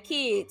and have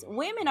kids.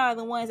 Women are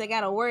the ones that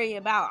got to worry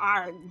about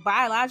our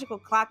biological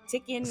clock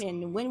ticking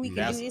and when we can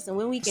That's- do this and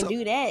when we can So-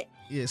 do that.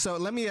 Yeah, so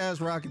let me ask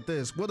Rocket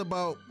this. What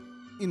about,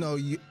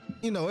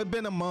 it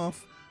been a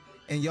month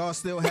and y'all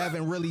still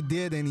haven't really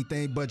did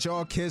anything, but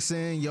y'all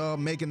kissing, y'all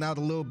making out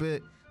a little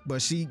bit,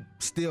 but she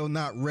still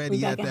not We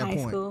ready back at in that high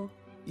point. school.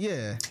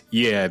 Yeah.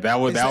 Yeah, that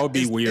would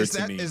be weird is to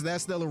that, me. Is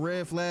that still a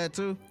red flag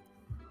too?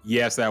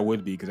 Yes, that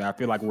would be, because I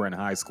feel like we're in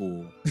high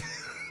school.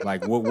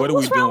 Like, what are we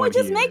What's wrong doing with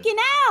just here? making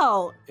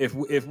out?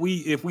 If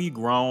we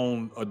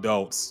grown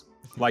adults,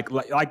 like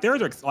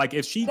there's like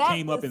if she That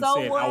came up is and so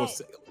said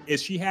what? if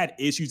she had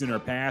issues in her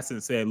past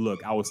and said,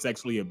 look, I was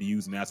sexually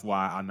abused and that's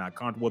why I'm not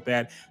comfortable with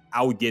that,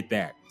 I would get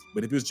that.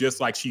 But if it's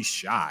just like she's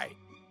shy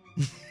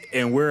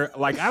and we're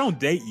like, I don't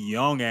date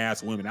young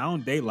ass women. I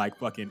don't date like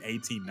fucking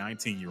 18,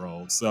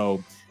 19-year-olds.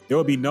 So there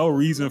would be no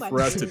reason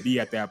for us to be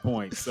at that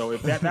point. So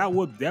if that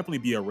would definitely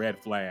be a red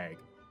flag.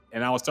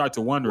 And I would start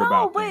to wonder No,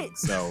 about but- things.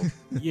 So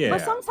yeah.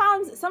 But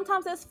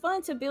sometimes that's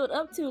fun to build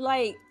up to.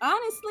 Like,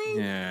 honestly,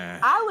 Yeah.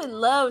 I would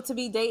love to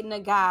be dating a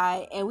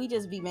guy and we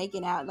just be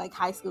making out like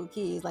high school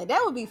kids. Like,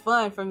 that would be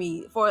fun for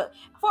me for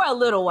a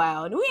little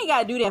while. We ain't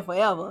gotta do that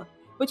forever.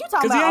 But you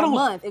talking 'Cause y'all about a don't-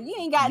 month. If you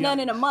ain't got Yeah. none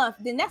in a month,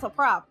 then that's a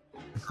problem.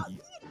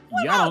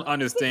 Y'all don't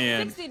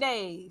understand. 60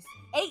 days.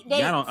 8 days.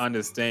 Y'all don't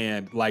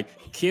understand.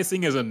 Like,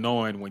 kissing is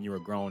annoying when you're a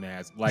grown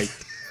ass. Like,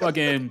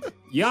 fucking,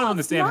 y'all don't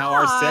understand how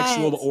our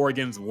sexual not.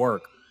 organs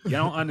work.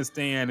 Y'all don't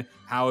understand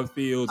how it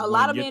feels A when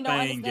lot of your men don't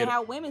thing understand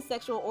how women's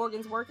sexual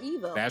organs work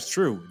either. That's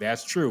true.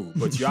 That's true.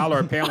 But y'all are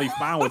apparently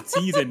fine with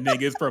teasing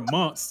niggas for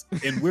months,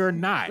 and we're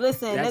not.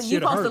 Listen, that you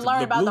shit supposed to hurts. learn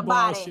the about blue the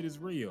ball body. shit is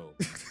real.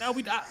 No,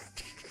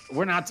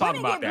 we're not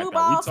talking Women about get that blue though.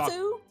 balls We talk.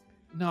 too.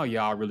 No,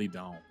 y'all really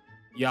don't.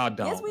 Y'all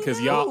don't. Yes, we Because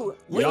do. y'all.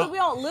 We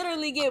don't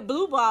literally get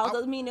blue balls.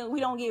 Doesn't mean that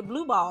we don't get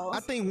blue balls. I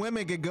think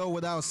women could go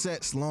without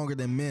sex longer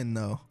than men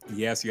though.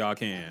 Yes, y'all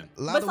can.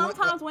 A lot But of wo-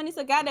 sometimes when it's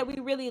a guy that we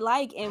really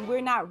like and we're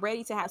not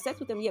ready to have sex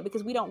with them yet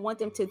because we don't want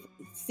them to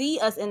see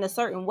us in a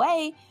certain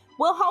way,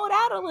 we'll hold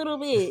out a little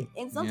bit.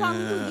 And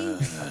sometimes we'll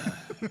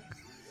be,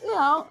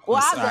 well,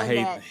 I've I done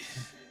hate. that.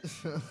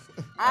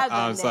 I've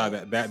done I'm sorry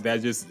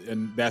that just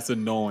and that's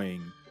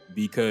annoying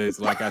because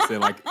like I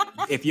said, like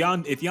if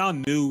y'all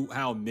knew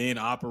how men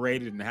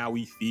operated and how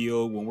we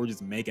feel when we're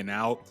just making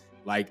out,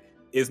 like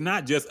it's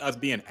not just us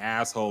being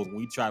assholes when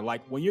we try,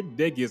 like when your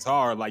dick gets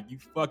hard, like you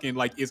fucking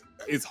like it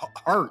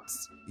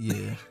hurts.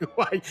 Yeah.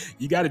 Like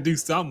you got to do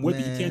something with it.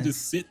 You Man. can't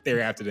just sit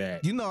there after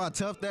that. You know how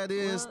tough that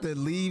is Well, to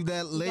leave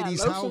that You got lady's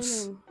lotion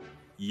house and-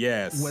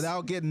 Yes.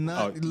 without getting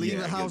nut, Oh, leave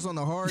yeah, the house on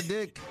a hard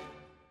dick.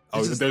 Oh,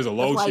 It's just- there's a That's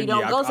why lotion. you don't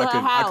Yeah, go to her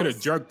I could have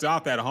house. jerked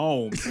off at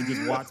home and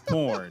just watched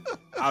porn.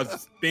 I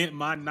spent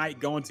my night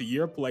going to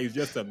your place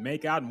just to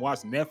make out and watch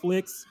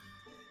Netflix.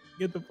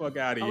 Get the fuck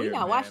out of Oh, here. we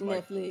not man. watching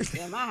Like, Netflix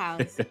at my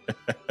house.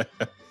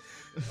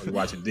 oh, you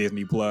watching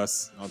Disney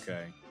Plus?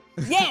 Okay.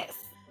 Yes,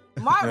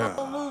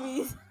 Marvel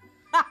movies.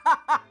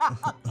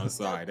 I'm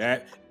sorry.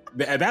 That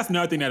That's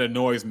another thing that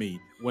annoys me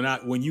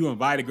when you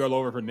invite a girl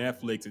over for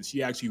Netflix and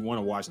she actually want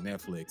to watch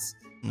Netflix.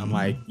 I'm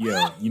like,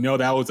 yo,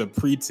 that was a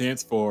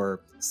pretense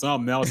for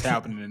something else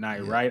happening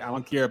tonight, right? I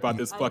don't care about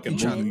this fucking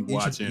movie we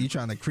watching. You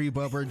trying to creep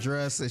up her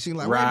dress, and she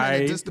like, right? Wait a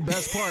minute, this is the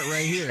best part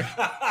right here.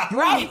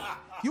 Right.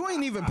 You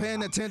ain't even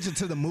paying attention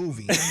to the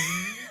movie.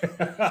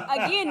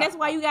 Again, that's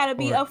why you gotta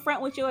be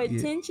upfront with your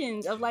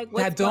intentions of like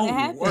what's gonna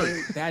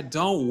happen. That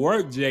don't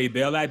work, J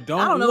Bell. That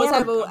don't. I don't know work.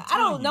 I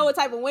don't know what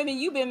type of women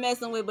you've been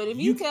messing with, but if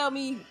you tell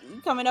me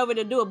you coming over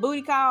to do a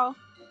booty call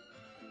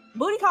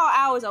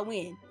hours are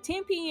when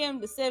 10 p.m.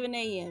 to 7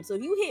 a.m. So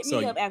if you hit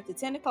me up after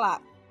 10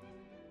 o'clock.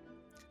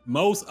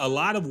 A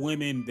lot of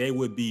women, they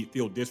would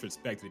feel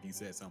disrespected if you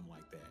said something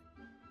like that.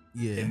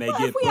 Yeah. And they But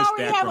get if we pushed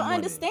already back have from an women.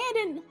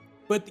 understanding.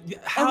 But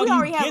how do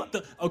you get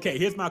okay,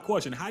 here's my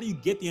question. How do you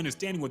get the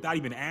understanding without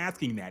even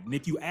asking that? And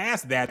if you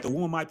ask that, the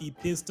woman might be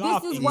pissed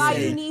off. This is why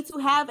you need to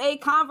have a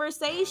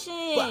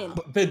conversation.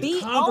 But the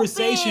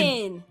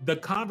conversation, open. the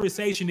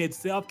conversation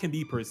itself can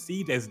be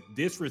perceived as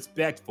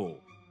disrespectful.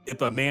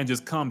 If a man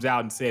just comes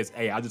out and says,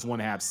 hey, I just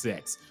want to have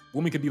sex.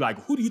 Women could be like,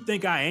 who do you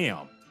think I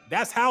am?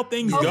 That's how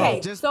things go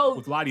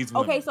with a lot of these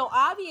women. Okay, so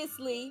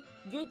obviously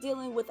you're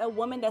dealing with a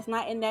woman that's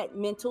not in that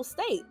mental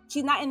state.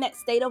 She's not in that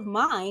state of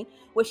mind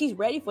where she's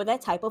ready for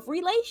that type of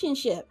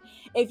relationship.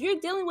 If you're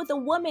dealing with a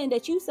woman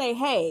that you say,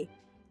 hey,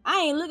 I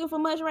ain't looking for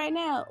much right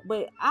now,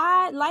 but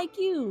I like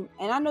you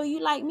and I know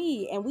you like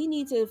me and we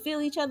need to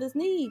fill each other's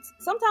needs.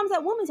 Sometimes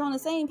that woman's on the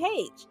same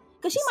page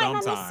because she might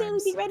not necessarily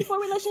be ready for a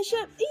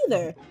relationship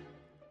either.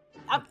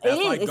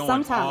 It's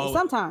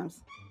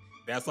sometimes.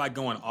 That's like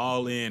going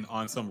all in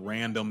on some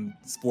random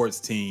sports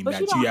team but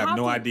that you have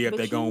no idea if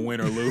they're going to win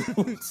or lose.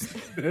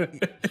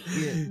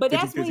 But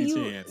that's when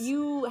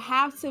you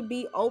have to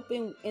be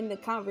open in the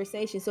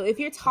conversation. So if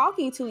you're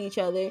talking to each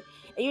other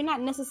and you're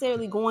not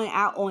necessarily going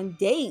out on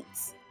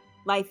dates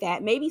like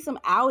that, maybe some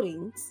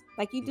outings,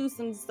 like you do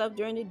some stuff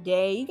during the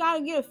day, you got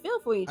to get a feel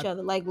for each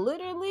other. Like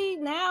literally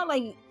now,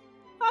 like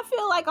I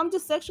feel like I'm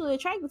just sexually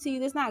attracted to you.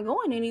 That's not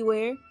going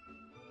anywhere.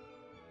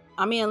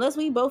 I mean, unless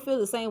we both feel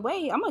the same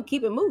way, I'm going to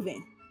keep it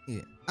moving.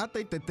 Yeah. I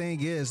think the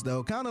thing is,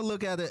 though, kind of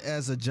look at it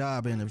as a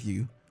job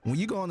interview. When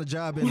you go on a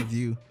job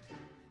interview,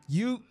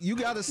 you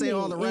got to say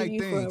all the right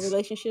things. For a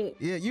relationship.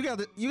 Yeah, you got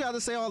to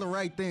say all the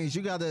right things.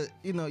 You got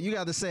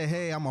to say,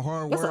 hey, I'm a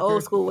hard worker. That's an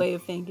old school way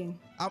of thinking.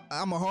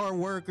 I'm a hard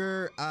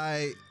worker.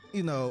 I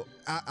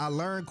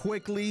learn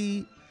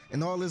quickly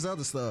and all this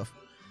other stuff.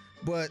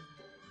 But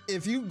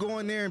if you go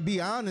in there and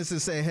be honest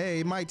and say, hey,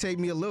 it might take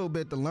me a little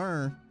bit to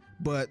learn,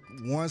 but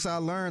once I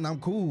learn,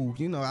 I'm cool.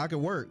 I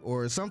can work.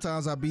 Or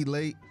sometimes I'll be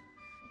late,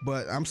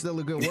 but I'm still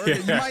a good worker.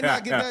 You might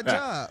not get that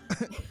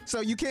job.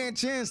 So you can't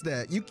chance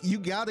that. You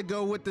got to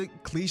go with the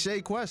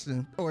cliche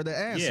question or the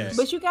answers. Yes.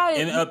 But you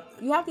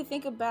have to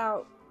think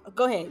about,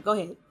 go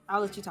ahead.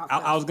 I'll let you talk.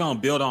 I was going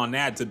to build on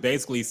that to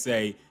basically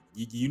say,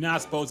 you're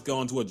not supposed to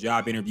go into a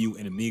job interview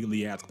and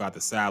immediately ask about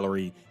the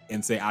salary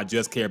and say, I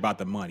just care about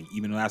the money,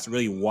 even though that's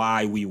really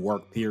why we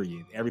work,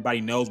 period. Everybody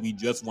knows we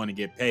just want to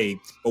get paid,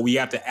 but we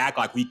have to act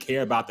like we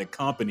care about the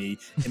company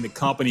and the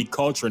company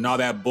culture and all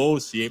that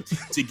bullshit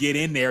to get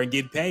in there and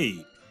get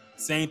paid.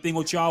 Same thing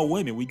with y'all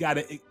women. We got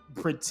to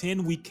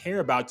pretend we care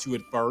about you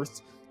at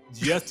first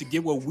just to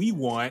get what we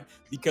want,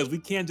 because we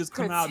can't just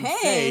come out and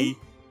say,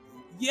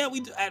 yeah, we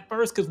do at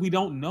first, because we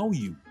don't know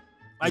you.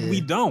 Like we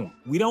don't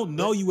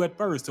know you at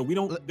first, so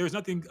there's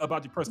nothing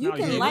about your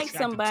personality. You can like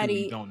somebody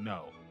you don't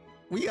know.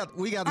 We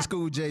got to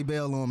school J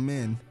Bell on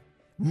men.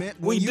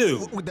 We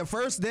do. With the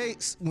first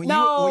dates, when you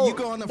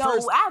go on the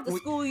first. I have to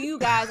school you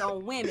guys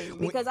on women,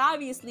 because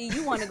obviously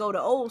you want to go the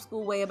old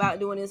school way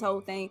about doing this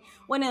whole thing.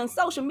 When on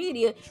social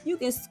media, you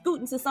can scoot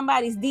into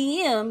somebody's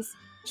DMs,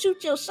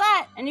 shoot your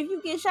shot, and if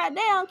you get shot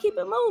down, keep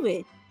it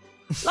moving.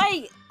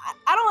 Like,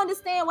 I don't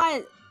understand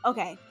why.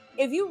 Okay,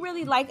 if you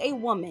really like a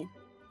woman,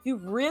 if you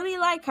really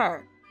like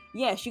her,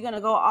 yes, you're going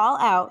to go all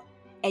out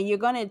and you're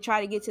going to try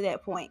to get to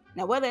that point.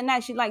 Now, whether or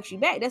not she likes you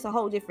back, that's a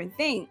whole different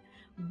thing.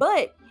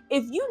 But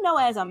if you know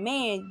as a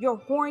man, you're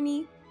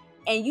horny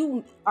and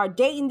you are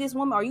dating this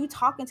woman or you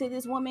talking to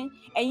this woman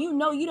and you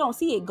know you don't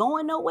see it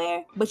going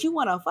nowhere, but you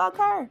want to fuck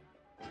her,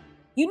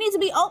 you need to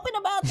be open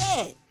about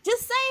that.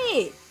 Just say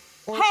it.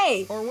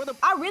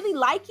 I really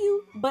like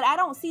you, but I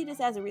don't see this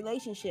as a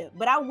relationship.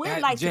 But I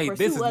would like to pursue other things.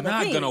 This is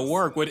not going to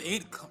work with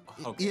it.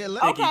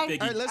 Okay.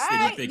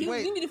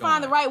 You need to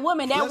find the right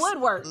woman that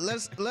would work.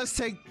 Let's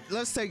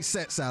take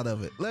sex out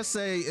of it. Let's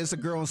say it's a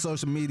girl on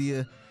social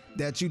media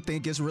that you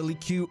think is really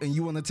cute and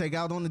you want to take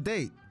out on a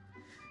date.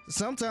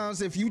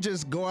 Sometimes if you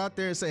just go out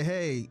there and say,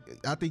 hey,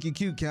 I think you're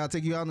cute, can I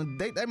take you out on a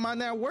date? That might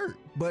not work.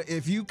 But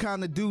if you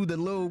kind of do the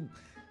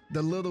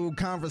little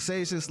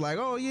conversations like,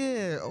 oh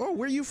yeah, oh,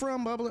 where you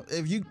from, blah, blah.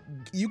 If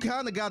you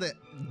kind of got to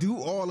do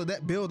all of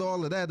that, build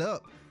all of that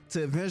up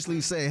to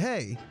eventually say,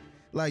 hey,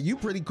 like, you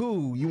pretty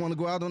cool, you want to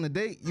go out on a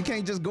date? You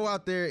can't just go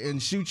out there and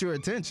shoot your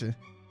attention.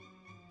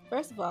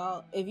 First of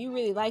all, if you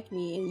really like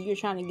me and you're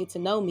trying to get to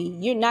know me,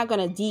 you're not going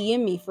to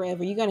DM me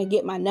forever. You're going to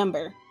get my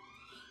number.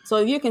 So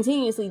if you're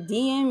continuously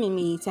DMing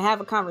me to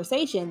have a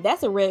conversation,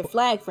 that's a red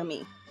flag for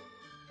me.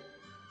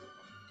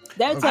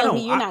 They're Okay. telling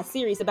me you're not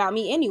serious about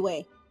me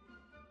anyway.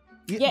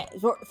 Yeah,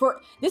 for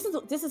this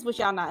is what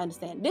y'all not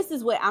understand. This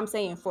is what I'm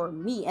saying for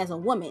me as a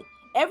woman.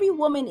 Every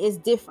woman is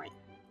different,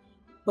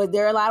 but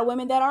there are a lot of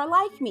women that are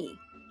like me.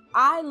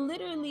 I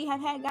literally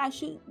have had guys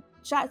shoot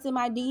shots in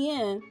my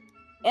DM,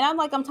 and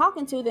I'm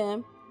talking to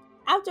them.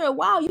 After a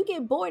while, you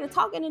get bored of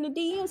talking in the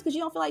DMs because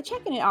you don't feel like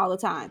checking it all the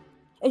time.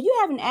 If you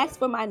haven't asked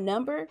for my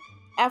number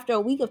after a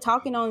week of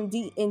talking in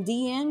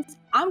DMs,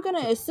 I'm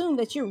gonna assume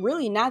that you're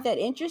really not that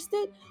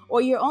interested,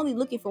 or you're only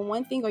looking for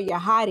one thing, or you're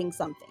hiding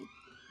something.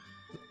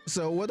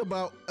 So what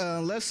about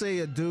let's say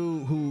a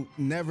dude who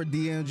never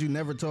DM'd you,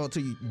 never talked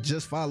to you,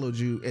 just followed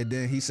you, and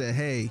then he said,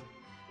 "Hey,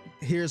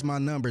 here's my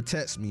number,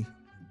 text me."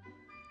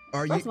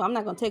 First of all, I'm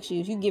not gonna text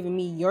you if you giving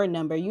me your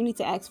number. You need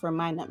to ask for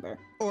my number.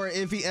 Or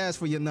if he asked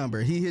for your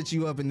number, he hit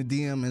you up in the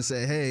DM and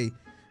said, "Hey,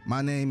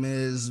 my name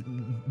is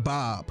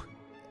Bob.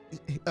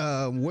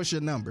 What's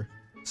your number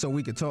so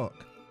we could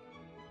talk?"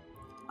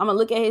 I'm gonna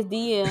look at his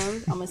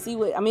DMs. I'm gonna see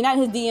not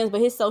his DMs,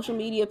 but his social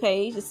media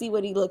page to see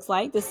what he looks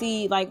like, to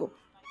see like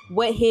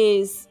what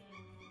his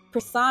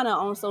persona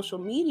on social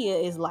media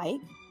is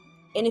like.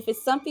 And if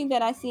it's something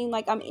that I seem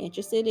like I'm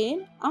interested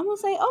in, I'm gonna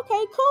say,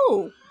 "Okay,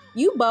 cool.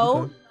 You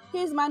bold. Okay.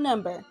 Here's my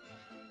number."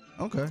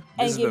 Okay.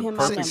 And give him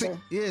my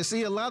number.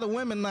 See, a lot of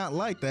women not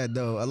like that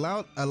though. A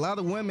lot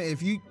of women,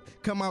 if you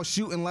come out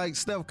shooting like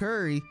Steph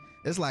Curry,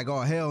 it's like,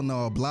 "Oh hell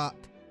no,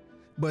 blocked."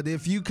 But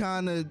if you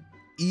kind of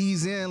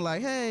ease in,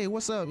 like, "Hey,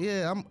 what's up?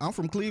 Yeah, I'm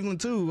from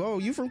Cleveland too. Oh,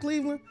 you from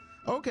Cleveland?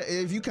 Okay."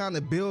 If you kind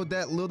of build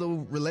that little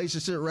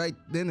relationship right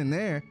then and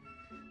there,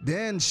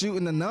 then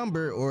shooting the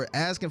number or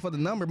asking for the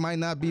number might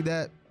not be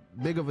that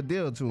big of a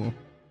deal to him.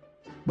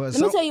 But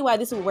Let me tell you why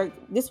this will work.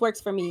 This works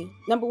for me.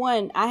 Number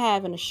one, I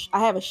have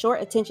a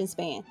short attention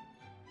span,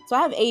 so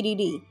I have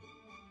ADD.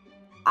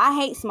 I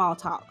hate small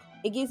talk.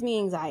 It gives me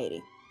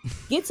anxiety.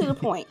 Get to the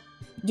point.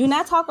 Do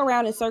not talk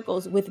around in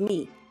circles with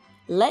me.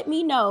 Let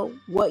me know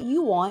what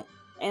you want,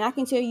 and I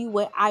can tell you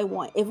what I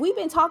want. If we've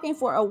been talking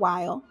for a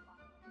while,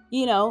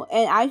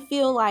 and I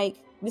feel like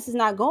this is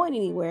not going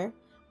anywhere,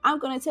 I'm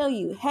going to tell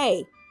you,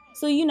 "Hey,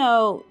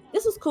 so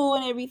this was cool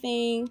and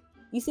everything.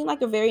 You seem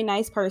like a very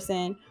nice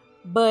person,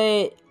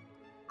 but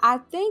I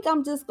think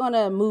I'm just going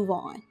to move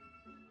on."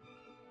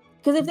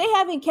 Because if they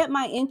haven't kept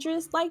my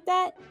interest like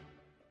that,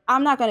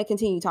 I'm not going to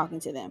continue talking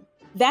to them.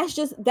 That's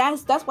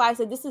why I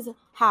said this is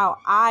how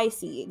I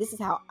see it. This is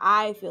how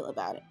I feel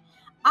about it.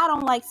 I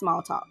don't like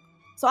small talk.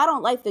 So I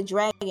don't like the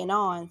dragging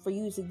on for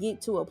you to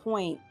get to a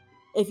point.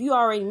 If you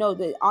already know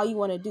that all you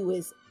want to do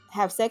is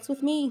have sex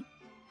with me,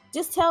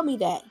 just tell me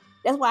that.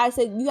 That's why I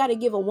said you got to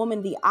give a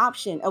woman the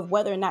option of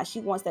whether or not she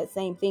wants that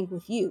same thing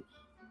with you.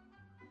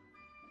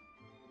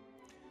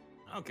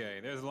 Okay,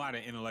 there's a lot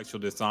of intellectual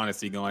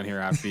dishonesty going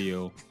here, I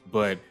feel.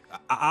 But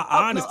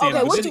I understand. Okay,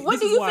 but what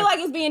do you feel like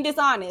is being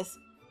dishonest?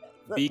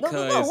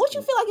 Because what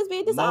you feel like is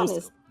being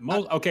dishonest?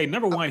 Okay,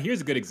 number one, here's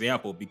a good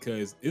example,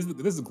 because this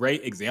is a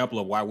great example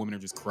of why women are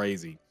just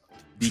crazy.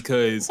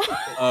 Because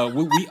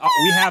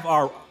we have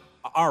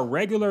our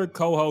regular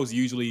co-host,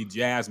 usually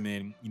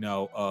Jasmine.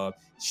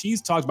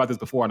 She's talked about this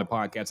before on the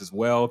podcast as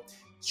well.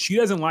 She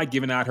doesn't like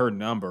giving out her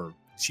number.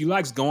 She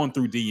likes going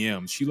through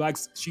DMs.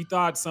 She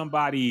thought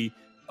somebody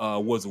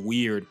was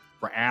weird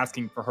for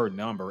asking for her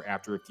number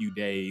after a few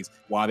days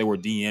while they were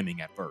DMing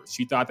at first.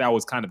 She thought that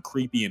was kind of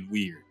creepy and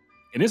weird.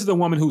 And this is a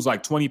woman who's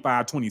like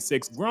 25,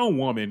 26, grown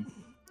woman,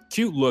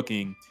 cute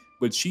looking,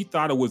 but she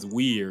thought it was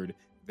weird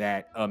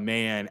that a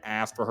man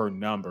asked for her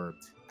number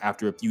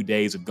after a few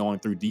days of going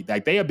through,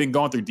 like they have been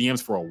going through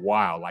DMs for a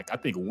while, like I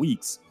think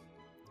weeks,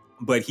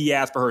 but he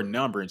asked for her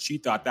number and she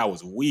thought that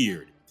was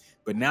weird.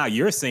 But now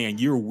you're saying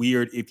you're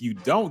weird if you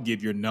don't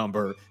give your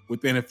number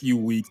within a few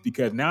weeks,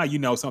 because now you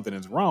know something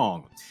is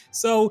wrong.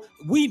 So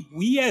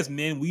we as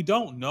men, we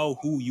don't know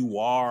who you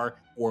are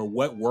or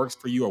what works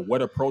for you or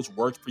what approach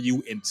works for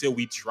you until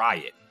we try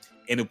it.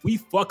 And if we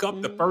fuck up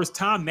the first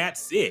time,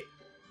 that's it.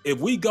 If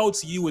we go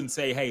to you and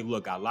say, "Hey,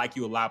 look, I like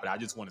you a lot, but I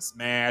just want to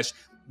smash,"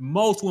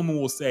 most women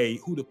will say,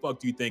 "Who the fuck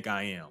do you think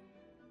I am?"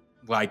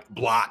 Like,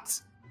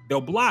 blocked.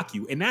 They'll block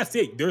you. And that's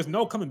it. There's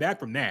no coming back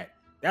from that.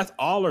 That's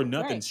all or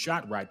nothing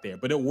shot right there,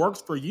 but it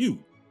works for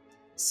you.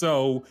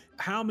 So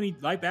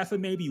that's a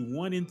maybe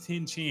 1 in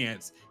 10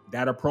 chance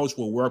that approach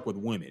will work with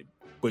women.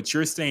 But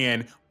you're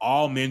saying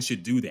all men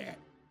should do that.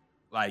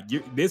 Like,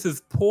 this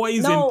is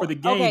poison for the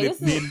game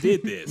if men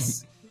did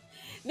this.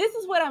 This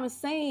is what I'm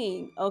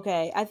saying.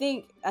 Okay, I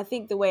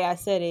think the way I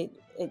said it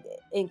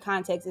in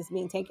context is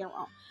being taken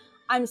wrong.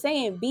 I'm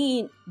saying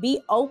be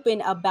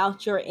open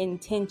about your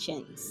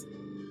intentions.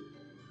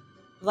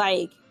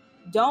 Like,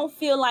 don't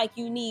feel like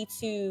you need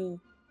to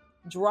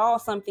draw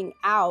something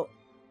out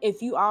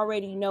if you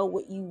already know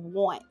what you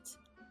want.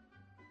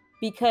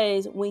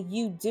 Because when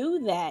you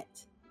do that,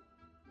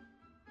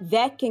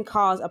 that can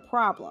cause a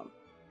problem.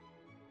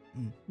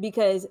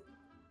 Because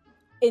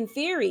in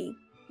theory,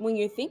 when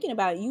you're thinking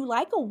about it, you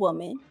like a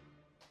woman,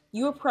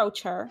 you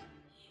approach her,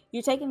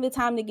 you're taking the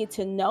time to get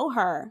to know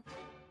her,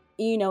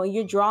 and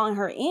you're drawing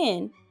her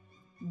in,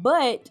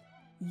 but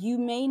you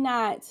may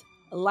not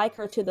like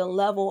her to the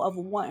level of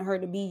want her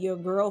to be your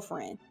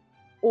girlfriend,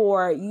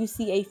 or you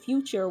see a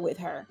future with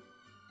her.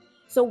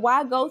 So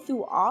why go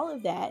through all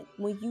of that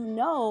when you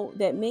know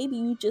that maybe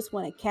you just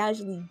want to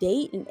casually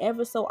date, and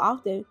ever so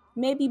often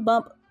maybe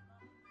bump,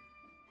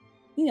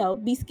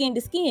 be skin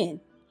to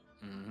skin.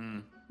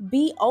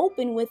 Be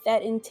open with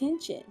that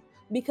intention,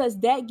 because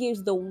that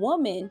gives the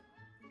woman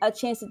a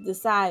chance to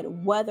decide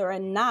whether or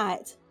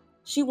not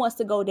she wants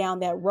to go down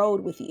that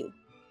road with you.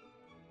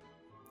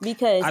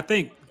 Because I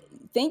think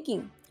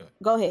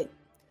go ahead.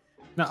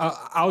 No,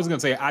 I was gonna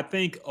say, I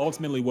think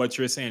ultimately what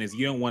you're saying is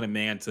you don't want a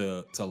man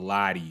to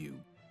lie to you,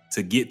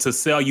 to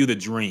sell you the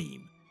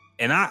dream.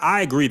 And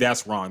I agree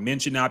that's wrong. Men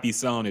should not be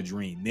selling a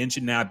dream. Men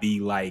should not be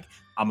like,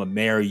 I'm gonna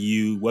marry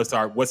you. What's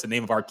the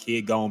name of our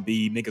kid gonna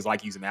be? Niggas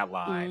like using that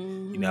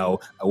line.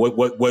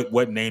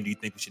 What name do you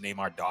think we should name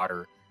our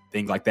daughter?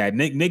 Things like that.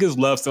 Niggas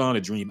love selling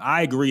a dream.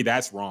 I agree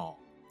that's wrong.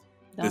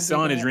 The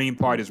selling a dream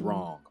part is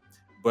wrong.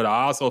 But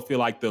I also feel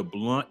like the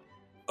blunt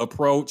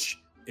approach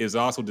is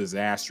also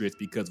disastrous,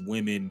 because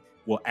women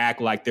will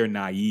act like they're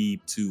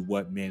naive to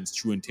what men's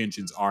true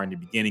intentions are in the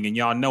beginning, and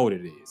y'all know what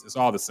it is. It's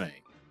all the same.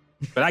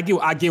 But I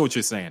get what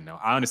you're saying, though.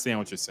 I understand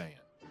what you're saying.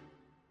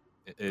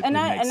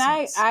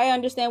 I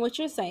understand what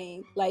you're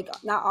saying. Like,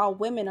 not all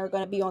women are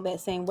going to be on that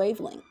same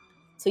wavelength,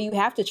 so you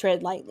have to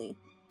tread lightly.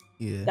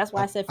 Yeah, that's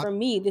why I said for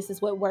me, this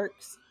is what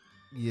works.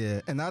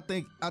 Yeah, and I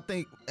think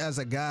as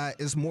a guy,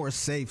 it's more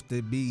safe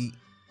to be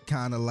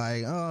kind of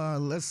like,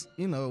 let's,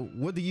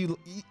 what do you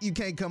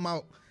can't come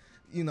out,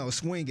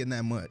 swinging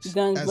that much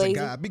Guns as blazing. a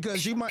guy,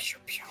 because you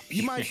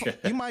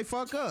might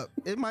fuck up.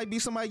 It might be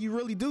somebody you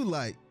really do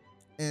like,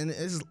 and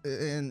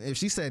if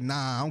she said,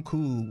 nah, I'm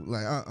cool,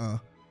 like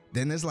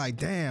then it's like,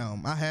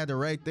 damn, I had it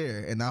right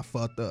there and I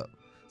fucked up.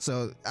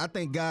 So I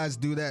think guys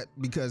do that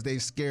because they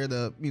scared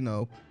of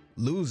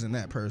losing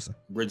that person.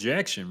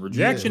 Rejection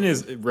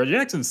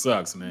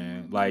sucks,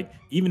 man. Like,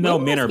 even though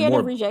Women men are scared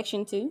more of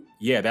rejection too.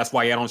 Yeah, that's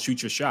why y'all don't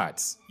shoot your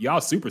shots.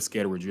 Y'all super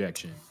scared of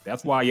rejection.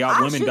 That's why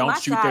y'all women don't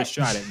shoot their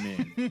shot at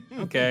men.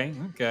 Okay.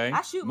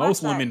 I shoot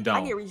most my shot. women don't.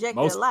 I get rejected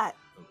a lot.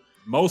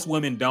 Most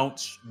women don't.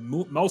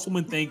 Most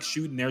women think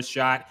shooting their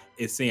shot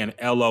is saying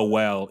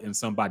LOL in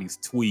somebody's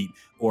tweet,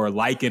 or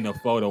liking a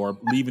photo, or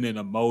leaving an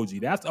emoji.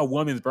 That's a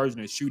woman's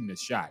version of shooting a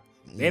shot.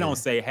 They don't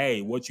say,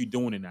 "Hey, what you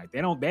doing tonight?" They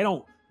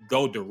don't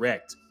go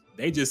direct.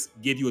 They just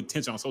give you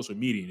attention on social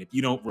media, and if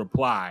you don't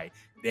reply,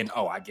 then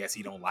I guess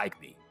he don't like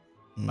me.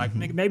 Mm-hmm. Like,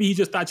 maybe he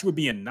just thought you were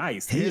being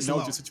nice. He didn't know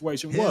what your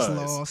situation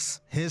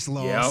was. His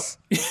loss.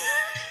 Yep.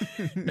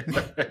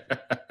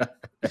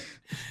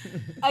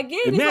 Again,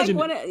 it's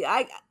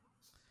like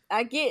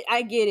I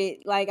get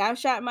it. Like, I've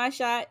shot my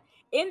shot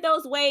in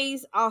those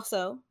ways.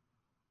 Also,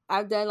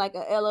 I've done like a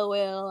LOL,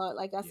 or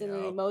like I sent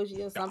an emoji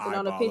or something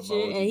on a picture,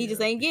 emoji, and he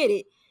just ain't get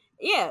it.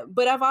 Yeah,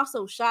 but I've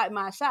also shot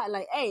my shot.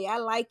 Like, hey, I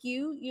like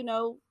you,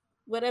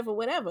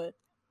 whatever.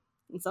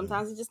 And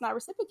sometimes it's just not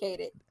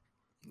reciprocated.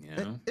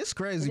 Yeah, it's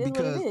crazy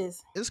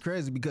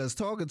because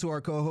talking to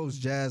our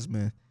co-host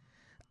Jasmine,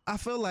 I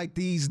feel like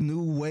these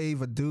new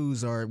wave of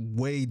dudes are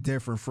way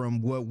different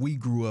from what we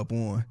grew up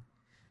on.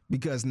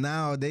 Because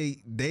now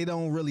they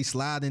don't really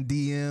slide in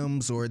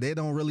DMs, or they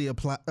don't really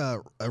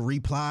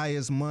reply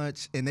as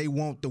much, and they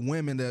want the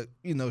women to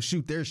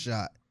shoot their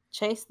shot,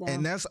 chase them.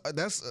 And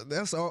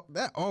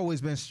that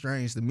always been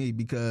strange to me,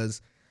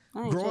 because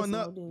growing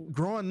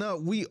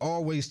up we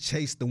always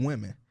chased the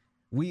women.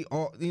 We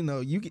all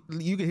you can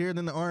hear it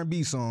in the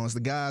R&B songs. The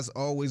guys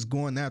always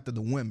going after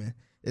the women.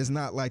 It's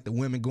not like the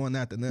women going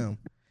after them.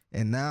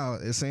 And now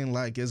it seems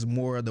like it's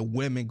more of the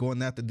women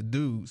going after the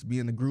dudes,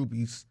 being the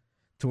groupies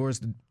towards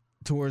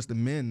the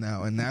men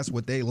now, and that's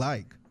what they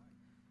like.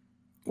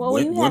 Well,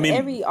 when you have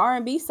every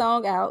R&B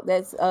song out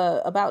that's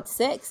about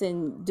sex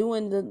and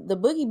doing the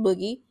boogie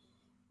boogie,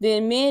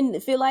 then men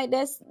feel like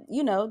that's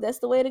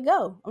the way to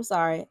go. I'm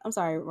sorry,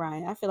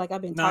 Ryan. I feel like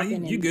I've been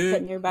talking you and good.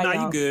 cutting everybody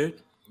off.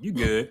 You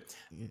good.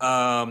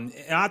 And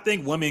I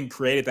think women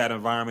created that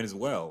environment as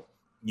well.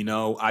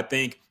 I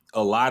think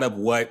a lot of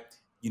what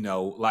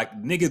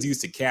like niggas used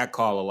to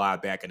catcall a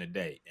lot back in the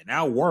day, and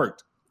that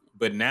worked.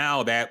 But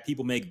now that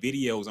people make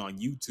videos on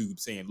YouTube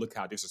saying, look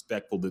how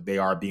disrespectful that they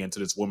are being to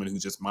this woman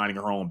who's just minding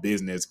her own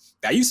business.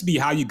 That used to be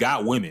how you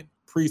got women,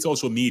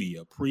 pre-social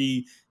media,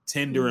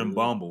 pre-Tinder and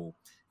Bumble.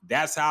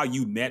 That's how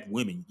you met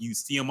women. You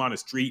see them on the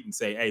street and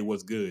say, hey,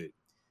 what's good?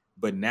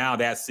 But now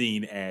that's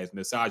seen as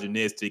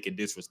misogynistic and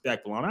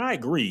disrespectful. And I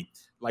agree.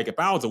 Like, if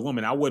I was a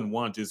woman, I wouldn't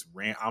want to just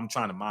I'm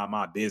trying to mind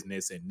my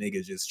business, and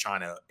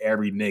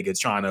every nigga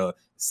trying to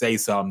say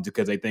something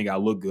because they think I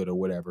look good or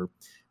whatever.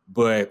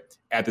 But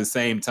at the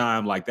same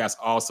time, like, that's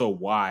also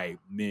why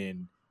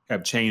men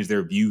have changed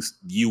their view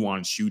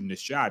on shooting the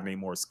shot, and they're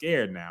more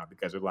scared now,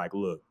 because they're like,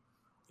 look,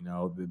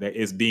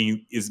 it's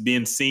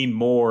being seen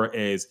more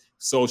as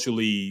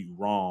socially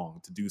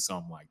wrong to do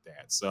something like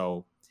that.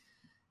 So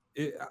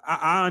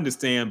I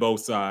understand both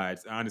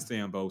sides.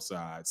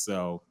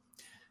 So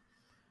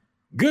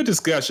Good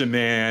discussion,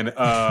 man.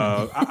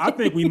 I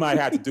think we might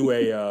have to do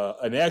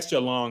an extra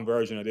long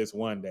version of this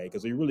one day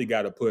because we really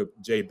got to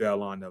put J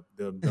Bell on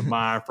the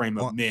mind frame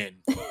of men.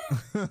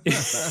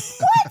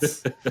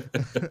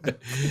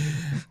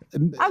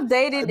 I've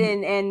dated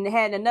and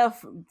had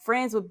enough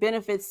friends with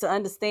benefits to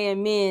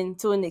understand men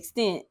to an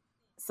extent.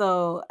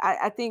 So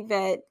I think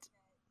that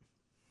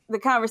the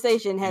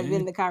conversation has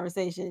been the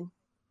conversation.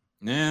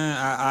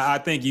 Yeah, I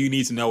think you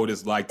need to know what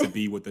it's like to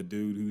be with a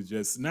dude who's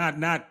just not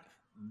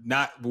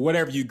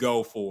whatever you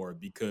go for,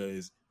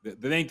 because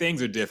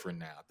things are different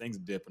now. Things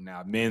are different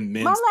now. Men's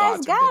My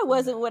last guy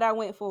wasn't now. what I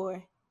went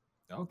for.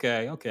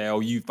 Okay. Oh,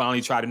 you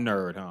finally tried a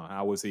nerd, huh?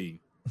 How was he?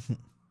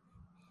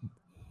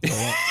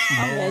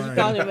 Yeah, you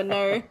called him a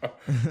nerd.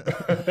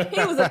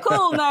 He was a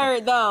cool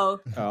nerd, though.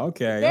 Oh,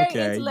 okay.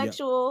 Very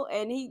intellectual,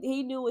 and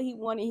he knew what he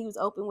wanted. He was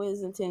open with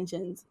his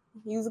intentions.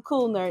 He was a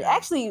cool nerd. Okay.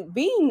 Actually,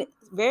 being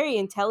very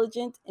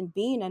intelligent and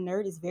being a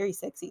nerd is very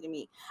sexy to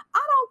me. I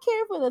don't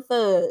care for the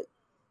thug.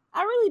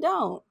 I really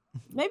don't.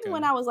 Maybe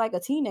when I was like a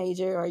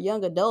teenager or a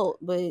young adult,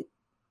 but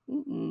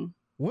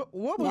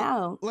what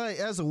no. Like,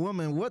 as a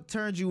woman, what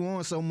turns you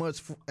on so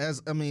much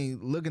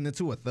looking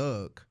into a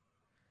thug?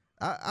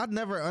 I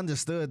never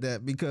understood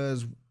that,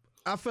 because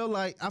I feel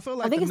like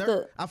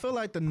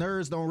the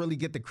nerds don't really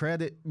get the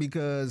credit,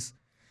 because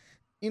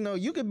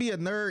you could be a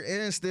nerd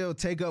and still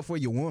take up for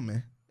your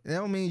woman. That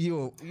don't mean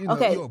you're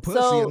a pussy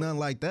or nothing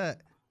like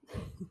that.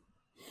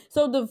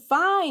 So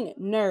define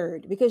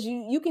nerd, because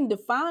you can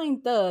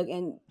define thug,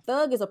 and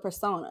thug is a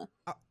persona,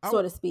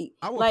 so to speak.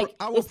 I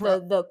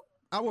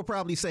would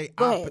probably say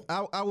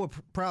I would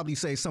probably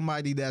say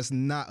somebody that's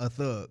not a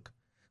thug,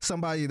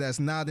 somebody that's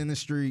not in the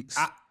streets.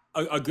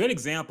 A good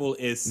example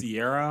is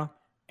Sierra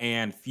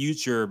and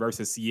Future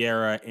versus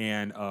Sierra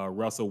and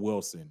Russell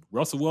Wilson.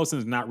 Russell Wilson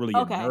is not really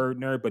a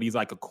nerd, but he's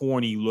like a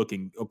corny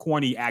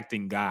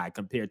acting guy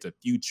compared to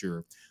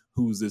Future,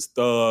 who's this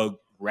thug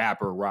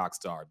rapper rock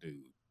star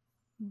dude.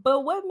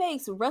 But what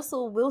makes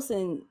Russell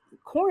Wilson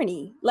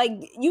corny? Like,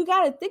 you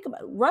got to think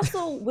about it.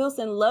 Russell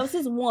Wilson loves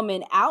his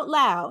woman out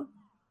loud.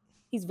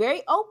 He's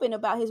very open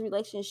about his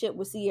relationship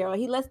with Sierra.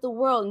 He lets the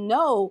world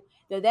know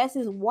that that's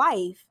his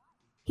wife.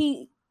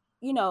 He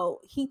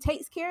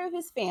takes care of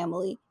his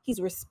family.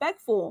 He's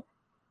respectful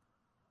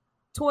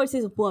towards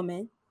his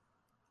woman.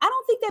 I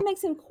don't think that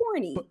makes him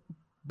corny.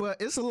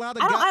 But it's a lot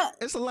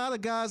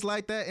of guys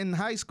like that in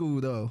high school,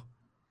 though.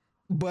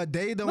 But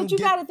they don't. But you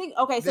got to think.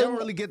 Okay, so they don't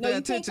really get that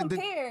attention.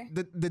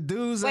 The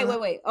dudes.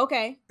 Wait.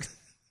 Okay.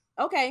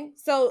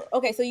 So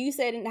you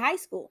said in high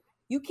school,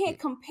 you can't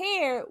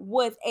compare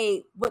what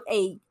a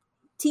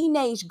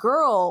teenage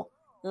girl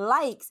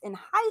likes in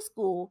high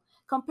school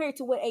compared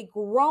to what a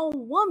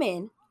grown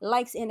woman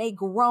likes in a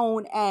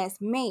grown ass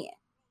man.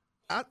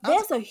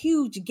 That's a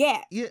huge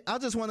gap. Yeah, I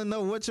just want to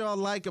know what y'all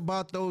like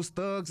about those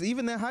thugs,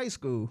 even in high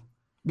school.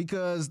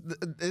 Because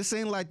it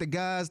seems like the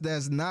guys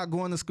that's not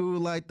going to school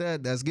like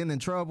that, that's getting in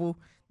trouble,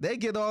 they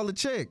get all the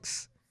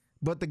chicks.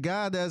 But the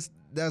guy that's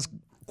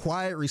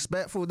quiet,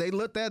 respectful, they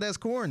looked at as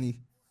corny.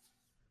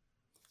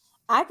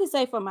 I can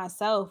say for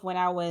myself, when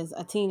I was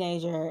a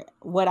teenager,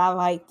 what I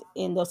liked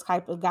in those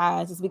type of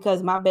guys is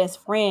because my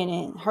best friend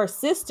and her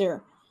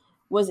sister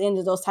was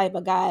into those type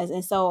of guys.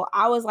 And so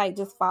I was like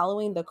just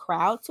following the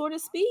crowd, so to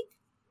speak.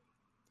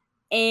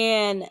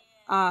 And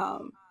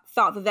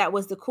thought that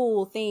was the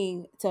cool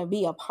thing to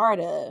be a part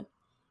of.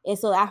 And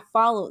so I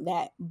followed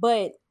that.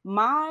 But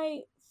my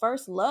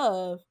first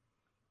love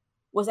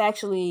was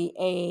actually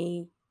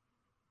a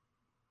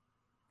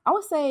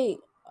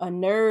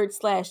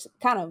nerd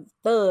 / kind of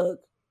thug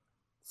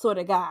sort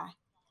of guy.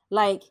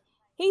 Like,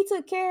 he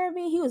took care of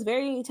me. He was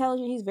very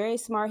intelligent. He's very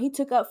smart. He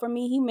took up for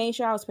me. He made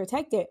sure I was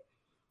protected.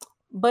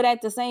 But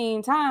at the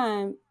same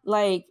time,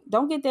 like,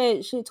 don't get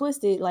that shit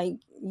twisted. Like,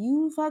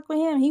 you fuck with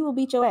him, he will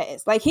beat your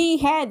ass. Like, he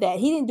had that.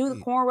 He didn't do the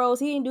cornrows.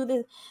 He didn't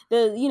do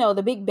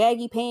the big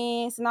baggy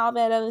pants and all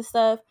that other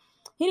stuff.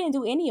 He didn't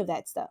do any of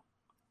that stuff.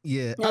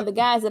 Yeah. Now, the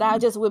guys that I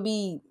just would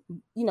be,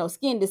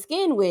 skin to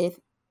skin with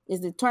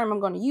is the term I'm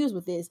going to use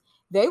with this.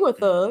 They were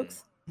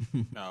thugs.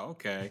 Oh,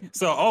 okay.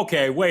 So,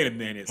 wait a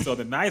minute. So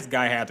the nice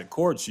guy had to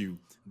court you.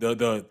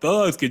 The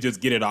thugs could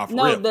just get it off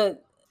rip.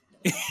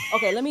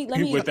 Okay, let me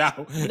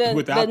without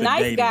the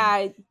nice dating.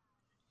 guy.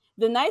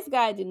 The nice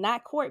guy did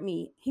not court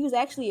me. He was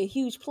actually a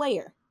huge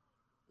player.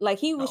 Like,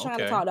 he was trying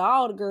to talk to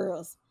all the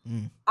girls.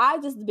 I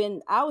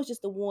was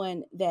just the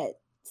one that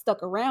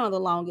stuck around the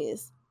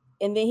longest.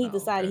 And then he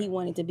decided he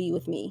wanted to be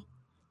with me.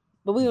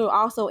 But we were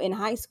also in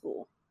high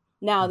school.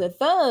 Now, the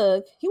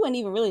thug, he wasn't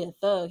even really a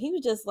thug. He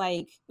was just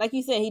like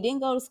you said, he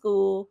didn't go to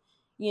school.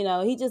 He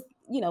just,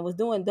 was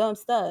doing dumb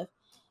stuff.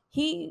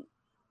 He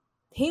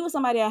was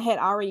somebody I had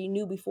already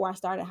knew before I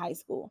started high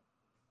school.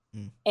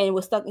 And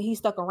he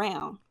stuck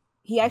around.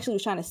 He actually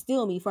was trying to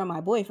steal me from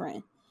my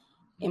boyfriend.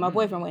 And my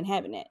boyfriend wasn't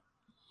having that.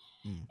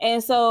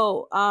 And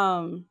so,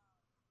 and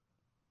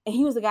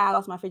he was the guy I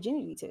lost my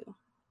virginity to.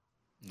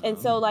 And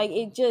so, like,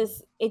 it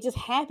just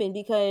happened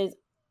because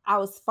I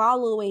was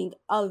following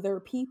other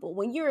people.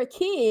 When you're a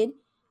kid,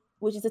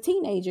 which is a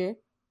teenager,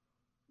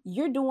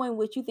 you're doing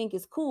what you think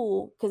is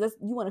cool because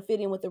you want to fit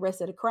in with the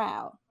rest of the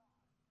crowd.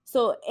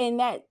 So in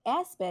that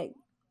aspect,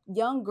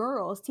 young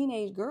girls,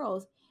 teenage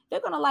girls, they're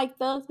gonna like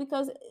thugs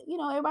because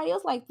everybody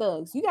else like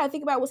thugs. You gotta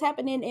think about what's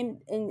happening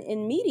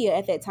in media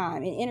at that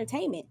time, in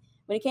entertainment,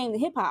 when it came to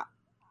hip hop.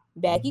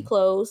 Baggy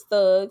clothes,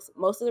 thugs.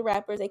 Most of the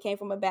rappers, they came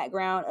from a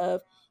background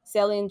of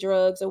selling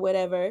drugs or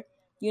whatever.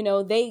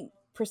 They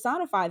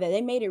personify that.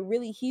 They made it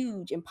really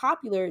huge and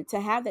popular to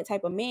have that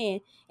type of man,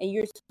 and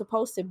you're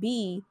supposed to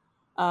be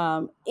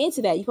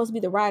into that. You're supposed to be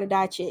the ride or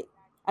die chick.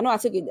 I know I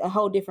took it a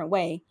whole different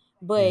way,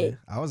 but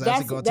I was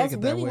actually gonna take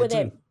it that way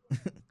too.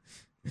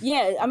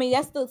 Yeah, I mean,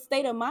 that's the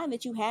state of mind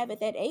that you have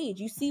at that age.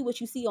 You see what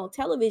you see on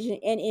television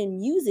and in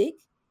music.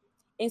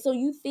 And so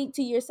you think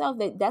to yourself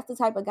that that's the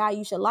type of guy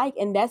you should like.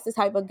 And that's the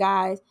type of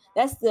guys,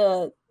 that's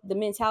the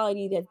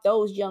mentality that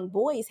those young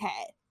boys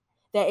had.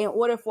 That in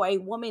order for a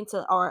woman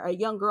or a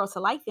young girl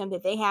to like them,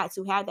 that they had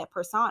to have that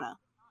persona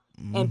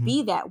and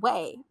be that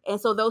way.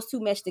 And so those two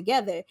mesh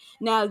together.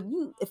 Now,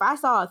 if I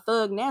saw a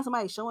thug now,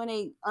 somebody showing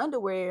their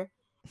underwear,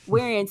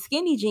 wearing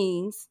skinny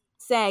jeans,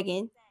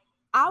 sagging,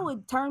 I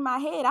would turn my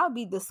head. I would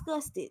be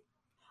disgusted.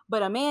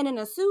 But a man in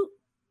a suit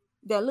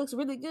that looks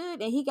really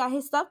good and he got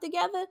his stuff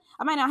together.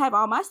 I might not have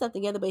all my stuff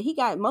together, but he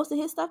got most of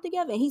his stuff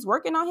together and he's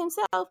working on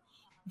himself.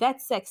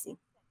 That's sexy.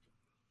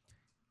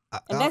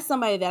 And that's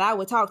somebody that I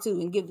would talk to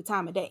and give the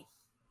time of day.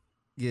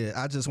 Yeah,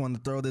 I just want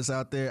to throw this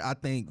out there. I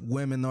think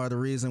women are the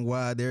reason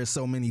why there's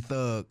so many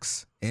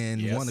thugs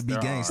and want to be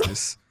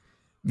gangsters.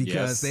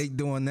 Because they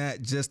doing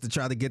that just to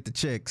try to get the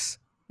chicks.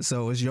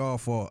 So it's y'all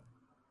fault.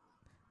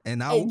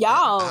 And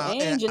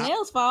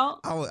Janelle's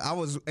fault. I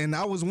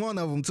was one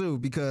of them too,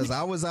 because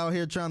I was out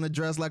here trying to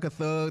dress like a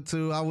thug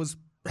too. I was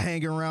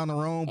hanging around the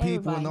wrong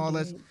people and all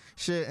that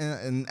shit.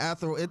 And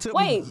after it took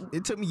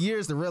me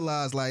years to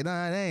realize, like,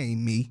 nah, that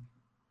ain't me.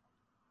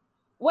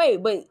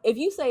 Wait, but if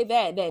you say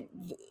that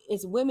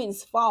it's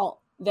women's fault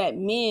that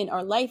men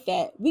are like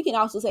that, we can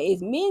also say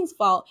it's men's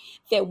fault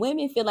that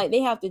women feel like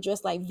they have to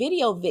dress like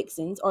video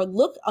vixens or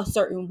look a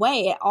certain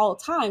way at all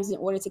times in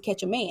order to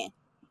catch a man.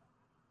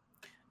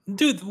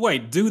 Dude,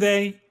 wait, do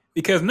they?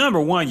 Because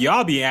number one,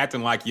 y'all be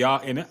acting like y'all,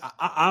 and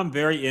I'm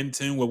very in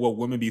tune with what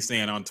women be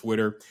saying on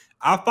Twitter.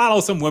 I follow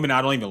some women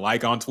I don't even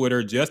like on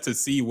Twitter just to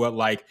see what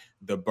like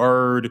the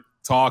bird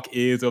talk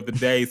is of the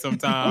day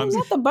sometimes.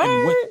 Not the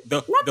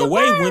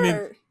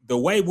bird. The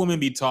way women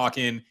be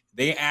talking,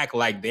 they act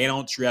like they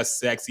don't dress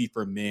sexy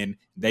for men.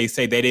 They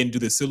say they didn't do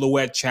the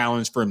silhouette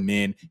challenge for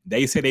men.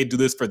 They say they do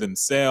this for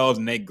themselves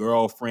and their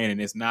girlfriend,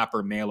 and it's not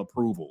for male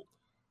approval.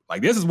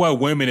 Like, this is what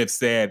women have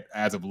said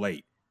as of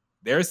late.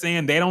 They're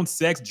saying they don't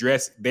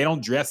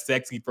dress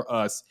sexy for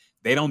us.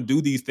 They don't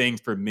do these things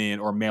for men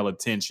or male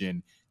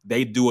attention.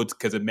 They do it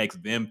because it makes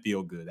them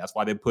feel good. That's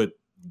why they put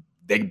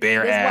their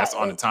bare ass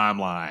on the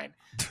timeline.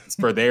 It's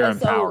for their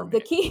empowerment.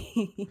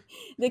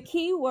 The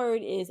key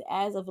word is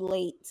as of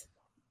late.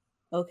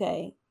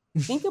 Okay.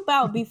 Think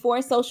about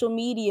before social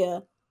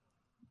media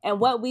and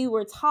what we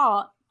were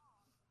taught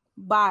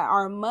by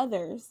our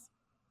mothers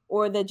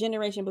or the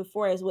generation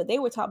before us, what they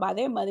were taught by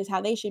their mothers,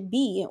 how they should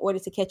be in order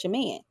to catch a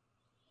man.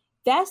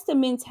 That's the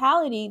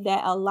mentality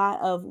that a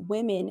lot of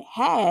women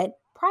had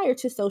prior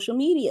to social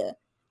media,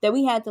 that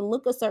we had to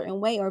look a certain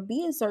way or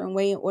be a certain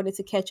way in order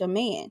to catch a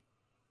man.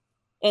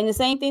 And the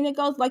same thing that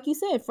goes, like you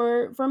said,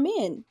 for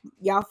men.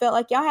 Y'all felt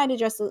like y'all had to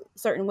dress a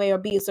certain way or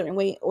be a certain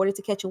way in order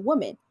to catch a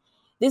woman.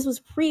 This was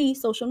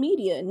pre-social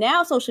media.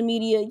 Now social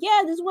media,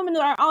 these women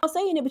are all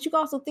saying it, but you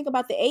can also think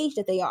about the age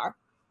that they are.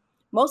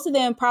 Most of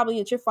them probably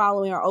that you're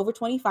following are over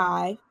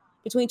 25,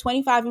 between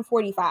 25 and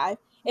 45.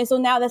 And so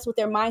now that's what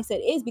their mindset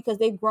is, because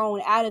they've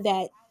grown out of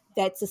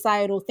that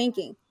societal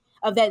thinking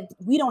of that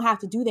we don't have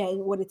to do that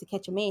in order to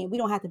catch a man. We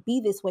don't have to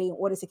be this way in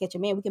order to catch a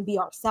man. We can be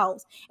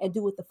ourselves and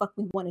do what the fuck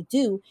we want to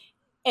do.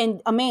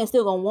 And a man's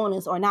still going to want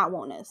us or not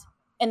want us.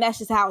 And that's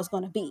just how it's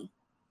going to be.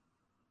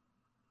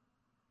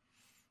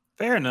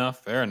 Fair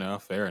enough.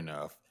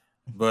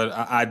 But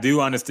I do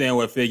understand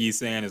what Figgy's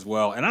saying as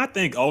well. And I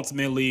think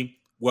ultimately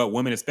what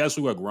women,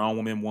 especially what grown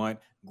women want,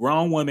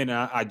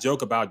 I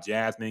joke about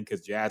Jasmine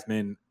because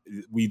Jasmine,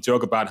 we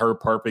joke about her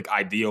perfect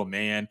ideal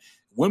man.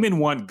 Women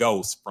want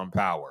ghosts from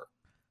Power.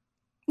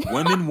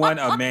 Women want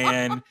a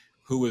man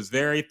who is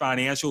very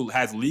financial,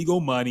 has legal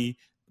money,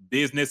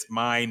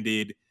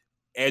 business-minded,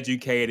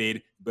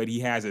 educated, but he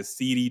has a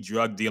seedy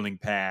drug dealing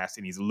past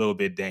and he's a little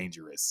bit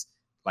dangerous.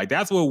 Like,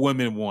 that's what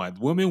women want.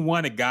 Women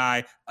want a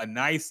guy,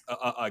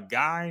 a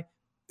guy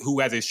who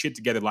has his shit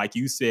together, like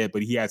you said,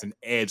 but he has an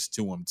edge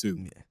to him too.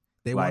 Yeah.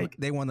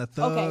 They want a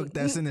thug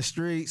that's in the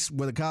streets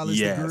with a college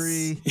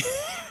degree.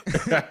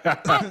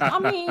 I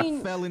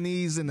mean,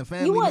 felonies in the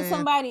family. You want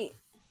somebody.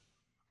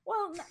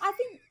 Well,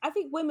 I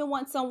think women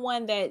want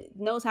someone that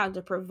knows how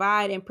to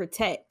provide and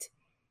protect,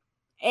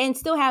 and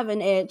still have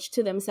an edge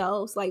to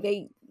themselves. Like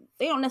they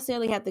don't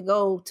necessarily have to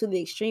go to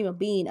the extreme of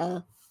being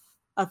a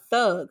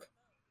thug.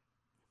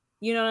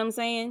 You know what I'm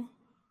saying?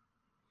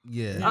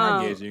 Yeah,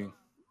 I get you.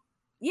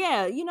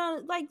 Yeah,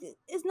 like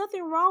there's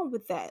nothing wrong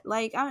with that.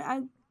 Like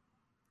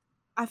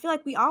I I feel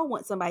like we all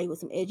want somebody with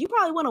some edge. You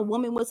probably want a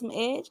woman with some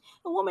edge,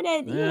 a woman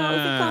that, you know, if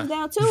it comes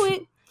down to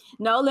it.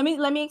 No, let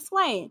me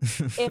explain.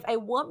 If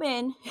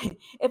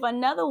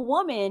another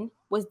woman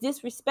was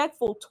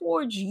disrespectful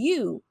towards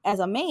you as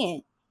a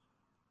man,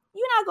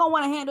 you're not gonna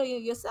want to handle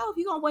it yourself.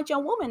 You're gonna want your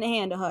woman to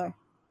handle her,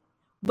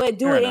 but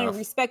do it in a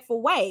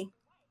respectful way.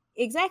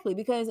 Exactly,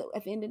 because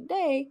at the end of the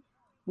day,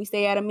 we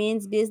stay out of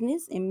men's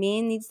business, and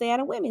men need to stay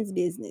out of women's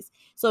business.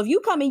 So if you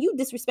come and you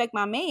disrespect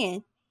my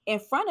man in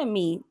front of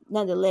me,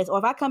 nonetheless, or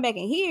if I come back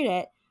and hear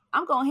that,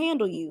 I'm gonna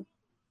handle you.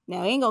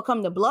 Now it ain't gonna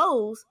come to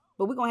blows,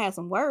 but we're gonna have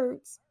some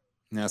words.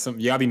 Now,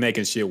 y'all be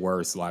making shit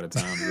worse a lot of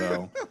times,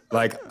 though.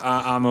 Like,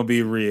 I'm gonna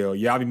be real.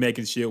 Y'all be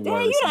making shit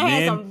worse. You done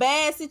had some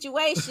bad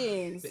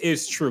situations.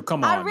 It's true.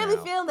 Come on, I really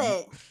now. feel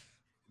that.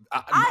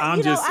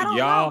 I don't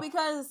know,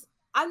 because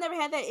I've never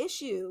had that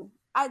issue.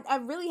 I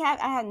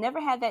had never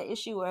had that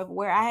issue of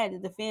where I had to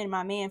defend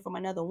my man from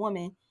another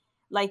woman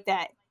like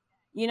that,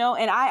 you know.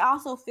 And I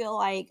also feel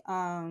like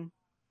I'm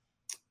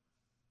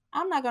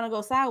not gonna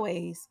go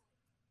sideways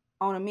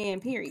on a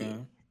man.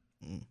 Period.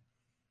 Okay.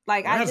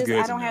 Like I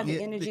don't have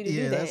the energy to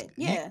do that.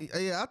 Yeah,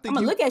 I think I'm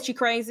gonna look at you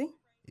crazy.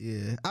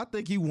 Yeah, I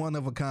think you one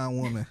of a kind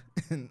woman.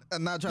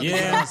 I'm not trying to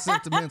be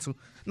sentimental.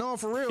 No,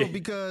 for real,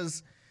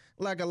 because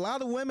like a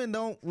lot of women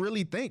don't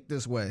really think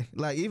this way.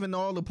 Like even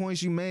all the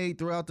points you made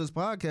throughout this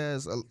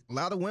podcast, a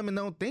lot of women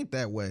don't think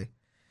that way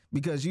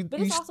because you.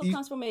 But it also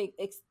comes from a.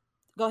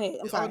 Go ahead.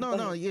 I'm sorry. Oh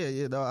no,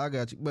 yeah, no, I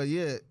got you. But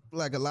yeah,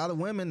 like a lot of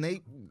women,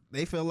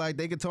 they feel like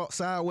they can talk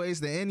sideways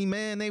to any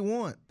man they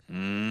want.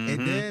 Mm-hmm.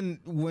 And then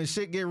when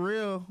shit get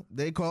real,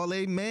 they call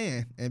a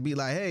man and be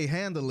like, "Hey,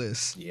 handle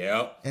this."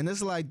 Yep. And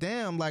it's like,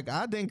 damn, like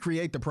I didn't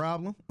create the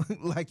problem.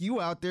 Like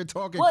you out there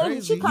talking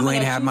crazy. You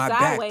ain't have my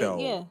back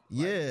though.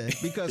 Yeah,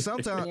 because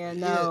sometimes,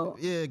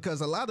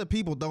 because a lot of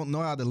people don't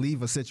know how to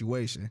leave a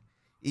situation,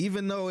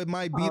 even though it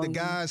might be the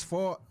guy's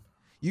fault.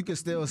 You can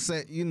still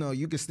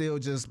you can still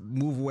just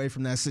move away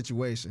from that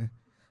situation.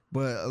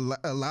 But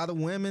a lot of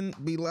women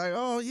be like,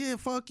 oh, yeah,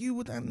 fuck you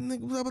with that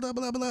nigga, blah, blah,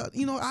 blah, blah.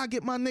 You know, I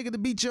get my nigga to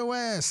beat your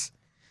ass.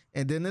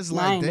 And then it's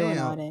like,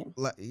 damn.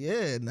 Like,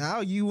 yeah, now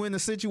you in a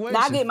situation.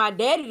 Now I get my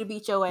daddy to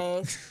beat your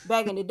ass.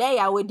 Back in the day,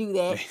 I would do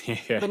that.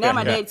 But now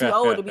my daddy too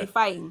old to be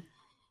fighting.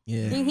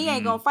 Yeah. He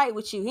ain't going to fight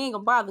with you. He ain't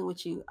going to bother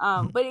with you.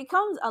 But it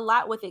comes a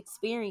lot with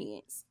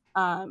experience.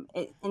 And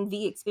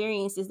the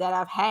experiences that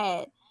I've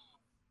had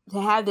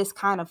to have this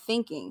kind of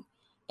thinking.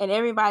 And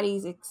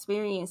everybody's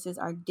experiences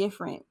are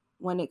different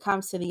when it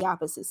comes to the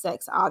opposite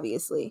sex,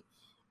 obviously.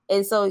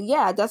 And so,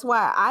 yeah, that's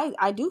why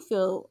I do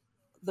feel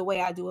the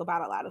way I do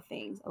about a lot of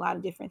things, a lot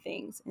of different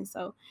things. And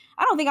so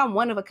I don't think I'm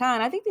one of a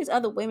kind. I think there's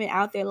other women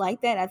out there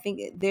like that. I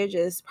think they're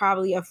just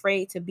probably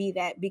afraid to be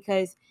that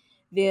because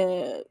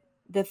the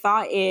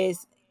thought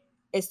is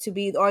to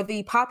be, or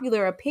the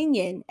popular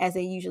opinion, as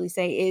they usually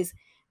say, is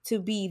to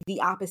be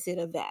the opposite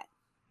of that.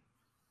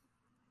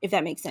 If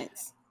that makes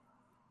sense.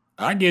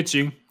 I get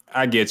you.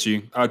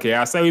 Okay,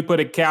 I say we put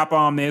a cap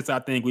on this. I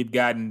think we've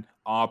gotten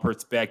all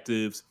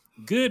perspectives.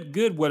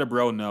 Good what a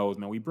bro knows,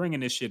 man. We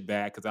bringing this shit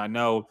back because I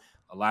know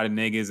a lot of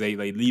niggas, they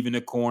leaving the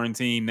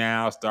quarantine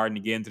now, starting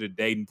to get into the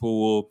dating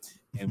pool,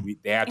 and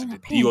they have to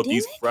deal with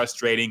these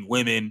frustrating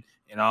women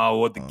and all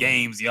what the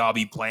games y'all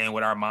be playing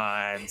with our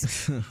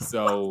minds.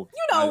 So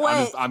you know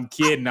what? I'm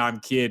kidding.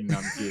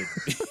 You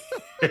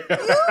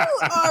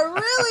are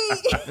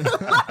really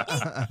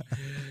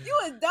you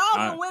was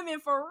dogging women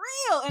for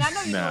real, and I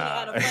know you're doing it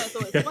out of fun, so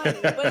it's funny.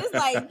 But it's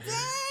like,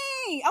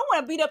 dang, I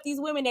want to beat up these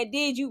women that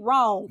did you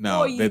wrong.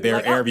 No,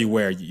 they're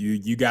everywhere.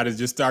 You got to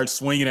just start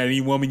swinging at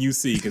any woman you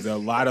see because a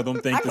lot of them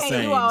think the same. I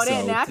can't do all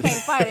that now. I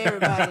can't fight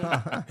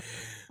everybody.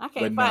 I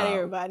can't fight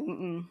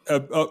everybody.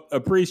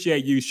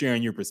 Appreciate you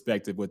sharing your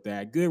perspective with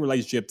that. Good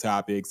relationship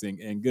topics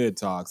and good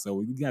talk. So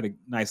we got a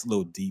nice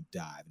little deep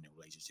dive in the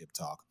relationship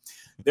talk.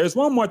 There's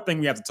one more thing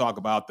we have to talk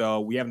about, though.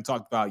 We haven't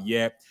talked about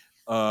yet.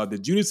 The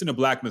Judas and the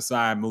Black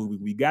Messiah movie.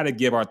 We got to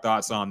give our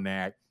thoughts on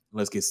that.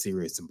 Let's get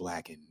serious and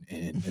black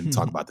and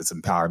talk about this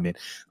empowerment.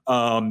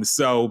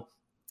 So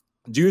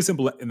Judas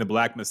and the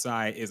Black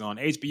Messiah is on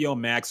HBO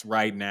Max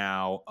right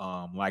now.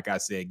 Like I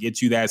said,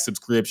 get you that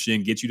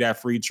subscription, get you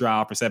that free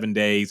trial for 7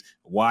 days.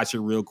 Watch it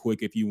real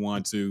quick if you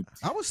want to.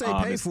 I would say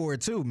pay for it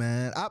too,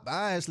 man.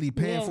 I actually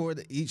paying for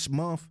it each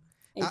month.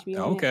 HBO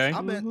okay.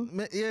 I've been,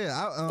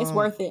 it's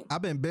worth it.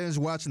 I've been binge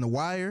watching The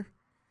Wire,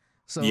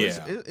 so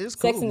it's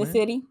cool. Sex in the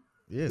City.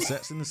 Yeah,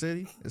 Sex in the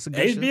City. It's a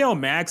good HBO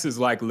Max is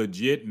like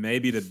legit,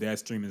 maybe the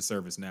best streaming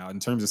service now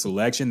in terms of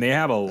selection. They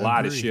have a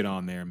lot of shit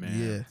on there,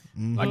 man.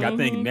 Yeah, like I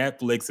think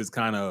Netflix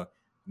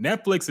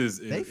is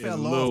a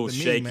little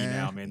shaky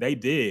now, man. They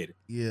did.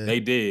 Yeah, they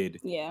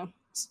did. Yeah.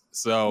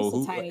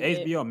 So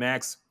HBO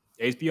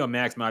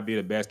Max might be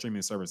the best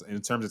streaming service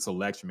in terms of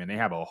selection, man. They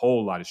have a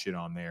whole lot of shit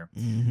on there.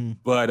 Mm-hmm.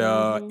 But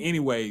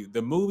anyway,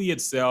 the movie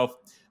itself,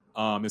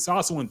 it's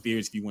also in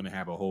theaters if you want to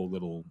have a whole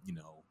little,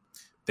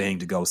 thing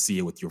to go see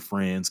it with your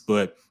friends.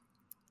 But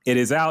it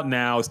is out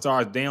now. It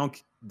stars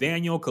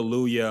Daniel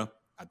Kaluuya.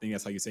 I think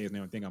that's how you say his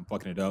name. I think I'm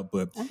fucking it up.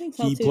 But I think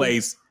so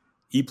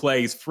he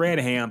plays Fred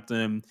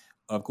Hampton.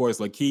 Of course,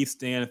 Lakeith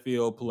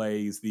Stanfield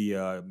plays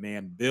the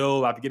man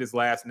Bill. I forget his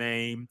last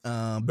name,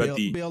 but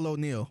Bill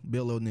O'Neill.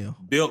 Bill O'Neill.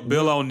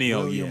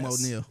 William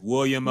Yes. O'Neill.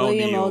 William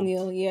William O'Neill.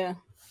 O'Neill, yeah.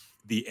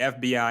 The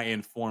FBI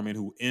informant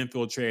who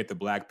infiltrated the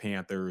Black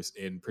Panthers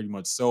and pretty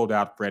much sold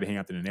out Fred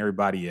Hampton and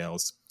everybody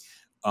else.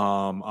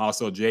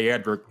 Also, J.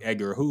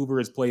 Edgar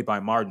Hoover is played by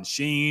Martin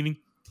Sheen.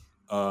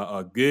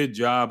 A good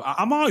job.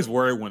 I'm always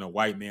worried when a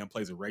white man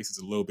plays a racist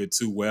a little bit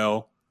too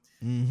well.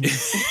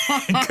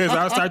 Because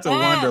I start to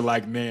wonder,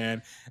 like,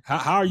 man,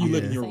 how are you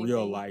living your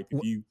real life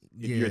if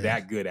you're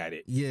that good at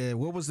it? Yeah,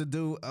 what was the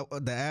dude,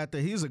 the actor?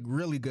 He's a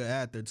really good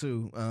actor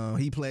too.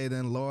 He played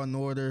in Law and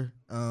Order.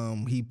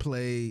 He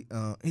played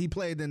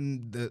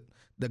in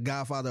the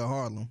Godfather of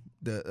Harlem,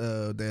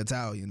 the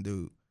Italian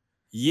dude.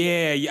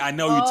 Yeah, I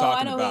know you're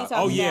talking about.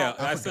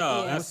 That's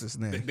what's his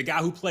name? The guy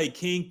who played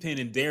Kingpin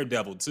in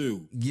Daredevil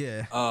too. Yeah.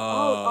 Yes.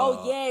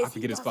 I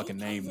forget his fucking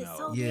name though.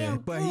 So Yeah, damn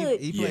but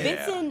good. he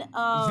played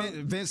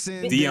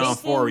Vincent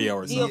D'Onofrio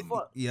or something.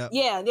 Yeah.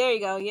 Yeah, there you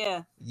go.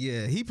 Yeah.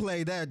 Yeah, he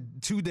played that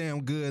too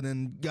damn good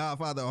in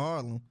Godfather of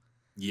Harlem.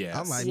 Yes.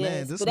 I'm like, Yes,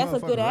 man, this but that's a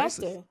good motherfucker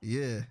racist.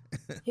 actor.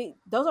 Yeah.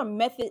 Those are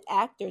method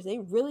actors. They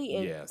really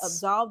Yes.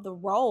 absolve the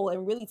role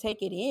and really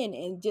take it in,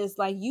 and just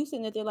like you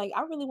sitting there, like,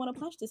 I really want to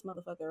punch this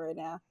motherfucker right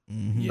now.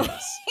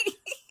 Yes.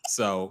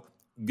 So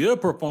good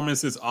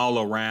performances all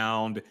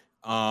around.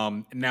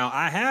 Now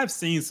I have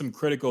seen some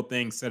critical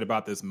things said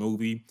about this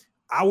movie.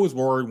 I was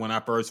worried when I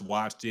first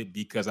watched it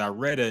because I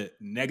read a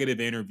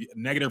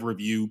negative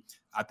review.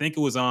 I think it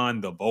was on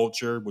The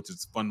Vulture, which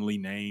is funnily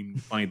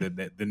named. Funny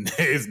that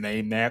is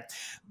named that.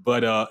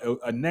 But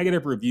a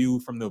negative review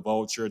from The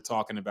Vulture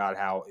talking about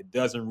how it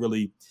doesn't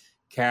really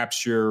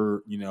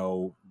capture,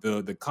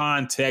 the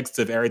context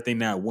of everything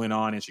that went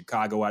on in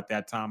Chicago at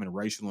that time in a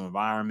racial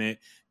environment,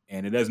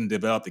 and it doesn't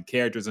develop the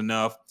characters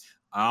enough.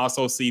 I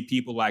also see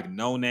people like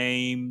No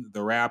Name,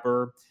 the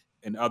rapper,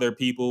 and other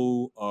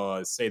people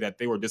say that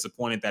they were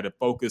disappointed that it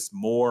focused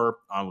more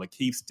on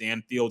Lakeith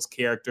Stanfield's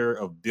character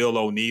of Bill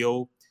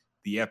O'Neill,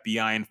 the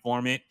FBI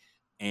informant,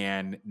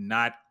 and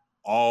not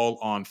all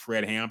on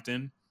Fred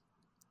Hampton,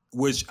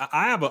 which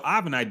I have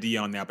an idea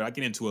on that, but I'll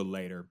get into it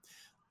later.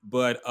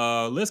 But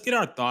let's get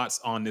our thoughts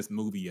on this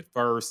movie at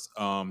first.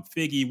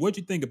 Figgy, what'd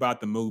you think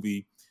about the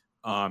movie?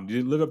 Did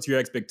it live up to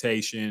your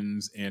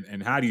expectations,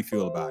 and how do you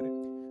feel about it?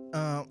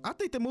 I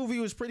think the movie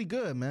was pretty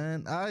good,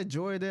 man. I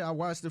enjoyed it. I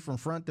watched it from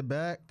front to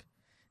back.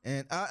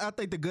 And I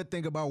think the good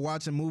thing about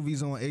watching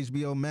movies on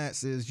HBO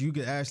Max is you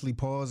can actually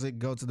pause it,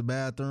 go to the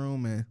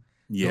bathroom, and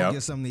go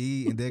get something to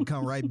eat, and then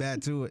come right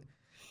back to it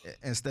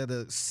instead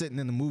of sitting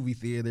in the movie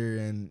theater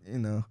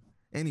and,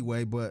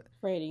 anyway, but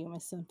Brady, you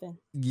missed something.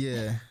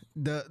 Yeah.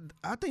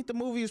 I think the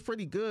movie is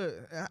pretty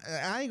good.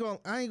 I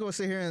ain't gonna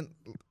sit here and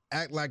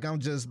act like I'm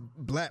just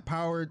black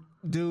powered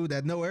dude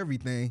that know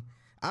everything.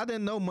 I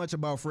didn't know much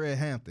about Fred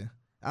Hampton.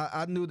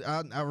 I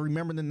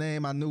remember the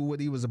name, I knew what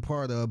he was a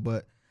part of,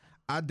 but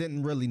I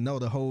didn't really know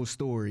the whole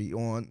story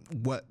on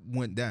what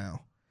went down.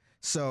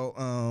 So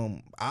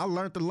I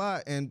learned a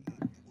lot, and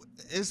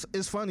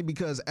it's funny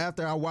because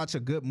after I watch a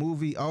good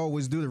movie, I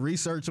always do the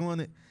research on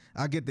it.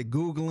 I get to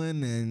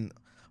Googling and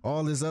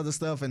all this other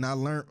stuff, and I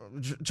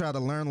try to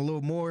learn a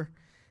little more.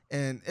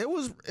 And it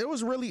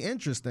was really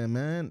interesting,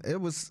 man. It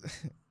was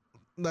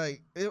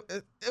like it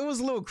was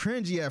a little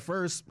cringy at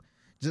first,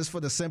 just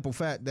for the simple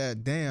fact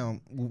that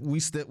damn, we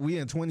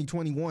in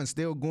 2021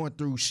 still going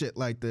through shit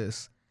like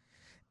this.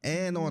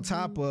 And on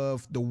top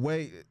of the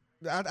way,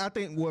 I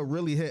think what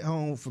really hit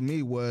home for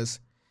me was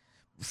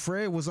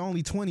Fred was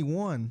only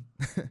 21.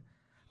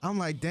 I'm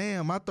like,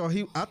 damn, I thought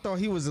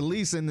he was at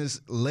least in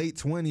his late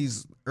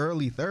 20s,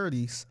 early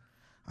 30s.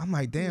 I'm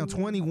like, damn,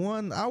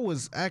 21? I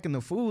was acting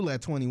a fool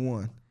at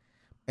 21.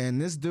 And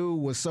this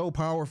dude was so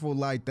powerful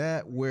like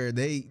that, where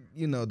they,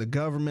 the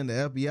government,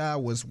 the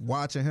FBI was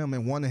watching him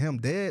and wanted him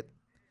dead.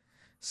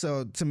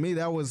 So to me,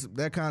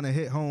 that kind of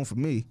hit home for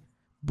me.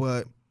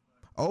 But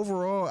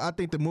overall, I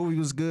think the movie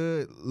was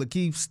good.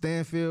 Lakeith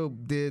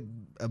Stanfield did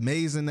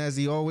amazing, as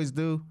he always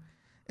do.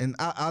 And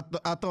I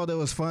thought it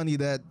was funny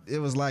that it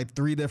was like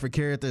 3 different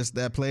characters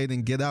that played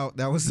in Get Out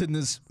that was in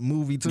this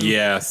movie too.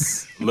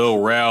 Yes, Lil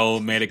Rel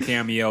made a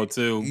cameo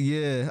too.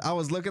 Yeah, I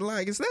was looking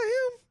like, is that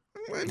him?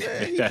 I'm like,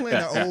 man, he playing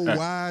that old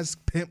wise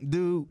pimp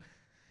dude.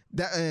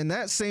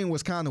 That scene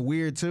was kind of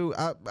weird too.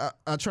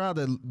 I tried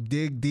to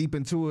dig deep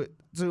into it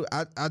too.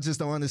 I just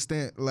don't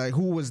understand, like,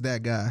 who was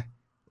that guy?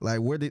 Like,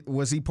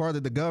 was he part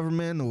of the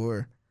government,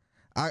 or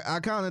I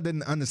kind of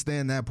didn't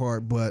understand that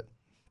part. But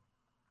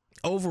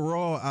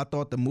overall, I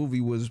thought the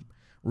movie was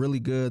really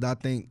good. I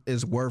think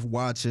it's worth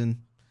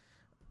watching.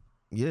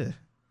 Yeah,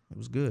 it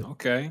was good.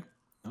 Okay.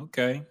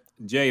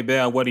 Jay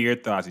Bell, what are your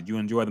thoughts? Did you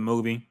enjoy the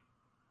movie?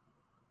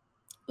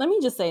 Let me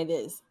just say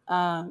this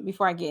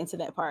before I get into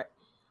that part.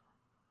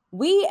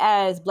 We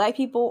as Black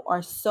people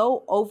are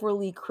so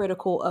overly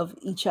critical of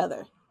each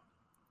other,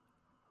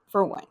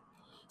 for one.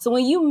 So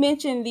when you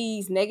mention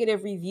these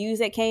negative reviews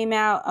that came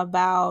out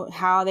about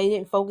how they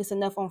didn't focus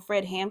enough on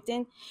Fred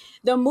Hampton,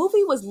 the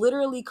movie was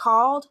literally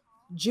called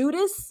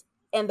Judas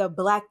and the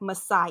Black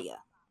Messiah.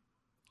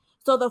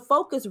 So the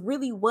focus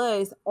really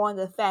was on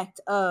the fact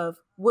of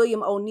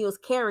William O'Neill's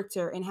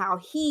character and how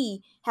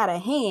he had a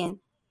hand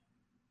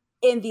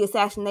in the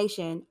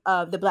assassination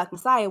of the Black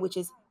Messiah, which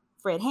is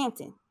Fred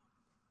Hampton.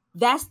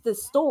 That's the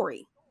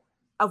story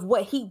of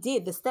what he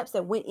did, the steps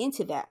that went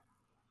into that.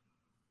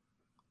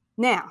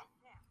 Now,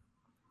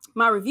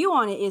 my review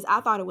on it is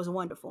I thought it was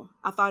wonderful.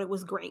 I thought it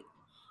was great.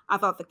 I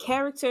thought the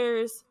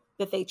characters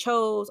that they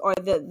chose, or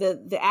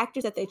the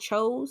actors that they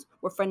chose,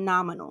 were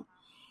phenomenal.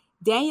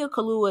 Daniel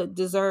Kaluuya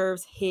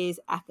deserves his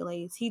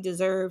accolades. He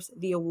deserves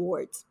the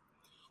awards.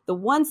 The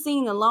one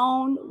scene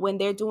alone when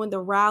they're doing the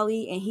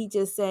rally and he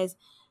just says,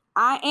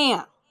 "I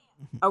am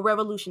a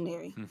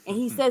revolutionary," and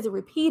he says it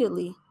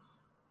repeatedly.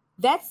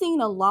 That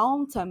scene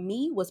alone to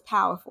me was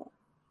powerful.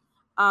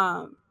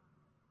 And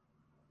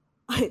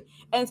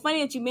it's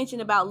funny that you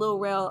mentioned about Lil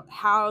Rel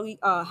Howery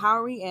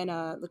and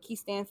Lakeith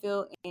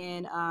Stanfield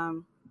and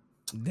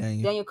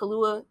Daniel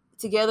Kaluuya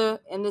together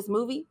in this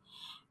movie,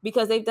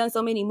 because they've done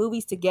so many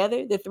movies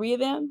together, the three of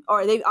them,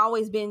 or they've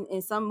always been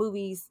in some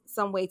movies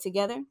some way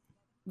together.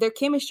 Their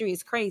chemistry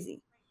is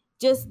crazy.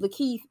 Just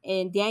Lakeith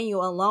and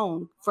Daniel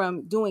alone,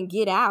 from doing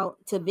Get Out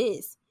to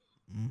this,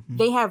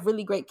 they have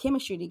really great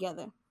chemistry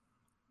together.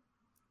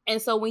 And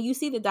so when you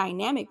see the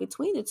dynamic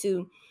between the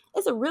two,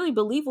 it's a really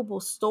believable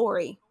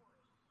story.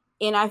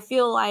 And I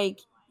feel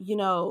like, you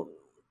know,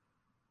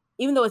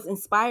 even though it's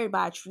inspired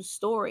by a true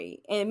story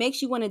and it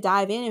makes you want to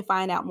dive in and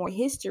find out more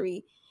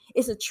history,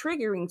 it's a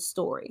triggering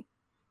story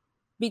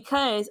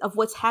because of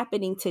what's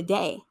happening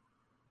today.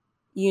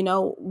 You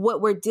know,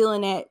 what we're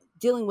dealing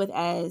with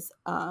as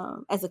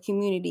a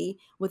community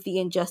with the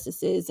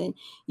injustices and,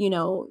 you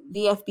know,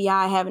 the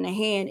FBI having a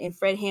hand in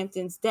Fred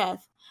Hampton's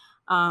death,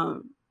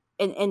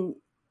 and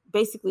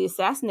basically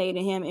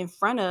assassinating him in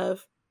front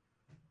of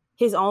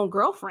his own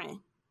girlfriend.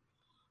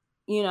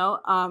 You know,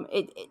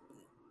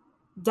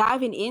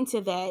 diving into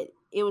that,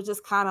 it was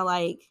just kind of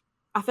like,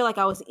 I feel like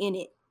I was in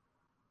it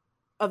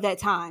of that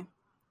time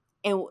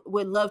and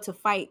would love to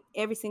fight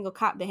every single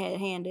cop that had a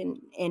hand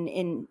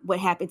in what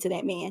happened to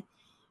that man,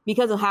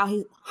 because of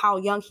how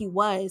young he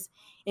was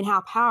and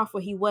how powerful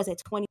he was at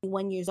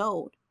 21 years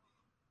old.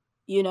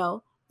 You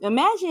know,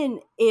 imagine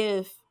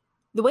if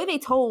the way they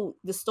told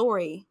the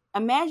story,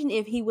 imagine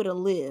if he would have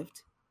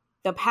lived,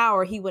 the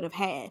power he would have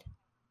had,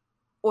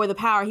 or the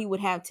power he would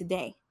have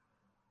today.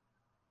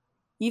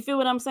 You feel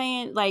what I'm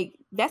saying? Like,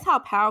 that's how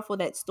powerful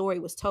that story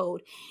was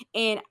told.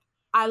 And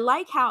I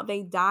like how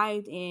they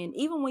dived in.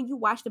 Even when you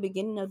watch the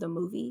beginning of the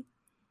movie,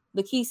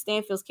 Lakeith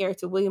Stanfield's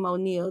character, William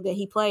O'Neill, that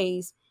he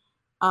plays,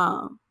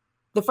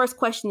 the first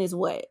question is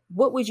what?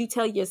 What would you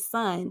tell your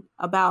son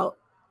about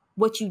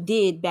what you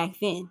did back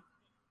then?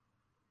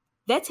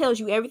 That tells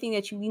you everything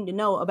that you need to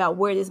know about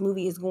where this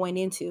movie is going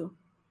into.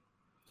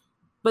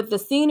 But the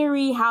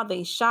scenery, how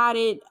they shot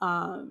it,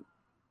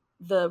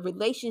 the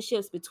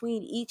relationships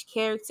between each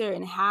character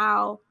and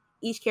how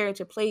each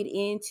character played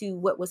into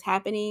what was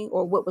happening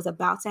or what was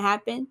about to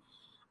happen,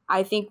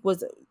 I think it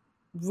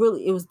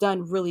was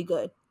done really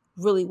good,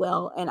 really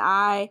well. And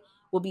I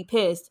will be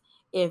pissed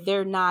if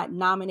they're not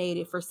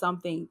nominated for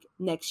something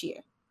next year,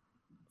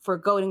 for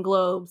Golden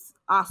Globes,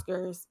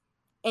 Oscars,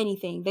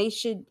 anything. They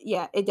should.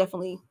 Yeah, it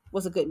definitely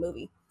was a good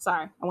movie.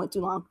 Sorry, I went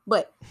too long,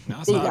 but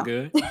that's not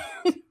good.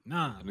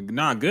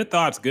 Nah, good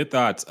thoughts.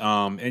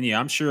 And yeah,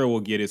 I'm sure we'll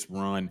get its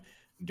run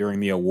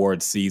during the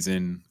awards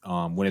season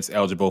when it's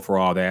eligible for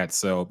all that.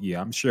 So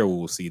yeah, I'm sure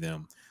we'll see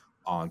them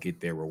get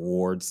their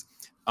rewards.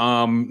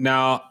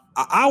 Now,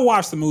 I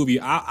watched the movie.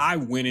 I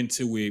went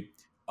into it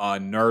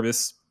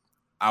nervous.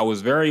 I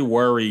was very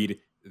worried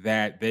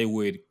that they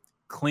would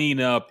clean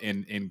up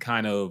and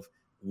kind of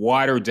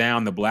water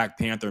down the Black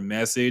Panther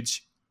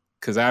message,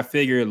 because I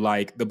figured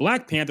like the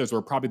Black Panthers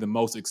were probably the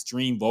most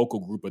extreme vocal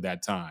group of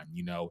that time.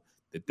 You know,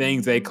 the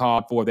things they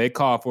called for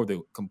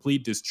the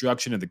complete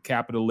destruction of the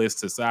capitalist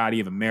society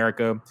of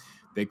America.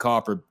 They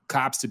called for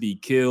cops to be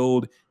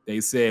killed.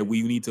 They said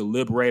we need to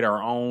liberate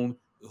our own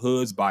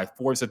hoods by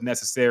force if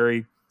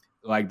necessary.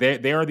 Like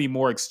they are the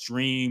more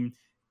extreme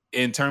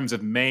in terms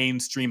of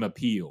mainstream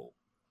appeal.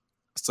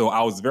 So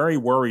I was very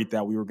worried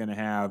that we were going to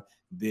have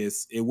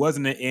this. It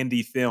wasn't an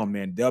indie film,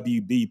 man.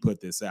 WB put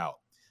this out.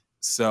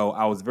 So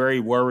I was very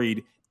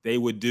worried they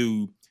would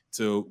do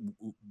to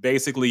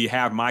basically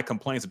have my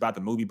complaints about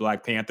the movie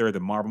Black Panther, the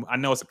Marvel. I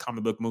know it's a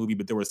comic book movie,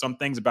 but there were some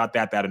things about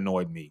that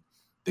annoyed me.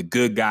 The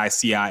good guy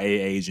CIA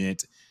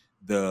agent,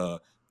 the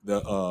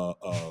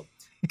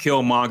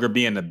Killmonger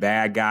being the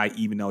bad guy,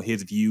 even though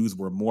his views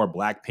were more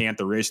Black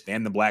Panther-ish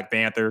than the Black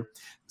Panther.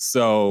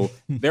 So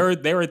there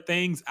were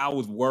things I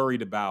was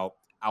worried about.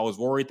 I was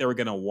worried they were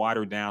going to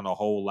water down a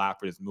whole lot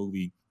for this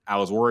movie. I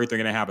was worried they're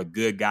going to have a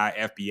good guy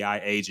FBI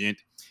agent.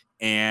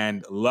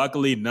 And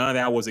luckily, none of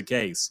that was the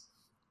case.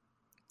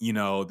 You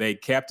know, they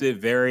kept it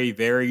very,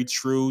 very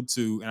true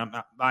to, and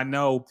I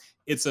know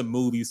it's a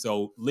movie,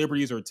 so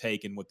liberties are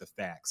taken with the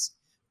facts.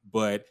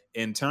 But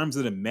in terms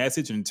of the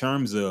message, in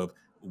terms of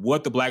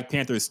what the Black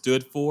Panthers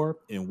stood for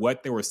and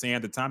what they were saying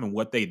at the time and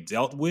what they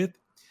dealt with,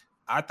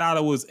 I thought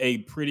it was a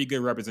pretty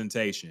good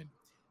representation.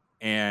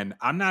 And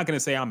I'm not going to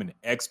say I'm an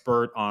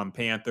expert on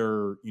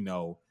Panther,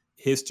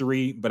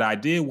 history, but I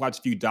did watch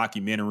a few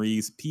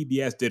documentaries.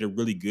 PBS did a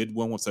really good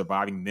one with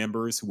surviving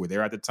members who were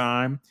there at the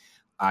time.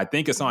 I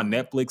think it's on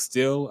Netflix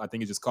still. I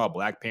think it's just called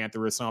Black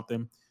Panther or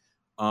something.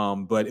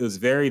 But it was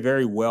very,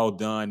 very well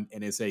done.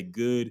 And it's a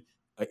good,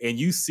 and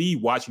you see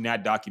watching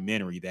that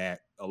documentary that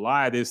a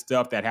lot of this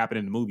stuff that happened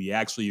in the movie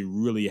actually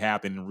really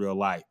happened in real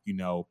life.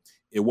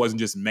 It wasn't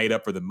just made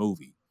up for the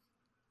movie.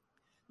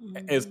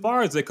 As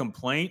far as the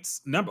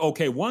complaints,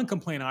 one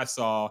complaint I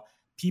saw,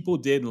 people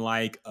didn't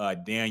like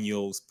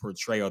Daniel's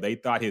portrayal. They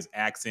thought his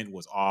accent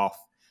was off.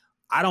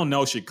 I don't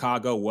know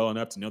Chicago well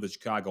enough to know the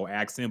Chicago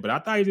accent, but I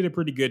thought he did a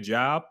pretty good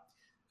job.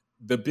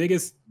 The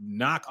biggest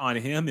knock on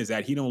him is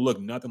that he don't look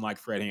nothing like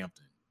Fred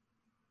Hampton.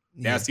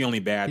 That's the only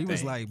bad thing. He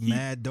was like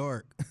mad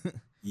dark.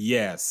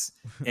 Yes.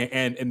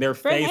 And their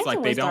Fred face, Hampton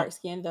like they was don't. dark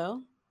skinned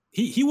though.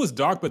 He was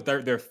dark, but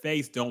their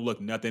face don't look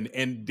nothing.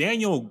 And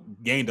Daniel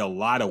gained a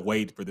lot of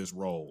weight for this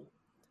role.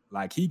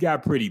 Like he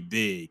got pretty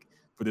big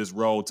for this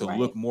role to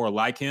look more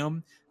like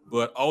him.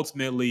 But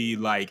ultimately,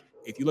 like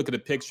if you look at a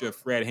picture of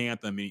Fred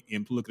Hampton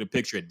and look at a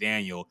picture of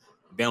Daniel,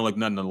 they don't look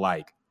nothing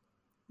alike.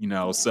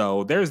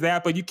 So there's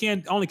that, but you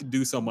only can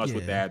do so much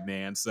with that,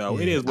 man. So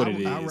it is what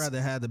it is. I'd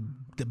rather have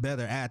the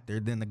better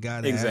actor than the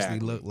guy that actually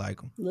looked like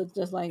him. Look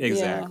just like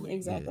exactly. Yeah,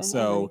 exactly. Yeah.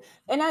 So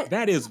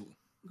that is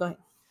go ahead.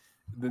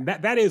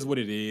 That is what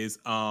it is.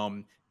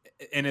 And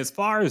as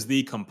far as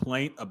the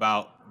complaint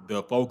about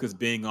the focus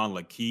being on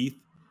Lakeith,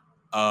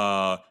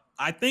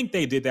 I think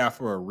they did that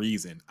for a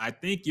reason. I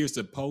think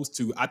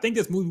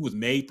this movie was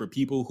made for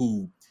people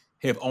who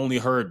have only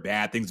heard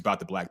bad things about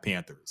the Black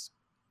Panthers,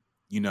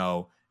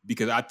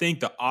 because I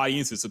think the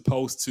audience is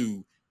supposed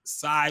to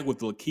side with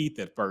Lakeith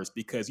at first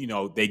because,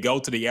 they go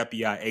to the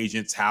FBI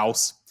agent's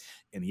house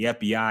and the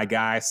FBI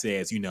guy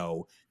says,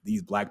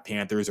 these Black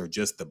Panthers are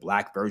just the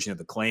Black version of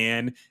the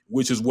Klan,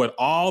 which is what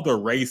all the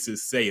racists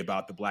say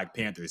about the Black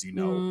Panthers.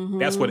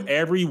 That's what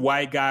every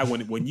white guy,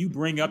 when you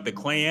bring up the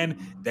Klan,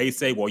 they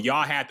say, well,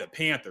 y'all had the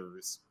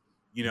Panthers.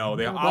 They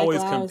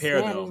always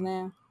compare them.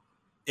 Now.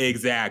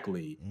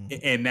 Exactly.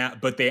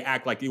 But they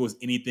act like it was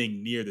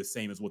anything near the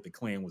same as what the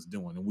Klan was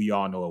doing. And we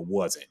all know it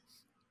wasn't.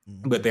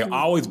 But they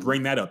always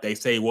bring that up. They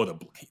say, well,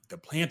 the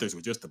Panthers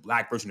were just the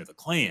Black version of the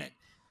Klan.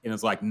 And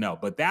it's like, no,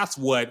 but that's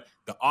what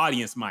the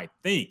audience might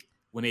think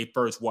when they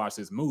first watch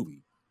this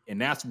movie.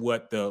 And that's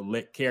what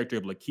the character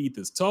of Lakeith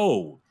is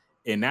told.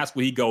 And that's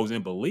what he goes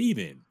in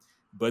believing.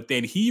 But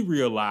then he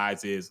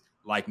realizes,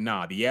 like,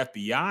 nah, the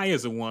FBI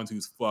is the ones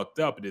who's fucked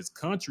up, and this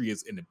country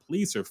and the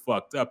police are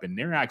fucked up, and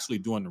they're actually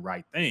doing the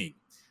right thing.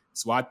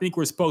 So I think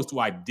we're supposed to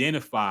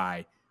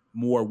identify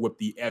more with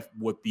the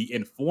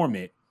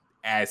informant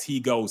as he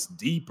goes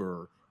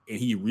deeper and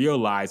he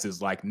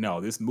realizes, like,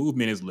 no, this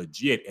movement is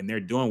legit and they're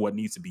doing what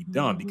needs to be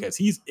done because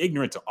he's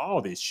ignorant to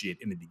all this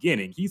shit in the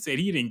beginning. He said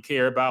he didn't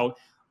care about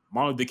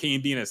Martin Luther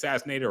King being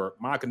assassinated or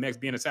Malcolm X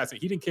being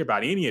assassinated. He didn't care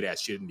about any of that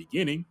shit in the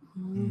beginning.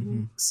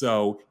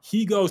 So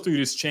he goes through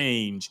this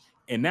change,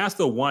 and that's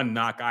the one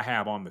knock I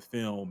have on the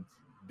film.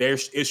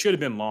 It should have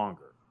been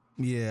longer.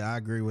 Yeah, I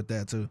agree with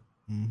that too.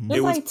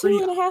 It was like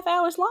 2.5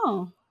 hours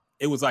long.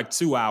 It was like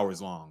 2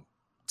 hours long.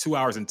 2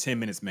 hours and 10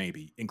 minutes,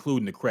 maybe,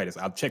 including the credits.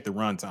 I'll check the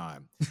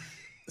runtime.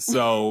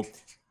 So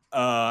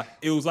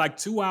it was like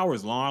 2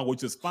 hours long,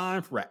 which is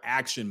fine for an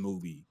action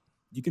movie.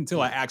 You can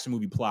tell an action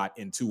movie plot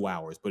in 2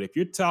 hours. But if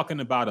you're talking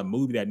about a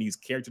movie that needs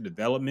character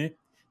development,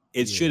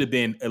 it should have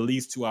been at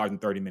least 2 hours and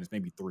 30 minutes,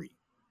 maybe 3.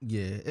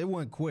 Yeah, it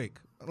went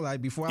quick.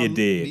 Like before it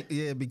did.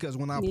 Yeah, because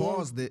when I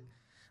paused it,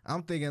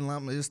 I'm thinking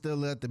it's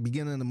still at the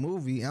beginning of the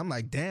movie. I'm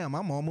like, damn,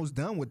 I'm almost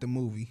done with the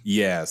movie.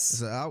 Yes.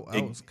 So I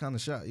was kind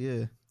of shocked,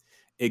 yeah.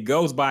 It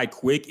goes by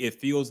quick. It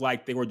feels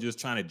like they were just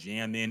trying to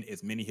jam in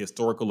as many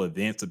historical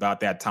events about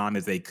that time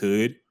as they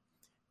could.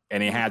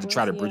 And they had to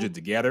try to bridge it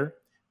together.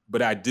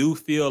 But I do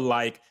feel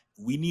like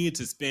we needed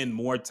to spend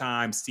more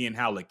time seeing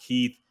how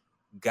Lakeith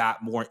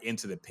got more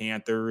into the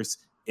Panthers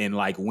and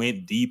like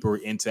went deeper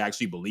into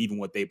actually believing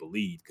what they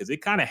believed. Because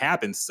it kind of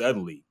happened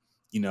suddenly.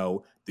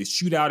 The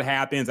shootout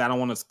happens. I don't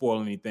want to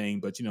spoil anything,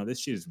 but this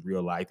shit is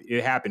real life.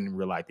 It happened in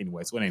real life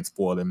anyway, so it ain't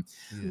spoiling.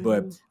 Yeah.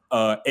 But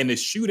in the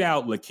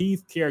shootout,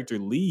 Lakeith's character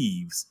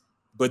leaves,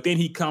 but then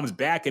he comes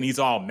back and he's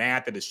all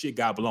mad that the shit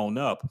got blown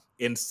up,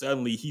 and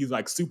suddenly he's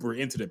like super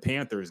into the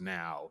Panthers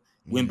now.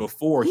 When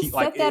before he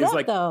like set that it's up,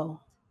 like though.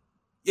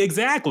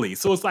 Exactly.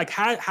 So it's like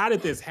how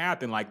did this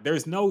happen? Like there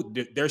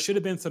should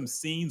have been some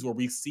scenes where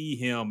we see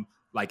him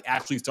like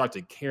actually start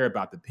to care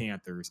about the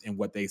Panthers and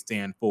what they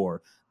stand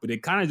for. But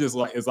it kind of just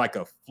like is like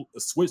a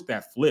switch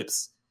that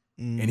flips,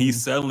 and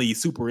he's suddenly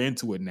super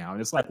into it now.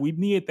 And it's like we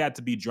needed that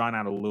to be drawn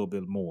out a little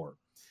bit more.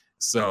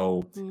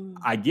 So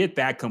I get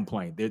that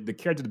complaint. The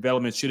character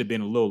development should have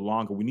been a little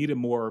longer. We needed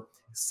more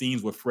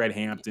scenes with Fred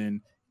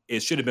Hampton.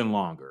 It should have been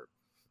longer.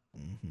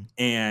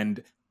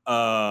 And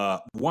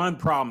one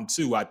problem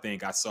too, I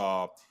think I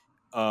saw,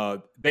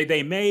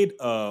 they made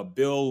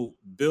Bill,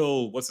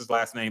 what's his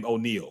last name?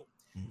 O'Neill.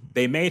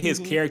 They made his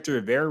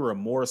character very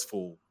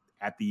remorseful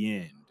at the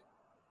end.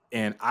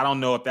 And I don't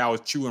know if that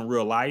was true in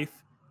real life,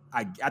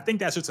 I think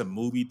that's just a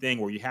movie thing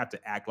where you have to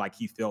act like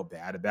he felt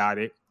bad about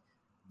it.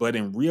 But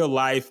in real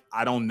life,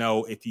 I don't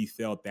know if he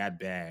felt that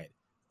bad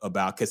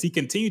about, because he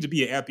continued to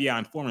be an FBI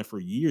informant for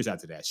years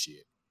after that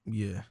shit.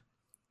 Yeah.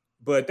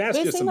 But that's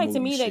But it just seemed some like to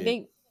movie me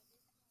shit.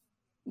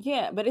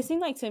 that but it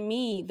seemed like to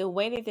me the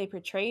way that they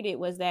portrayed it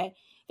was that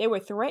they were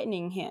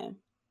threatening him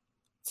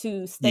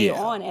to stay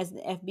on as the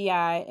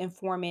FBI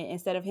informant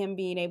instead of him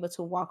being able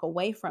to walk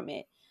away from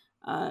it,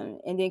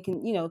 and then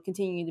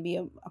continue to be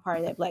a part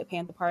of that Black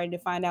Panther Party to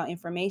find out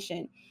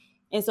information.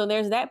 And so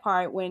there's that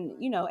part when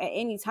at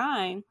any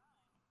time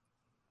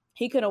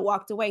he could have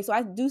walked away. So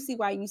I do see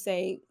why you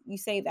say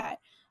that,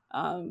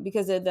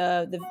 because of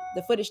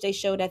the footage they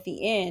showed at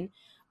the end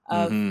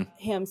of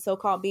him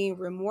so-called being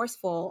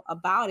remorseful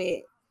about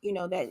it,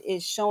 that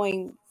is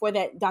showing for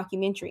that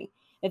documentary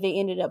that they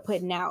ended up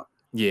putting out.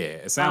 Yeah,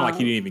 it sounded like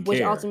he didn't even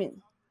care.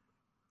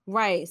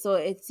 Right. So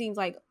it seems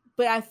like,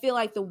 but I feel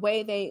like the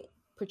way they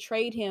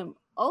portrayed him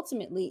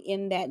ultimately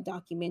in that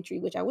documentary,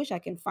 which I wish I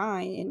can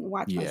find and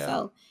watch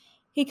myself,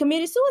 he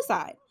committed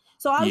suicide.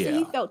 So obviously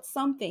he felt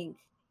something.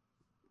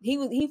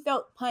 He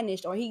felt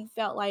punished, or he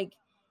felt like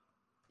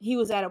he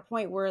was at a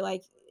point where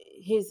like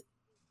his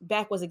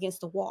back was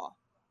against the wall.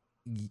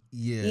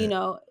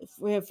 Yeah.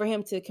 For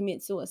him to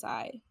commit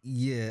suicide.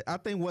 Yeah, I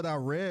think what I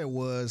read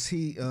was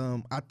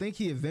I think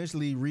he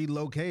eventually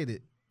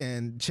relocated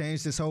and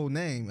changed his whole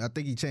name. I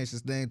think he changed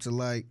his name to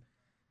like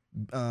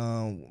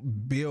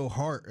Bill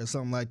Hart or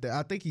something like that.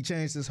 I think he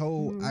changed his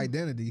whole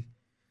identity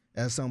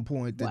at some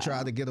point to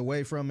try to get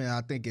away from it.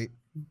 I think it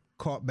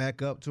caught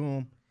back up to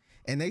him.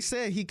 And they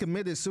said he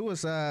committed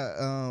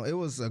suicide. It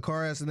was a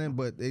car accident,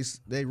 but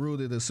they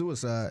ruled it a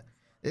suicide.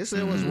 It said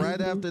it was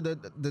right after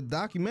the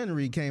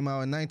documentary came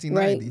out in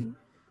 1990. Right.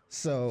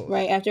 So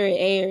right after it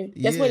aired.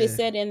 That's what it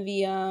said in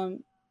the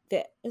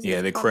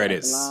the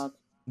credits.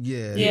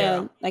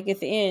 Yeah. Like at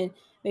the end,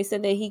 they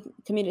said that he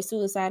committed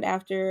suicide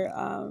after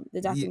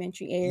the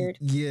documentary aired.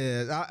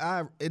 Yeah,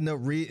 I ended up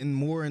reading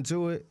more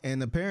into it,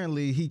 and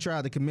apparently he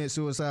tried to commit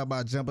suicide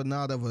by jumping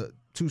out of a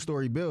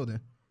 2-story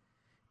building,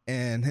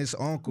 and his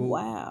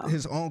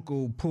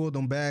uncle pulled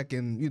him back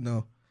and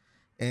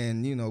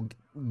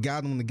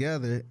got them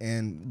together.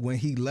 And when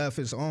he left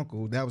his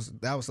uncle, that was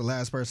the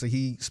last person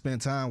he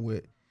spent time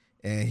with,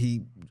 and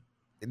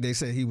they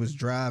said he was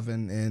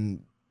driving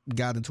and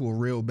got into a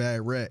real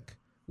bad wreck,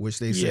 which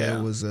they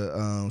said was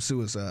a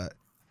suicide.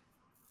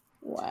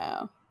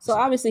 Wow. So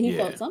obviously he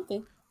felt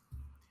something.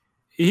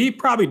 He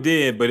probably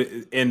did, but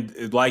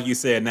and like you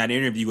said in that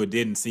interview, it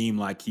didn't seem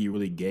like he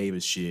really gave a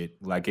shit.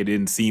 Like it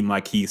didn't seem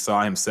like he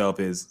saw himself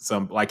as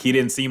he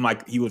didn't seem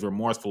like he was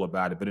remorseful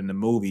about it. But in the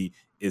movie,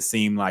 it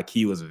seemed like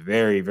he was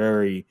very,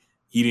 very,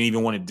 he didn't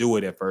even want to do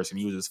it at first, and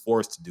he was just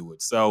forced to do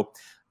it. So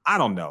I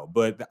don't know,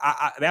 but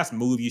that's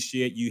movie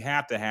shit. You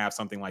have to have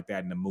something like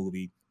that in the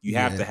movie. You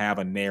have to have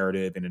a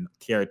narrative and a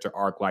character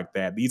arc like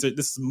that. This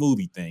is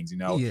movie things,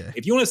 Yeah.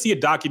 If you want to see a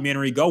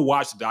documentary, go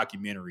watch the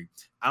documentary.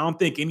 I don't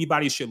think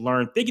anybody should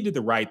learn. Think you did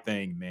the right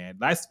thing, man.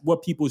 That's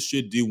what people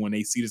should do when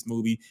they see this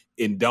movie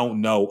and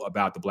don't know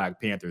about the Black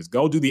Panthers.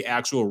 Go do the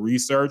actual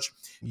research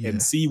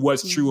and see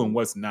what's true and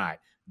what's not.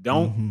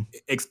 Don't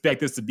expect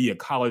this to be a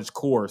college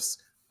course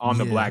on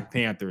the Black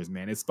Panthers,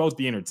 man. It's supposed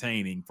to be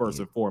entertaining first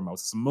and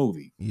foremost. It's a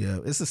movie. Yeah,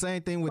 it's the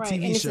same thing with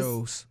TV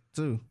shows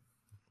too.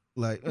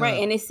 Like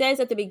and it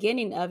says at the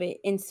beginning of it,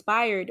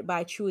 inspired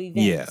by true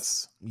events.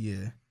 Yes.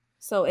 Yeah.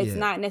 So it's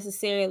not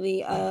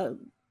necessarily a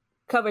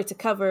cover to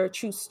cover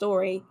true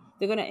story.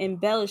 They're gonna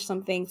embellish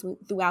some things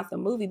throughout the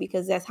movie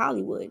because that's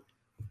Hollywood.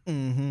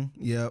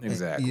 Yeah.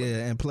 Exactly.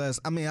 And plus,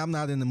 I mean, I'm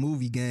not in the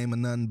movie game or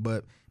nothing,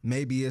 but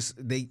maybe it's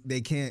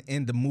they can't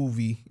end the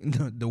movie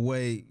the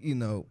way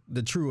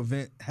the true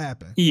event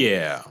happened.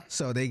 Yeah.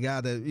 So they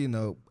gotta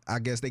I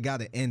guess they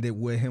gotta end it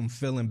with him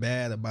feeling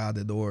bad about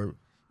it, or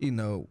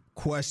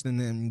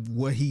questioning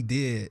what he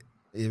did,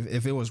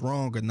 if it was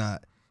wrong or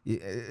not.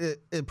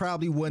 It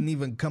probably wouldn't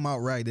even come out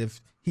right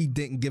if he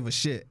didn't give a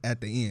shit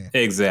at the end.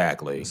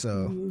 Exactly.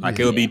 So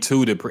it would be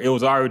too it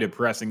was already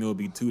depressing. It would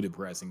be too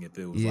depressing if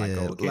it was like,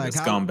 okay, the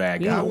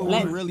scumbag guy. How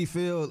would you really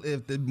feel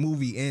if the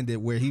movie ended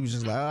where he was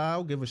just like, I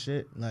don't give a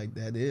shit, like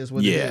that is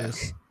what it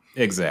is.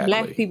 Exactly.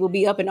 Black people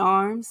be up in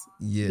arms.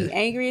 Yeah. Be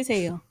angry as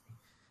hell.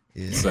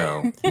 Yeah.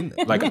 So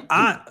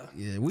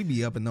we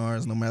be up in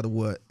arms no matter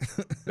what.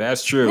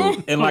 That's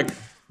true. And like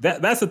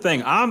that's the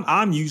thing.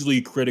 I'm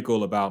usually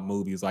critical about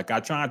movies. Like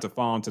I tried to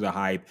fall into the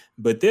hype,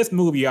 but this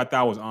movie I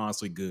thought was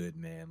honestly good,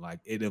 man. Like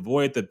it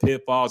avoided the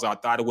pitfalls I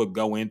thought it would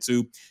go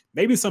into.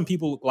 Maybe some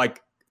people,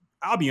 like,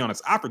 I'll be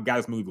honest, I forgot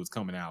this movie was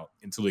coming out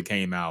until it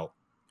came out.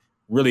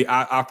 Really,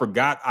 I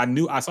forgot.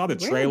 I saw the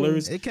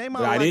trailers. It came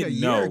out like a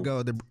year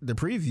ago. The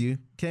preview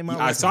came out.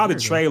 I saw the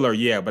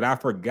trailer, but I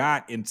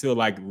forgot until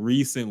like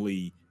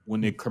recently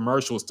when the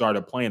commercial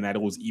started playing that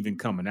it was even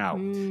coming out.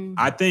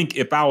 I think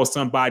if I was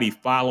somebody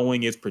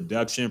following its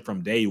production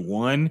from day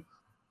one,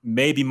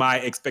 maybe my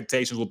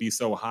expectations will be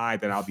so high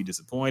that I'll be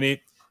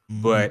disappointed.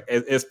 But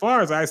as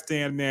far as I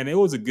stand, man, it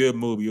was a good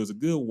movie. It was a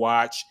good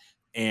watch,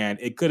 and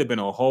it could have been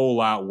a whole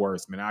lot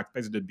worse, man. I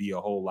expected it to be a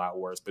whole lot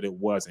worse, but it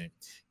wasn't.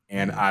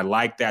 And I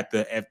like that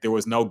if there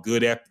was no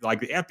good, like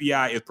the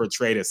FBI is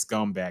portrayed as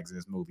scumbags in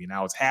this movie. And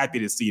I was happy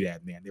to see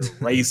that, man. They were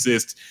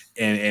racist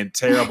and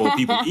terrible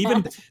people.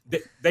 Even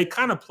they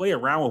kind of play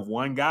around with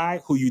one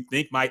guy who you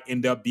think might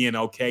end up being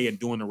okay and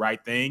doing the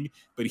right thing,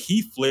 but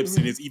he flips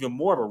and is even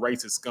more of a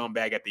racist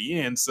scumbag at the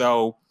end.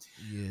 So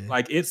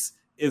like it's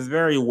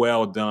very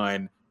well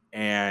done.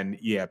 And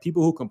yeah,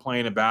 people who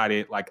complain about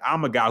it, like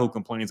I'm a guy who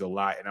complains a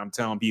lot, and I'm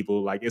telling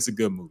people like it's a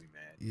good movie,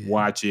 man. Yeah.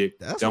 Watch it.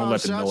 Don't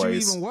let the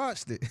noise. You even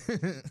watched it,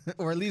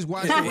 or at least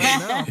watched it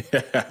right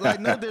now.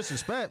 Like no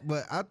disrespect,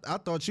 but I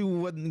thought you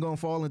wasn't gonna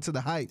fall into the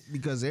hype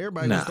because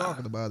everybody was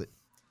talking about it.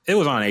 It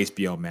was on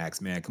HBO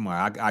Max, man. Come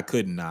on, I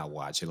could not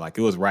watch it. Like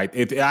it was right.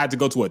 If I had to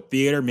go to a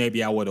theater,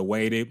 maybe I would have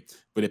waited.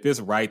 But if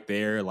it's right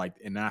there, like,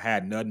 and I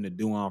had nothing to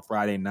do on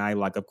Friday night,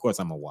 like of course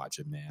I'm gonna watch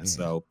it, man. Yeah.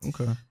 So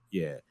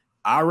yeah.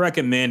 I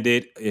recommend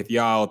it if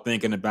y'all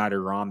thinking about it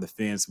or on the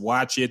fence.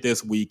 Watch it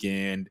this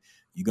weekend.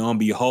 You're going to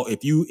be,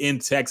 if you in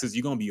Texas,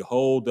 you're going to be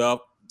holed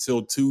up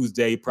till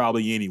Tuesday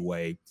probably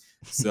anyway.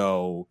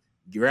 So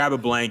grab a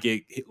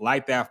blanket,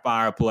 light that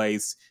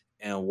fireplace,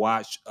 and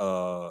watch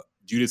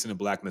Judas and the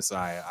Black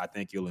Messiah. I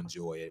think you'll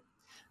enjoy it.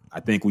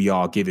 I think we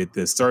all give it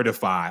the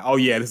certified. Oh,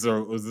 yeah, this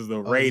is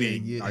a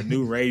rating, our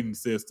new rating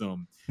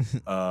system.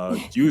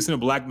 Judas and the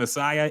Black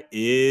Messiah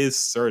is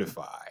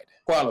certified.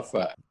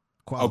 Qualified.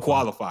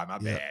 Qualified, my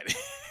bad.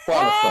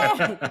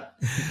 Qualified.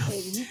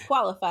 You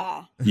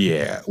qualify.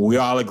 Yeah, we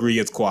all agree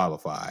it's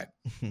qualified.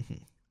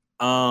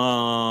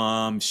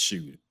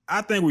 Shoot.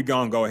 I think we're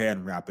gonna go ahead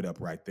and wrap it up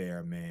right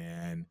there,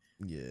 man.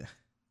 Yeah.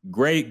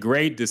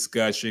 Great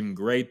discussion,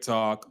 great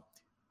talk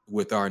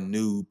with our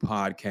new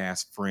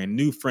podcast friend,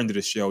 new friend of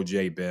the show,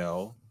 Jay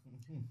Bell.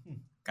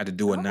 Got to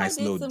do a nice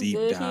little deep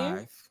dive.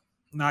 Here.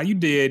 Nah, you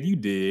did.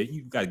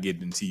 You got to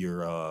get into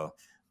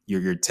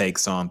your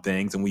takes on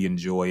things, and we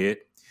enjoy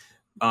it.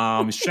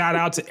 Shout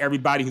out to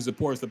everybody who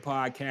supports the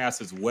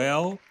podcast as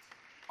well.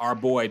 Our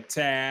boy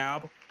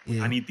Tab.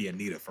 Yeah. I need the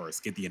Anita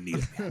first. Get the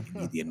Anita, man.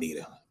 You need the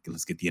Anita.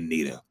 Let's get the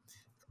Anita.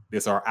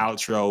 This is our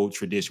outro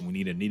tradition. We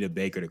need Anita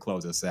Baker to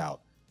close us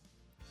out.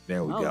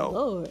 There we go.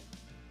 Lord.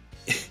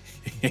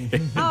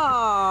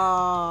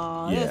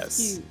 Oh, yes.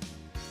 That's cute.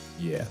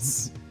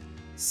 Yes.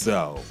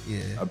 So,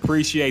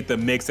 appreciate the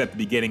mix at the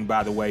beginning,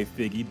 by the way,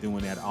 Figgy,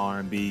 doing that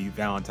R&B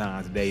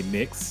Valentine's Day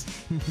mix.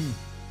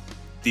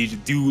 Did you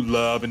do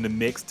love in the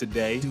mix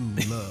today? Do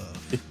love.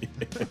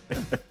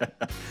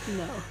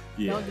 No.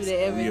 Yes. Don't do that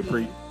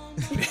every day.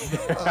 This is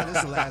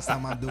the last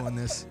time I'm doing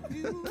this.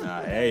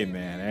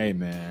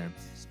 Amen.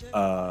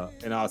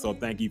 And also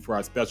thank you for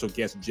our special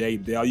guest, Jay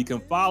Bell. You can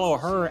follow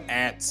her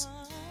at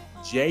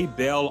Jay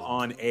Bell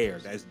on Air.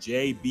 That's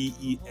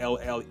JBELLE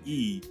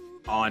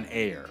on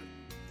Air.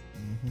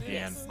 Mm-hmm.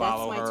 And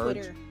follow her.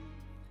 Twitter.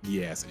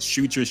 Yes.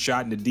 Shoot your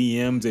shot in the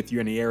DMs if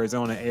you're in the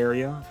Arizona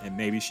area, and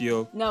maybe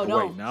she'll. No,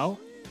 don't.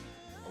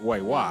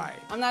 Wait, why?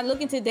 I'm not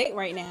looking to date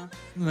right now.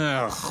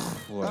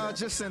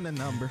 Just send a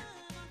number.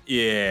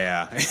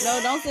 Yeah. No,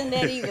 don't send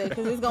that either,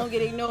 because it's gonna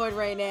get ignored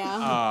right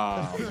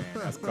now. Oh man,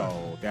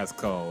 that's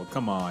cold.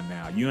 Come on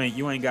now, you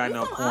ain't got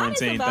no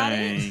quarantine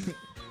thing.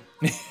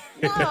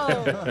 No,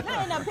 not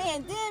in a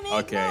pandemic.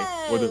 Okay.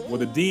 No. Well,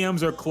 the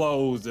DMs are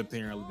closed.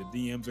 Apparently, the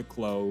DMs are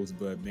closed.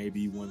 But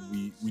maybe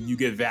when you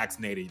get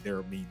vaccinated, they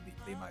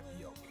might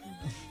be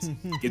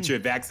open. Get your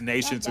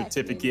vaccination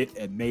certificate,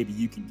 and maybe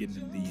you can get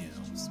in the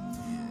DMs.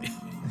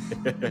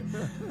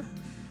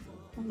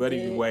 But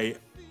anyway,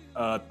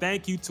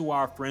 thank you to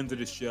our friends of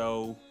the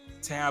show,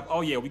 Tab.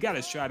 Oh yeah, we got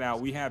a shout out.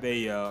 We have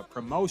a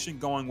promotion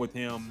going with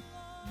him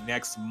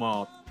next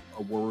month,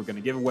 where we're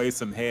gonna give away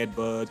some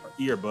headbuds or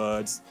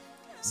earbuds.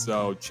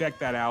 So check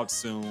that out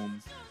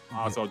soon.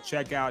 Also,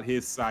 check out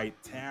his site,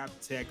 Tab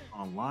Tech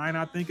Online,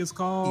 I think it's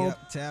called.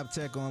 Yep,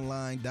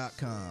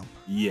 tabtechonline.com.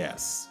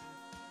 Yes.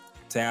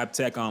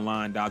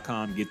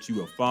 tabtechonline.com. Get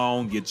you a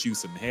phone, get you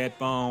some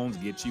headphones,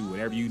 get you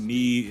whatever you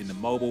need in the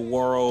mobile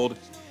world,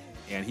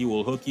 and he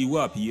will hook you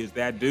up. He is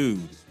that dude.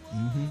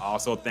 Mm-hmm.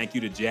 Also, thank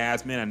you to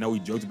Jasmine. I know we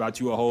joked about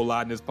you a whole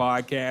lot in this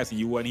podcast, and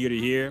you wasn't here to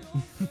hear,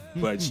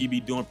 but she be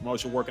doing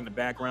promotion work in the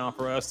background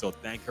for us, so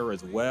thank her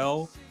as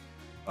well.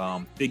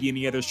 Figgy,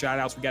 any other shout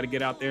outs we got to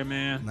get out there,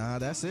 man? Nah,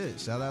 that's it.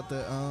 Shout out to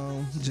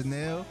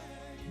Janelle,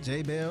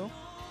 J Bell,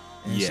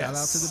 and shout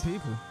out to the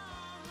people.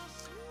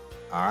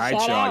 All right,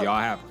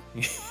 y'all.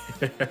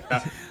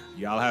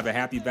 Y'all have a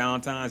happy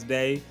Valentine's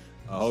Day.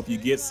 I hope you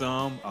get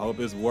some. I hope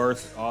it's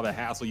worth all the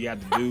hassle you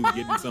had to do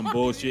getting some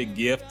bullshit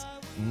gift.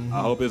 Mm-hmm. I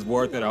hope it's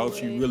worth it. I hope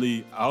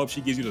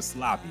she gives you the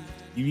sloppy.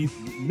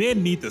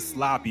 Men need the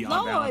sloppy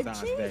on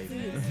Valentine's Day,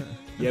 man.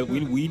 Yeah,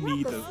 we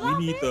need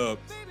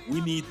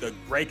to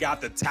break out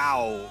the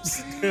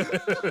towels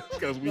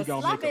because we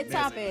gonna make a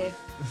mess.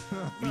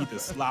 We need the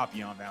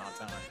sloppy on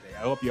Valentine's Day.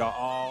 I hope if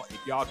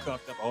y'all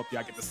cuffed up, I hope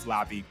y'all get the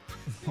sloppy.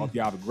 I hope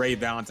y'all have a great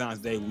Valentine's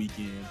Day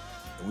weekend,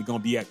 and we're gonna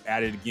be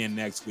at it again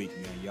next week,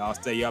 man. Y'all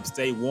stay up,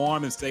 stay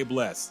warm, and stay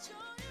blessed.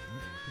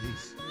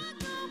 Peace.